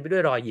กคนเต็มไปด้ว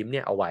ยรอยยิ้มเ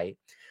นี่ยเอาไว้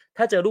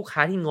ถ้าเจอลูกค้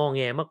าที่งอแ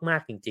งมา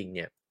กๆจริงๆเ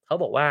นี่ยเขา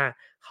บอกว่า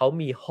เขา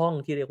มีห้อง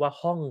ที่เรียกว่า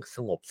ห้องส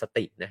งบส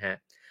ตินะฮะ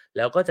แ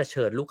ล้วก็จะเ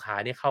ชิญลูกค้า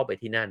เนี่ยเข้าไป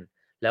ที่นั่น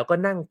แล้วก็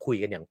นั่งคุย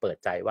กันอย่างเปิด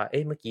ใจว่าเอ๊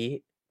ะเมื่อกี้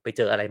ไปเ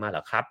จออะไรมาเหร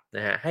อครับน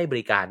ะฮะให้บ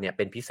ริการเนี่ยเ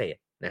ป็นพิเศษ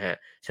นะฮะ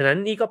ฉะนั้น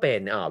นี่ก็เป็น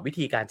วิ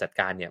ธีการจัด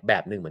การเนี่ยแบ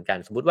บหนึ่งเหมือนกัน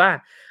สมมุติว่า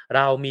เ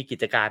รามีกิ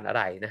จการอะไ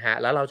รนะฮะ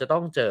แล้วเราจะต้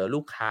องเจอลู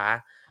กค้า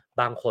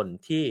บางคน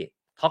ที่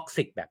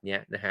toxic แบบเนี้ย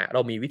นะฮะเร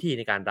ามีวิธีใ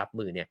นการรับ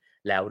มือเนี่ย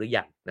แล้วหรือ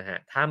ยังนะฮะ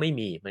ถ้าไม่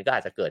มีมันก็อ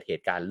าจจะเกิดเห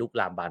ตุการณ์ลุก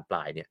ลามบานปล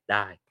ายเนี่ยไ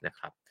ด้นะค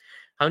รับ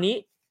คราวนี้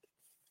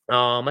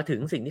มาถึง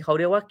สิ่งที่เขา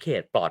เรียกว่าเข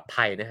ตปลอด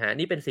ภัยนะฮะ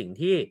นี่เป็นสิ่ง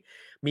ที่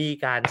มี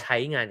การใช้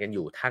งานกันอ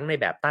ยู่ทั้งใน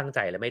แบบตั้งใจ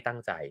และไม่ตั้ง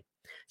ใจ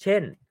เช่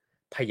น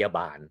พยาบ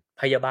าล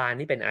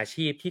นี่เป็นอา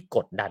ชีพที่ก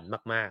ดดัน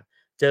มาก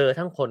ๆเจอ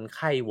ทั้งคนไ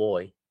ข้โว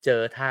ยเจ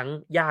อทั้ง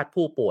ญาติ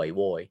ผู้ป่วยโ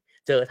วย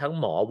เจอทั้ง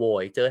หมอโว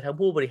ยเจอทั้ง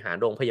ผู้บริหาร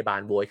โรงพยาบา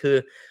ลโวยคือ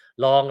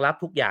รองรับ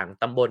ทุกอย่าง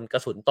ตำบลกร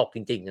ะสุนตกจ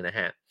ริงๆนะ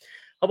ฮะ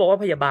เขาบอกว่า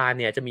พยาบาล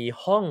เนี่ยจะมี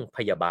ห้องพ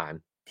ยาบาล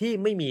ที่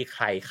ไม่มีใค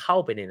รเข้า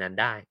ไปในนั้น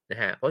ได้นะ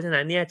ฮะเพราะฉะ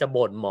นั้นเนี่ยจะ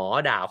บ่นหมอ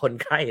ด่าคน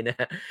ไข้นะ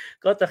ฮะ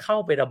ก็จะเข้า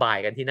ไประบาย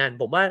กันที่นั่น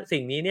ผมว่าสิ่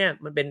งนี้เนี่ย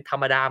มันเป็นธร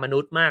รมดามนุ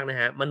ษย์มากนะ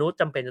ฮะมนุษย์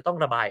จำเป็นจะต้อง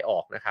ระบายออ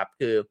กนะครับ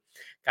คือ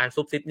การ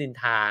ซุบซิบนิน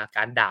ทาก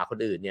ารด่าคน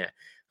อื่นเนี่ย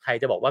ใคร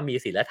จะบอกว่ามี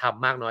ศีลธรรม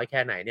มากน้อยแค่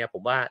ไหนเนี่ยผ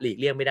มว่าหลีก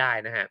เลี่ยงไม่ได้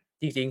นะฮะ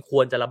จริงๆค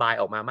วรจะระบาย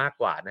ออกมามาก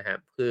กว่านะฮะ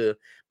คือ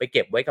ไปเ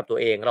ก็บไว้กับตัว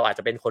เองเราอาจ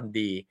จะเป็นคน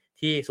ดี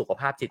ที่สุข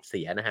ภาพจิตเ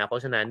สียนะฮะเพรา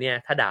ะฉะนั้นเนี่ย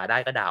ถ้าด่าได้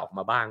ก็ด่าออกม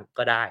าบ้าง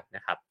ก็ได้น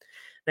ะครับ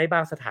ในบา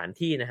งสถาน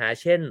ที่นะฮะ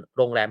เช่นโ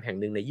รงแรมแห่ง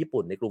หนึ่งในญี่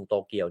ปุ่นในกรุงโต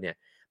เกียวเนี่ย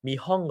มี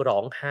ห้องร้อ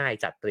งไห้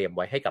จัดเตรียมไ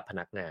ว้ให้กับพ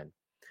นักงาน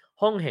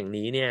ห้องแห่ง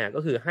นี้เนี่ยก็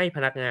คือให้พ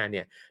นักงานเ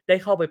นี่ยได้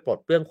เข้าไปปลด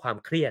เปลื้องความ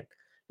เครียด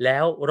แล้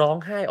วร้อง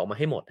ไห้ออกมา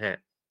ให้หมดฮะ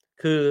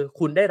คือ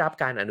คุณได้รับ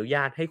การอนุญ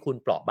าตให้คุณ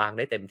เปราะบางไ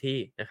ด้เต็มที่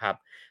นะครับ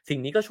สิ่ง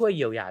นี้ก็ช่วยเ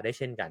ยียวยาได้เ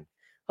ช่นกัน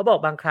เขาบอก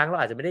บางครั้งเรา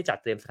อาจจะไม่ได้จัด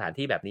เตรียมสถาน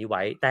ที่แบบนี้ไ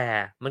ว้แต่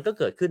มันก็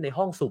เกิดขึ้นใน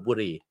ห้องสูบบุ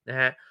หรี่นะ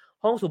ฮะ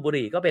ห้องสูบบุห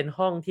รี่ก็เป็น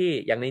ห้องที่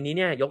อย่างในนี้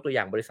เนี่ยยกตัวอ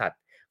ย่างบริษัท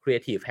ครีเอ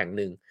ทีฟแห่งห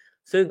นึ่ง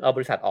ซึ่งเอาบ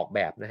ริษัทออกแบ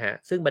บนะฮะ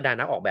ซึ่งบรรดา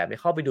นักออกแบบเนี่ย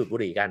เข้าไปดูดบุ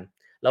หรี่กัน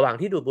ระหว่าง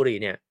ที่ดูดบุหรี่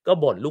เนี่ยก็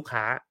บ่นลูก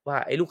ค้าว่า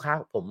ไอ้ลูกค้า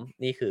ผม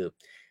นี่คือ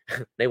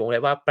ในวงเล็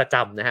บว่าประจ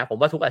ำนะฮะผม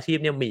ว่าทุกอาชีพ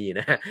เนี่ยมี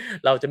นะฮะ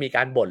เราจะมีก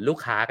ารบ่นลูก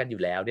ค้ากันอ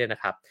ยู่แล้วเนี่ยนะ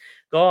ครับ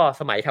ก็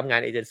สมัยทำงา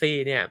นเอเจนซี่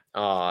เนี่ย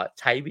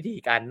ใช้วิธี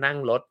การนั่ง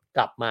รถก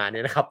ลับมาเ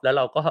นี่ยนะครับแล้วเ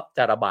ราก็จ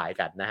ะระบาย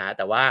กันนะฮะแ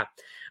ต่ว่า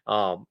เอ่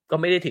อก็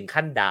ไม่ได้ถึง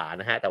ขั้นด่า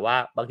นะฮะแต่ว่า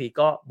บางที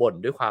ก็บ่น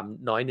ด้วยความ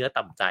น้อยเนื้อ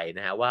ต่ำใจน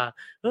ะฮะว่า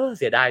เ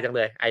สียดายจังเ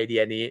ลยไอเดี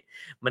ยนี้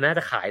มันน่าจ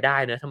ะขายได้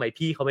นะทำไม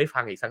พี่เขาไม่ฟั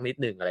งอีกสักนิด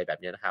หนึ่งอะไรแบบ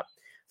นี้นะครับ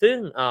ซึ่ง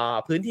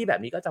พื้นที่แบ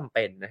บนี้ก็จำเ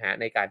ป็นนะฮะ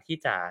ในการที่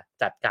จะ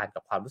จัดการกั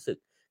บความรู้สึก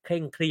เคร่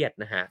งเครียด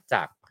นะฮะจ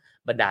าก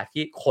บรรดา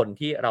ที่คน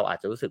ที่เราอาจ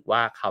จะรู้สึกว่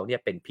าเขาเนี่ย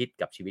เป็นพิษ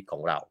กับชีวิตขอ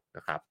งเราน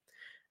ะครับ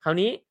คราว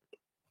นี้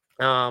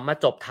มา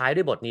จบท้ายด้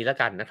วยบทนี้แล้ว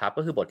กันนะครับ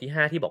ก็คือบทที่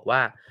5ที่บอกว่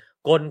า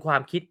กลควา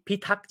มคิดพิ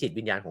ทักษ์จิต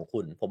วิญญาณของคุ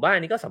ณผมว่าอั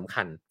นนี้ก็สำ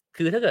คัญ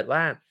คือถ้าเกิดว่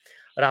า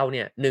เราเ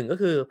นี่ย1ก็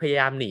คือพยา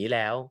ยามหนีแ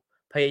ล้ว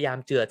พยายาม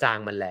เจือจาง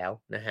มันแล้ว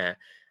นะฮะ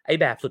ไอ้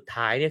แบบสุด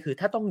ท้ายเนี่ยคือ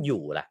ถ้าต้องอ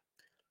ยู่ล่ะ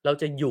เรา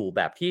จะอยู่แ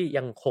บบที่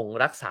ยังคง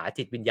รักษา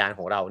จิตวิญญาณข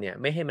องเราเนี่ย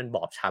ไม่ให้มันบ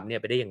อบช้ำเนี่ย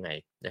ไปได้ยังไง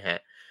นะฮะ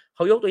เข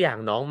ายกตัวอย่าง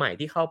น้องใหม่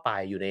ที่เข้าไป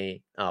อยู่ใน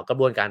กระ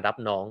บวนการรับ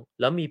น้อง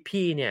แล้วมี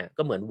พี่เนี่ย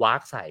ก็เหมือนวา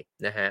กใส่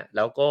นะฮะแ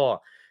ล้วก็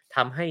ท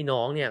ำให้น้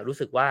องเนี่ยรู้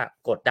สึกว่า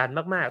กดดัน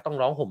มากๆต้อง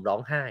ร้องห่มร้อ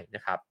งไห้น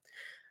ะครับ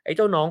ไอ้เ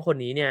จ้าน้องคน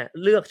นี้เนี่ย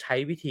เลือกใช้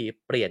วิธี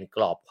เปลี่ยนก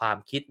รอบความ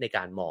คิดในก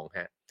ารมองฮ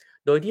ะ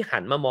โดยที่หั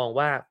นมามอง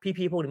ว่า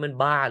พี่ๆพวกนี้มัน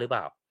บ้าหรือเป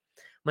ล่า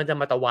มันจะ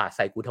มาตวาดใ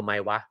ส่กูทำไม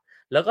วะ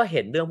แล้วก็เ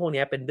ห็นเรื่องพวก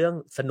นี้เป็นเรื่อง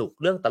สนุก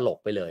เรื่องตลก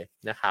ไปเลย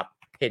นะครับ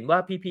เห็นว่า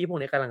พี่ๆพวก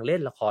นี้กำลังเล่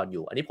นละครอ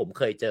ยู่อันนี้ผมเ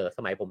คยเจอส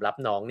มัยผมรับ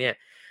น้องเนี่ย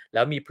แ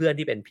ล้วมีเพื่อน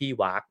ที่เป็นพี่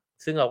วาก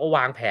ซึ่งเราก็ว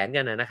างแผน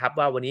กันนะครับ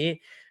ว่าวันนี้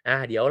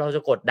เดี๋ยวเราจ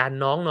ะกดดัน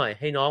น้องหน่อย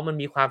ให้น้องมัน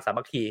มีความสา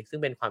มัคคีซึ่ง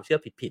เป็นความเชื่อ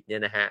ผิดๆเนี่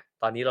ยนะฮะ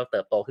ตอนนี้เราเ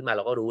ติบโตขึ้นมาเ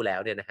ราก็รู้แล้ว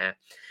เนี่ยนะฮะ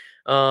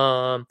เอ่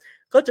อ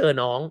ก็เจอ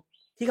น้อง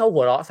ที่เขา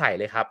หัวเราะใส่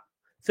เลยครับ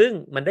ซึ่ง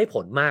มันได้ผ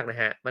ลมากนะ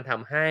ฮะมันท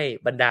ำให้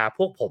บรรดาพ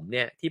วกผมเ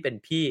นี่ยที่เป็น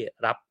พี่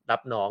รั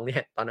บน้องเนี่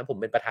ยตอนนั้นผม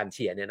เป็นประธานเ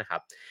ชียร์เนี่ยนะครั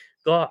บ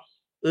ก็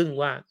อึ้ง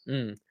ว่า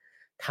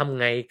ทำ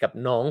ไงกับ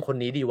น้องคน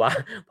นี้ดีวะ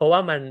เพราะว่า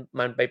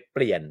มันไปเป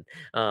ลี่ยน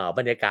บ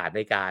รรยากาศใ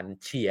นการ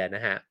เชียร์น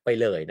ะฮะไป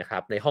เลยนะครั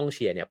บในห้องเ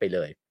ชียร์เนี่ยไปเล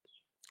ย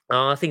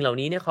สิ่งเหล่า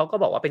นี้เนี่ยเขาก็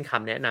บอกว่าเป็นค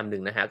ำแนะนำหนึ่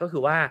งนะฮะก็คื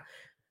อว่า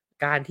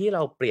การที่เร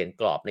าเปลี่ยน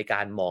กรอบในก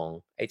ารมอง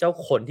ไอ้เจ้า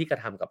คนที่กระ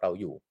ทำกับเรา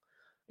อยู่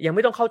ยังไ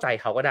ม่ต้องเข้าใจ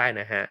เขาก็ได้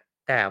นะฮะ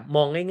แต่ม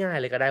องง่ายๆ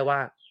เลยก็ได้ว่า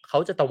เขา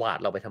จะตวาด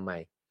เราไปทำไม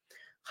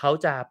เขา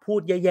จะพู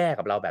ดแย่ๆ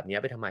กับเราแบบนี้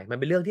ไปทำไมมัน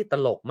เป็นเรื่องที่ต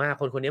ลกมาก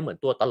คนนี้เหมือน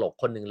ตัวตลก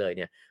คนหนึ่งเลยเ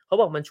นี่ยเขา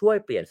บอกมันช่วย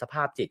เปลี่ยนสภ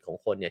าพจิตของ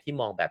คนเนี่ยที่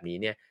มองแบบนี้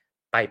เนี่ย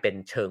ไปเป็น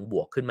เชิงบ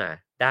วกขึ้นมา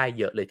ได้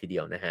เยอะเลยทีเดี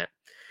ยวนะฮะ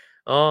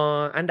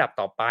อันดับ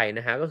ต่อไปน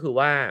ะฮะก็คือ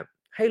ว่า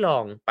ให้ลอ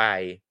งไป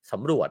ส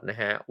ำรวจนะ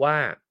ฮะว่า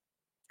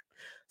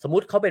สมมุ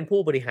ติเขาเป็นผู้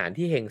บริหาร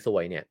ที่เฮงซว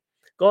ยเนี่ย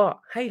ก็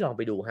ให้ลองไ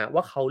ปดูฮะ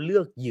ว่าเขาเลื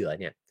อกเหยื่อ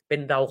เนี่ยเป็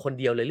นเราคน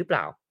เดียวเลยหรือเป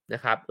ล่าน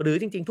ะครับหรือ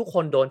จริงๆทุกค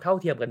นโดนเท่า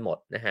เทียมกันหมด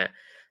นะฮะ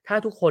ถ้า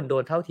ทุกคนโด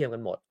นเท่าเทียมกั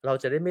นหมดเรา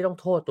จะได้ไม่ต้อง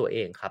โทษตัวเอ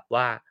งครับ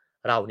ว่า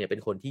เราเนี่ยเป็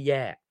นคนที่แ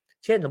ย่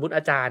เช่นสมมุติอ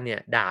าจารย์เนี่ย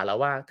ด่าเรา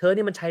ว่าเธอ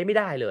นี่มันใช้ไม่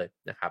ได้เลย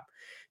นะครับ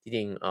จ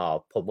ริง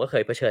ๆผมก็เค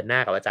ยเผชิญหน้า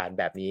กับอาจารย์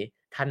แบบนี้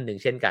ท่านหนึ่ง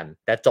เช่นกัน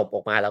แต่จบอ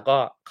อกมาแล้วก็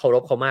เคาร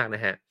พเขามากน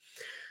ะฮะ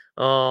เ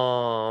อ่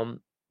อ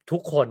ทุ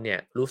กคนเนี่ย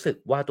รู้สึก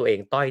ว่าตัวเอง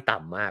ต้อยต่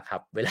ำมากครั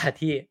บเวลา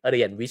ที่เ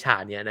รียนวิชา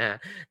เนี้ยนะฮะ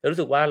จะรู้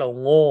สึกว่าเรา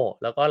โง่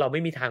แล้วก็เราไ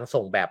ม่มีทาง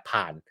ส่งแบบ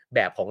ผ่านแบ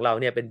บของเรา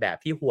เนี่ยเป็นแบบ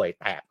ที่ห่วย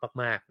แตก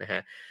มากๆนะฮ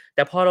ะแ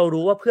ต่พอเรา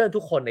รู้ว่าเพื่อนทุ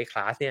กคนในคล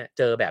าสเนี่ยเ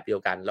จอแบบเดีย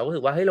วกันเราก็รู้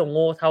สึกว่าเฮ้ยเราโ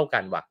ง่เท่ากั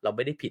นว่ะเราไ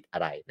ม่ได้ผิดอะ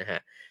ไรนะฮะ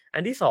อั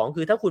นที่2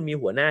คือถ้าคุณมี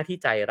หัวหน้าที่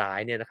ใจร้าย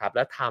เนี่ยนะครับแ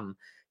ล้วท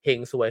ำเฮง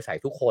ซวยใส่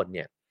ทุกคนเ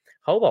นี่ย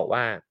เขาบอกว่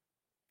า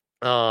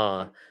เอ่อ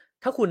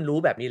ถ้าคุณรู้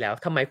แบบนี้แล้ว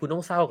ทำไมคุณต้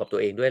องเศร้ากับตั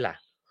วเองด้วยล่ะ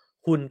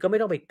คุณก็ไม่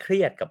ต้องไปเครี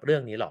ยดกับเรื่อ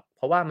งนี้หรอกเพ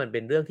ราะว่ามันเป็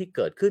นเรื่องที่เ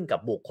กิดขึ้นกับ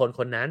บุคคลค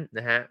นนั้นน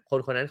ะฮะคน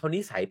คนนั้นเขา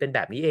นิสัยเป็นแบ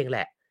บนี้เองแห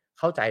ละ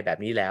เข้าใจแบบ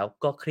นี้แล้ว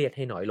ก็เครียดใ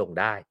ห้น้อยลง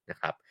ได้นะ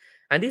ครับ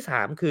อันที่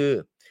3คือ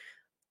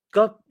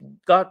ก็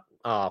ก็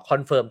คอ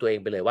นเฟิร์มตัวเอง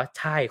ไปเลยว่า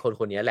ใช่คน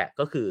คนนี้แหละ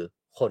ก็คือ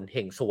คนเฮ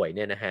งซวยเ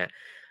นี่ยนะฮะ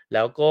แ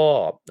ล้วก็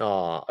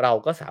เรา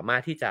ก็สามาร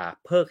ถที่จะ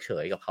เพิกเฉ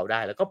ยกับเขาได้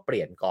แล้วก็เป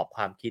ลี่ยนกรอบค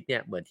วามคิดเนี่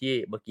ยเหมือนที่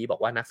เมื่อกี้บอ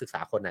กว่านักศึกษา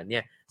คนนั้นเนี่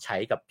ยใช้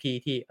กับพี่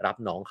ที่รับ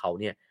น้องเขา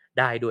เนี่ย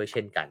ได้ด้วยเ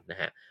ช่นกันน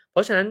ะฮะเพร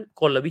าะฉะนั้น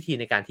กลวิธี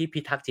ในการที่พิ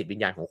ทักษ์จิตวิญ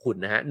ญาณของคุณ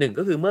นะฮะ1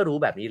ก็คือเมื่อรู้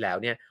แบบนี้แล้ว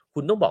เนี่ยคุ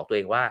ณต้องบอกตัวเ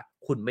องว่า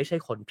คุณไม่ใช่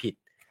คนผิด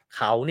เ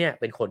ขาเนี่ย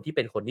เป็นคนที่เ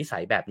ป็นคนนิสั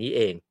ยแบบนี้เ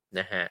อง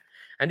นะฮะ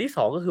อันที่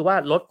2ก็คือว่า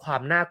ลดควา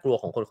มน่ากลัว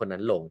ของคนคนนั้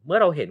นลงเมื่อ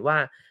เราเห็นว่า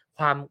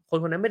คน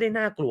คนนั้นไม่ได้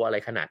น่ากลัวอะไร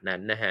ขนาดนั้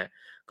นนะฮะ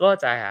ก็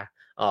จะ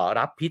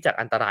รับพิษจาก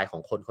อันตรายขอ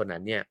งคนคนนั้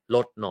นเนี่ยล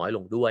ดน้อยล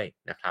งด้วย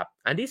นะครับ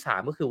อันที่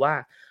3ก็คือว่า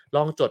ล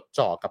องจด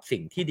จ่อกับสิ่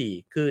งที่ดี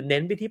คือเน้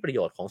นไปที่ประโย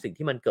ชน์ของสิ่ง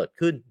ที่มันเกิด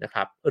ขึ้นนะค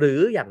รับหรือ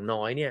อย่าง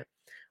น้อยเนี่ย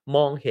ม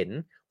องเห็น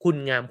คุณ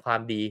งามควา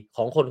มดีข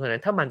องคนคนนั้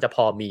นถ้ามันจะพ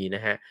อมีน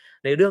ะฮะ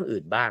ในเรื่อง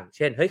อื่นบ้างเ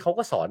ช่นเฮ้ยเขา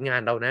ก็สอนงา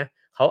นเรานะ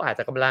เขาอาจ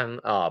จะกำลัง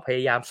พย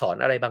ายามสอน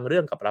อะไรบางเรื่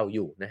องกับเราอ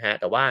ยู่นะฮะ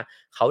แต่ว่า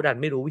เขาดัน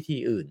ไม่รู้วิธี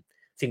อื่น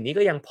สิ่งนี้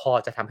ก็ยังพอ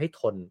จะทำให้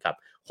ทนกับ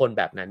คนแ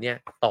บบนั้นเนี่ย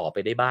ต่อไป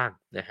ได้บ้าง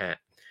นะฮะ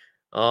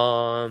เอ่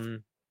อ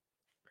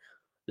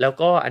แล้ว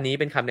ก็อันนี้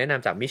เป็นคำแนะน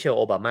ำจาก Michelle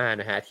Obama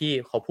นะครับที่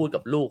เขาพูด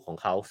กับลูกของ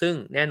เขาซึ่ง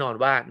แน่นอน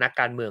ว่านัก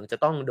การเมืองจะ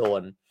ต้องโด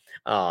น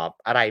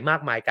อะไรมา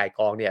กมายก่ายก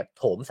องเนี่ย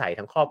โถมใส่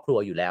ทั้งครอบครัว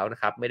อยู่แล้วนะ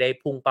ครับไม่ได้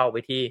พุ่งเป้าไป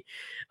ที่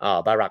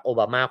Barack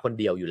Obama คน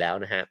เดียวอยู่แล้ว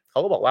นะฮะเขา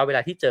ก็บอกว่าเวล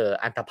าที่เจอ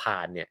อันธพา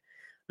ลเนี่ย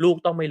ลูก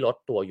ต้องไม่ลด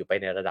ตัวอยู่ไป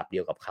ในระดับเดี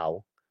ยวกับเขา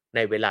ใน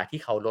เวลาที่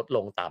เขาลดล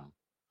งต่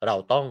ำเรา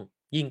ต้อง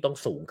ยิ่งต้อง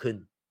สูงขึ้น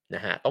น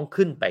ะฮะต้อง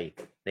ขึ้นไป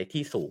ใน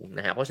ที่สูงน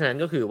ะฮะเพราะฉะนั้น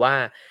ก็คือว่า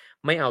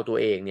ไม่เอาตัว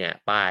เองเนี่ย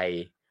ไ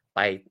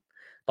ป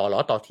ต่อล้อ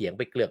ต่อเถียงไ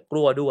ปเกลือกก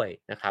ลั้วด้วย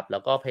นะครับแล้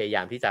วก็พยาย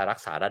ามที่จะรัก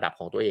ษาระดับ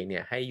ของตัวเองเนี่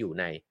ยให้อยู่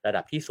ในระ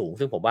ดับที่สูง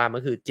ซึ่งผมว่ามั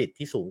นคือจิต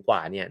ที่สูงกว่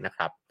าเนี่ยนะค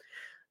รับ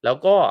แล้ว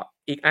ก็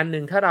อีกอันห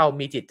นึ่งถ้าเรา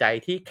มีจิตใจ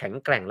ที่แข็ง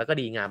แกร่งแล้วก็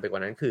ดีงามไปกว่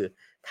านั้นคือ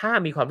ถ้า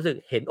มีความรู้สึก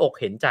เห็นอก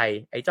เห็นใจ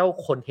ไอ้เจ้า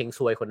คนเฮงซ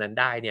วยคนนั้น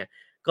ได้เนี่ย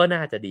ก็น่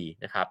าจะดี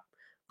นะครับ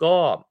ก็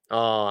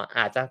อ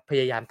าจจะพ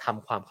ยายามท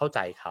ำความเข้าใจ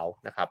เขา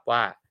นะครับว่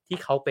าที่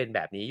เขาเป็นแบ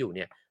บนี้อยู่เ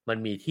นี่ยมัน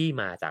มีที่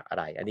มาจากอะ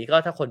ไรอันนี้ก็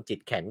ถ้าคนจิต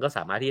แข็งก็ส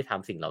ามารถที่จะท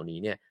ำสิ่งเหล่านี้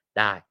เนี่ย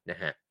ได้น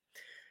ะฮะ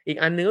อีก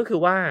อันหนึ่งก็คื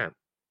อว่า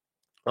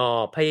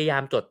พยายา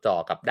มจดจ่อ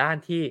กับด้าน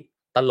ที่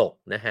ตลก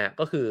นะฮะ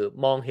ก็คือ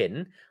มองเห็น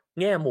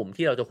แง่มุม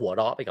ที่เราจะหัวเ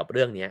ราะไปกับเ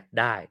รื่องนี้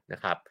ได้นะ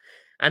ครับ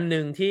อันห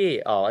นึ่งที่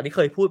อันนี้เค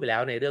ยพูดไปแล้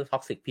วในเรื่อง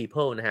toxic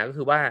people นะฮะก็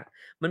คือว่า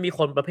มันมีค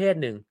นประเภท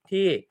หนึ่ง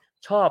ที่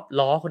ชอบ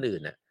ล้อคนอื่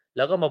นน่ะแ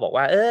ล้วก็มาบอก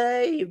ว่าเอ้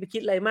ยไปคิ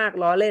ดอะไรมาก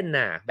ล้อเล่น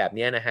น่ะแบบเ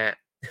นี้ยนะฮะ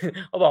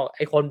เขาบอกไ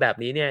อ้คนแบบ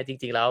นี้เนี่ยจ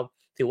ริงๆแล้ว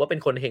ถือว่าเป็น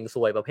คนเฮงซ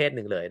วยประเภทห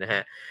นึ่งเลยนะฮ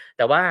ะ แ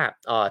ต่ว่า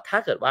ถ้า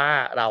เกิดว่า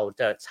เรา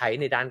จะใช้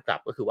ในด้านกลั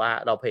บก็คือว่า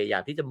เราพยายา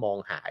มที่จะมอง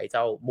หาไอ้เ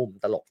จ้ามุม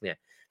ตลกเนี่ย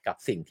กับ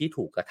สิ่งที่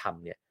ถูกกระท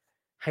ำเนี่ย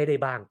ให้ได้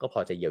บ้างก็พอ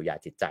จะเยียวยา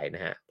จิตใจน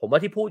ะฮะผมว่า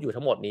ที่พูดอยู่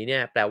ทั้งหมดนี้เนี่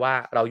ยแปลว่า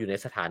เราอยู่ใน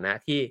สถานะ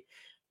ที่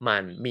มั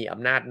นมีอ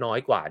ำนาจน้อย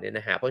กว่าเนี่ย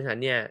นะฮะเพราะฉะนั้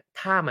นเนี่ย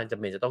ถ้ามันจำ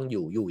เป็นจะต้องอ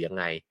ยู่ยัง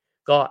ไง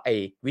ก็ไอ้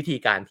วิธี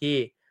การที่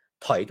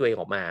ถอยตัวเอง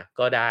ออกมา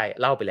ก็ได้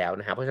เล่าไปแล้ว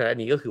นะฮะเพราะฉะนั้นอัน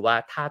นี้ก็คือว่า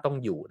ถ้าต้อง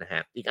อยู่นะฮ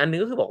ะอีกอันนึง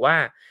ก็คือบอกว่า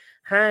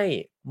ให้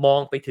มอ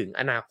งไปถึง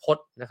อนาคต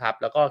นะครับ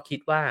แล้วก็คิด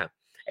ว่า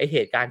ไอเห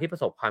ตุการณ์ที่ปร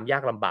ะสบความยา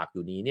กลำบากอ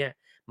ยู่นี้เนี่ย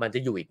มันจะ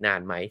อยู่อีกนา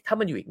นไหมถ้า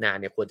มันอยู่อีกนาน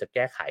เนี่ยควรจะแ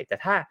ก้ไขแต่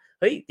ถ้า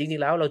เฮ้ยจริง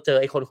ๆแล้วเราเจอ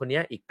ไอ้คน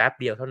นี้อีกแป๊บ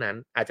เดียวเท่านั้น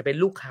อาจจะเป็น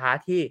ลูกค้า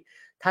ที่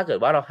ถ้าเกิด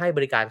ว่าเราให้บ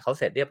ริการเขา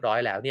เสร็จเรียบร้อย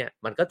แล้วเนี่ย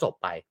มันก็จบ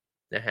ไป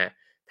นะฮะ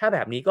ถ้าแบ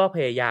บนี้ก็พ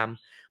ยายาม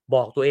บ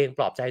อกตัวเองป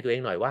ลอบใจตัวเอ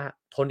งหน่อยว่า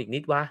ทนอีกนิ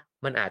ดวะ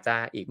มันอาจจะ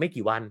อีกไม่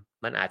กี่วัน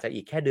มันอาจจะ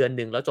อีกแค่เดือนห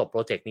นึ่งแล้วจบโป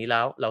รเจกต์นี้แล้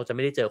วเราจะไ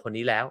ม่ได้เจอคน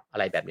นี้แล้วอะ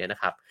ไรแบบนี้นะ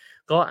ครับ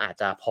ก็อาจ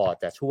จะพอ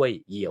จะช่วย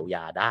เยียวย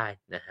าได้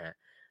นะฮะ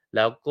แ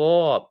ล้วก็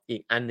อี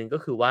กอันหนึ่งก็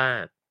คือว่า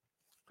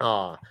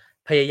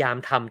พยายาม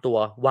ทำตัว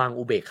วาง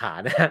อุเบกขา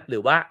นะหรื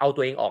อว่าเอาตั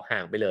วเองออกห่า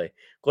งไปเลย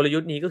กลยุ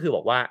ทธ์นี้ก็คือบ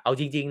อกว่าเอา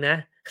จริงๆนะ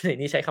ใน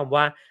นี้ใช้คำ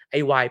ว่าไอ้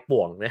วายป่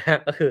วงนะฮะ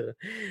ก็คือ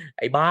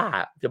ไอ้บ้า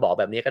จะบอก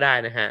แบบนี้ก็ได้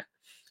นะฮะ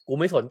กู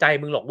ไม่สนใจ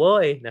มึงหรอกเว้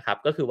ยนะครับ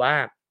ก็คือว่า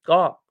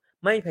ก็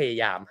ไม่พยา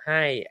ยามใ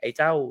ห้ไอ้เ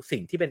จ้าสิ่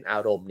งที่เป็นอา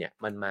รมณ์เนี่ย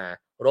มันมา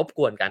รบก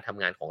วนการท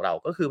ำงานของเรา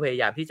ก็คือพย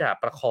ายามที่จะ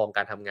ประคองก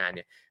ารทำงานเ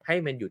นี่ยให้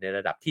มันอยู่ในร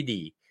ะดับที่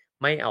ดี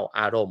ไม่เอา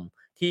อารมณ์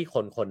ที่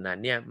คนนั้น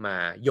เนี่ยมา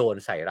โยน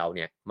ใส่เราเ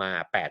นี่ยมา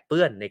แปดเ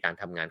ปื้อนในการ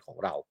ทำงานของ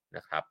เราน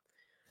ะครับ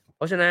เพ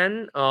ราะฉะนั้น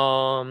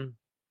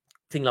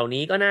สิ่งเหล่า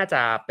นี้ก็น่าจ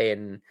ะเป็น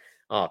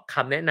ค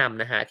ำแนะน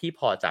ำนะฮะที่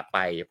พอจะไป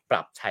ป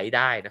รับใช้ไ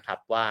ด้นะครับ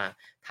ว่า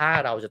ถ้า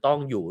เราจะต้อง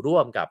อยู่ร่ว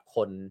มกับค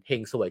นเฮ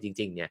งซวยจ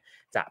ริงๆเนี่ย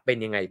จะเป็น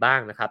ยังไงบ้าง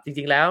นะครับจ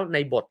ริงๆแล้วใน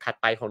บทถัด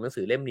ไปของหนัง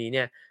สือเล่มนี้เ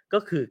นี่ยก็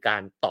คือกา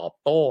รตอบ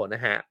โต้น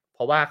ะฮะเพ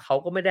ราะว่าเขา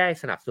ก็ไม่ได้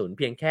สนับสนุนเ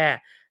พียงแค่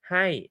ใ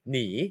ห้ห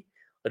นี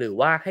หรือ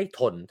ว่าให้ท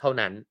นเท่า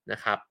นั้นน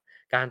ะครับ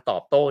การตอ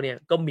บโต้เนี่ย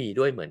ก็มี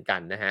ด้วยเหมือนกั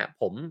นนะฮะ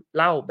ผม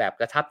เล่าแบบ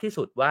กระชับที่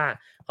สุดว่า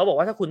เขาบอก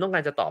ว่าถ้าคุณต้องก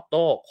ารจะตอบโ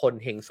ต้คน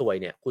เฮงซวย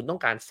เนี่ยคุณต้อ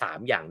งการ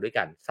3อย่างด้วย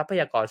กันทรัพ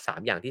ยากร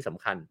3อย่างที่ส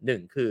ำคัญ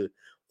1คือ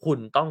คุณ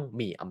ต้อง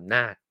มีอำน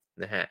าจ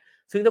นะฮะ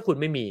ซึ่งถ้าคุณ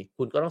ไม่มี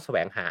คุณก็ต้องแสว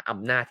งหาอ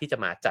ำนาจที่จะ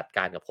มาจัดก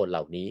ารกับคนเห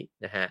ล่านี้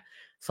นะฮะ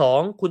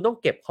2คุณต้อง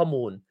เก็บข้อ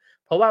มูล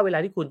เพราะว่าเวลา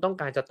ที่คุณต้อง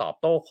การจะตอบ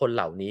โต้คนเ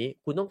หล่านี้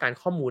คุณต้องการ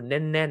ข้อมูล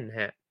แน่น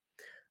ๆฮะ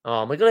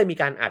มันก็เลยมี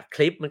การอัดค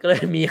ลิปมันก็เล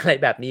ยมีอะไร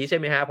แบบนี้ใช่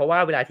ไหมฮะเพราะว่า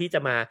เวลาที่จะ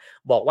มา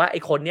บอกว่าไอ้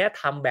คนเนี้ย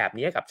ทำแบบ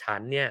นี้กับฉั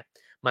นเนี่ย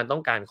มันต้อ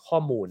งการข้อ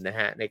มูลนะ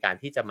ฮะในการ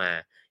ที่จะมา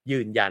ยื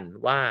นยัน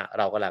ว่าเ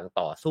รากำลัง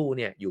ต่อสู้เ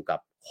นี่ยอยู่กับ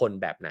คน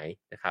แบบไหน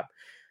นะครับ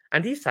อั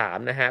นที่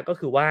3นะฮะก็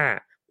คือว่า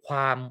คว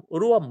าม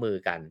ร่วมมือ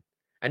กัน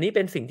อันนี้เ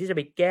ป็นสิ่งที่จะไ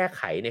ปแก้ไ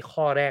ขใน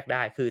ข้อแรกไ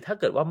ด้คือถ้า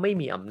เกิดว่าไม่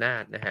มีอำนา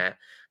จนะฮะ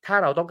ถ้า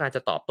เราต้องการจ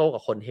ะตอบโต้กั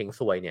บคนเฮง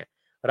ซวยเนี่ย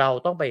เรา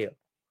ต้องไป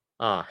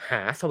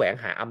แสวง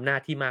หาอำนาจ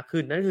ที่มาก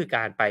ขึ้นนั่นคือก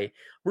ารไป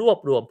รวบ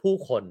รวมผู้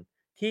คน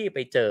ที่ไป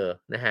เจอ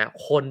นะฮะ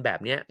คนแบบ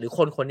เนี้ยหรือ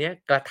คนเนี้ย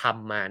กระท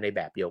ำมาในแ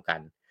บบเดียวกัน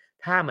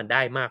ถ้ามันไ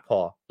ด้มากพอ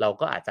เรา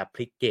ก็อาจจะพ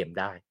ลิกเกม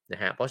ได้น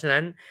ะฮะเพราะฉะนั้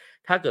น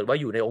ถ้าเกิดว่า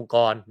อยู่ในองค์ก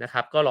รนะค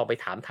รับก็ลองไป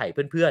ถามไถ่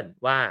เพื่อน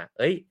ๆว่า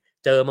เอ้ย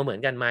เจอมาเหมือ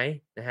นกันไหม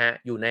นะฮะ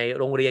อยู่ใน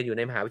โรงเรียนอยู่ใ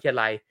นมหาวิทยา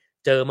ลัย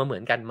เจอมาเหมื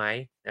อนกันไหม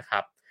นะครั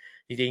บ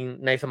จริง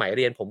ๆในสมัยเ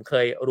รียนผมเค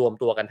ยรวม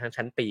ตัวกันทั้ง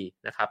ชั้นปี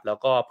นะครับแล้ว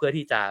ก็เพื่อ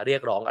ที่จะเรีย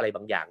กร้องอะไรบ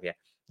างอย่างเนี่ย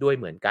ด้วย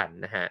เหมือนกัน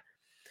นะฮะ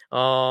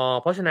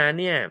เพราะฉะนั้น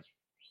เนี่ย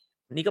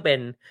นี่ก็เป็น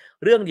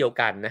เรื่องเดียว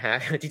กันนะฮะ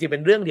จริงๆเป็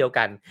นเรื่องเดียว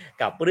กัน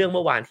กับเรื่องเ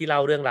มื่อวานที่เล่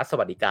าเรื่องรัฐส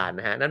วัสดิการ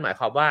นะฮะนั่นหมาย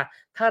ความว่า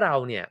ถ้าเรา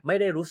เนี่ยไม่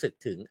ได้รู้สึก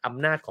ถึงอ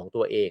ำนาจของ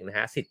ตัวเองนะฮ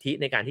ะสิทธิ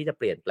ในการที่จะ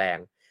เปลี่ยนแปลง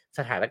ส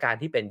ถานการณ์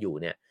ที่เป็นอยู่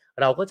เนี่ย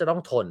เราก็จะต้อ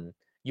งทน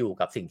อยู่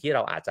กับสิ่งที่เร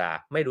าอาจจะ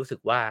ไม่รู้สึก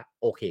ว่า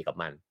โอเคกับ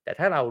มันแต่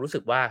ถ้าเรารู้สึ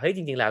กว่าเฮ้ยจ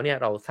ริงๆแล้วเนี่ย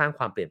เราสร้างค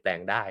วามเปลี่ยนแปลง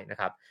ได้นะ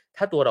ครับ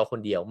ถ้าตัวเราคน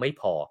เดียวไม่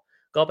พอ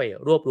ก็ไป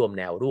รวบรวม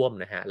แนวร่วม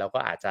นะฮะเราก็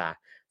อาจจะ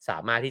สา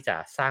มารถที่จะ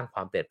สร้างคว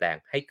ามเปลี่ยนแปลง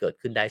ให้เกิด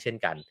ขึ้นได้เช่น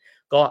กัน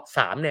ก็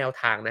3แนว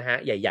ทางนะฮะ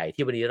ใหญ่ๆ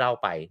ที่วันนี้เล่า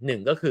ไป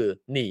1ก็คือ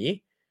หนี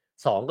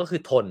2ก็คื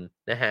อทน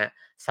นะฮะ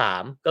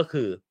3ก็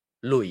คือ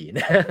ลุยน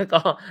ะ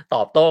ก็ต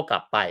อบโต้กลั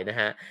บไปนะ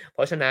ฮะเพ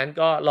ราะฉะนั้น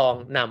ก็ลอง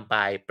นำไป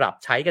ปรับ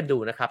ใช้กันดู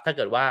นะครับถ้าเ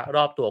กิดว่าร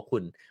อบตัวคุ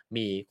ณ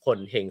มีคน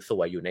เฮงซ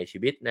วยอยู่ในชี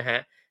วิตนะฮะ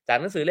จาก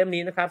หนังสือเล่ม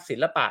นี้นะครับศิ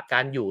ลปะกา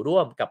รอยู่ร่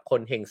วมกับค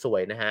นเฮงซว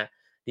ยนะฮะ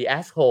The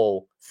Asshole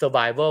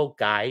Survival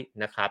Guide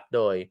นะครับโ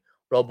ดย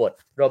โรเบิ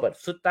ร์ต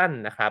ซัตตัน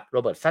นะครับโร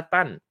เบิร์ตซัต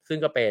ตันซึ่ง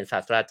ก็เป็นศา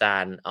สตราจา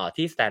รย์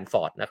ที่สแตนฟ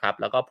อร์ดนะครับ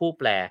แล้วก็ผู้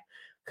แปล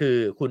คือ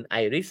คุณไอ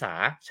ริสา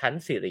ชั้น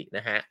สิริน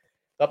ะฮะ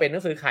ก็เป็นหนั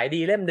งสือขาย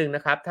ดีเล่มหนึ่งน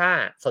ะครับถ้า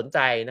สนใจ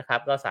นะครับ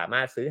ก็สาม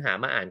ารถซื้อหา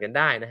มาอ่านกันไ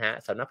ด้นะฮะ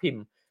สำนักพิม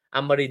พ์อ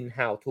มรินทร์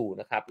How to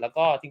นะครับแล้ว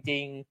ก็จริ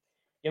ง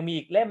ๆยังมี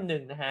อีกเล่มหนึ่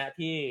งนะฮะ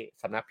ที่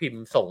สำนักพิมพ์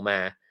ส่งมา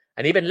อั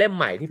นนี้เป็นเล่ม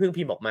ใหม่ที่เพิ่ง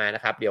พิมพ์ออกมาน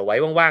ะครับเดี๋ยวไว้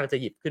ว่างๆจะ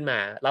หยิบขึ้นมา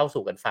เล่า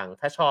สู่กันฟัง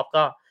ถ้าชอบ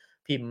ก็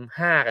พิมพ์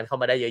5กันเข้า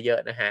มาได้เยอะ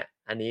ๆนะฮะ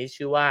อันนี้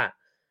ชื่อว่า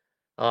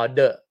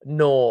The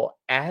No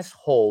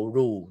Asshole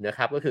Rule นะค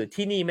รับก็คือ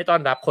ที่นี่ไม่ต้อ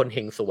นรับคนเฮ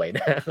งสวยน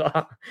ะก็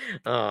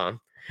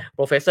โป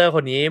รเฟสเซอร์ค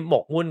นนี้หม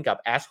กมุ่นกับ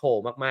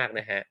asshole มากๆ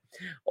นะฮะ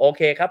โอเ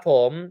คครับผ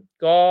ม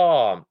ก็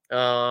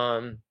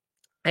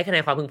ให้คะแน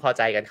นความพึงพอใ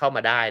จกันเข้าม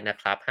าได้นะ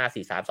ครับ5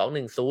 4 3 2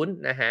 1 0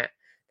นะฮะ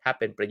ถ้า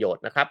เป็นประโยช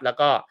น์นะครับแล้ว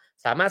ก็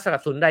สามารถสนั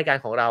บสนุนรายการ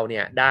ของเราเ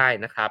นี่ยได้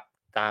นะครับ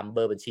ตามเบ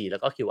อร์บัญชีแล้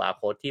วก็ QR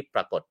code ที่ป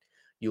รากฏ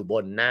อยู่บ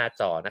นหน้า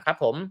จอนะครับ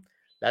ผม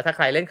แล้วถ้าใค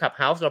รเล่น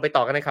Clubhouse เราไปต่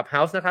อกันใน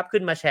Clubhouse นะครับ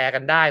ขึ้นมาแชร์กั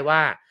นได้ว่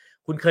า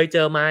คุณเคยเจ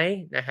อไหม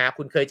นะฮะ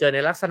คุณเคยเจอใน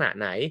ลักษณะ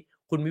ไหน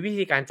คุณมีวิ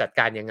ธีการจัด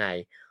การยังไง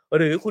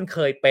หรือคุณเค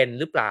ยเป็น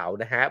หรือเปล่า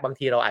นะฮะบาง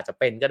ทีเราอาจจะ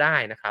เป็นก็ได้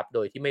นะครับโด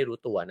ยที่ไม่รู้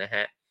ตัวนะฮ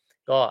ะ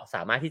ก็ส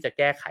ามารถที่จะแ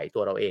ก้ไขตั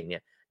วเราเองเนี่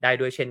ยได้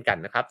ด้วยเช่นกัน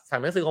นะครับสั่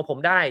งหนังสือของผม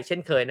ได้เช่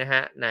นเคยนะฮ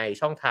ะใน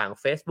ช่องทาง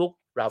Facebook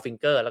r a l f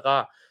Finger แล้วก็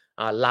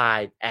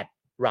Line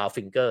 @r a l f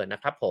Finger นะ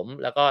ครับผม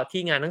แล้วก็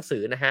ที่งานหนังสื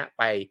อนะฮะ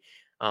ไป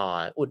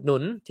อุดหนุ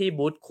นที่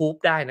บูธคูป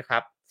ได้นะครั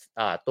บ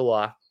ตัว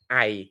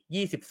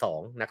I22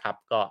 นะครับ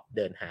ก็เ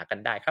ดินหากัน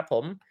ได้ครับผ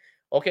ม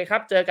โอเคครั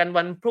บเจอกัน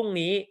วันพรุ่ง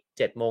นี้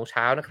 7 โมงเ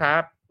ช้านะครั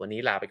บวันนี้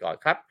ลาไปก่อน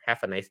ครับ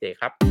Have a nice day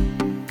ครับ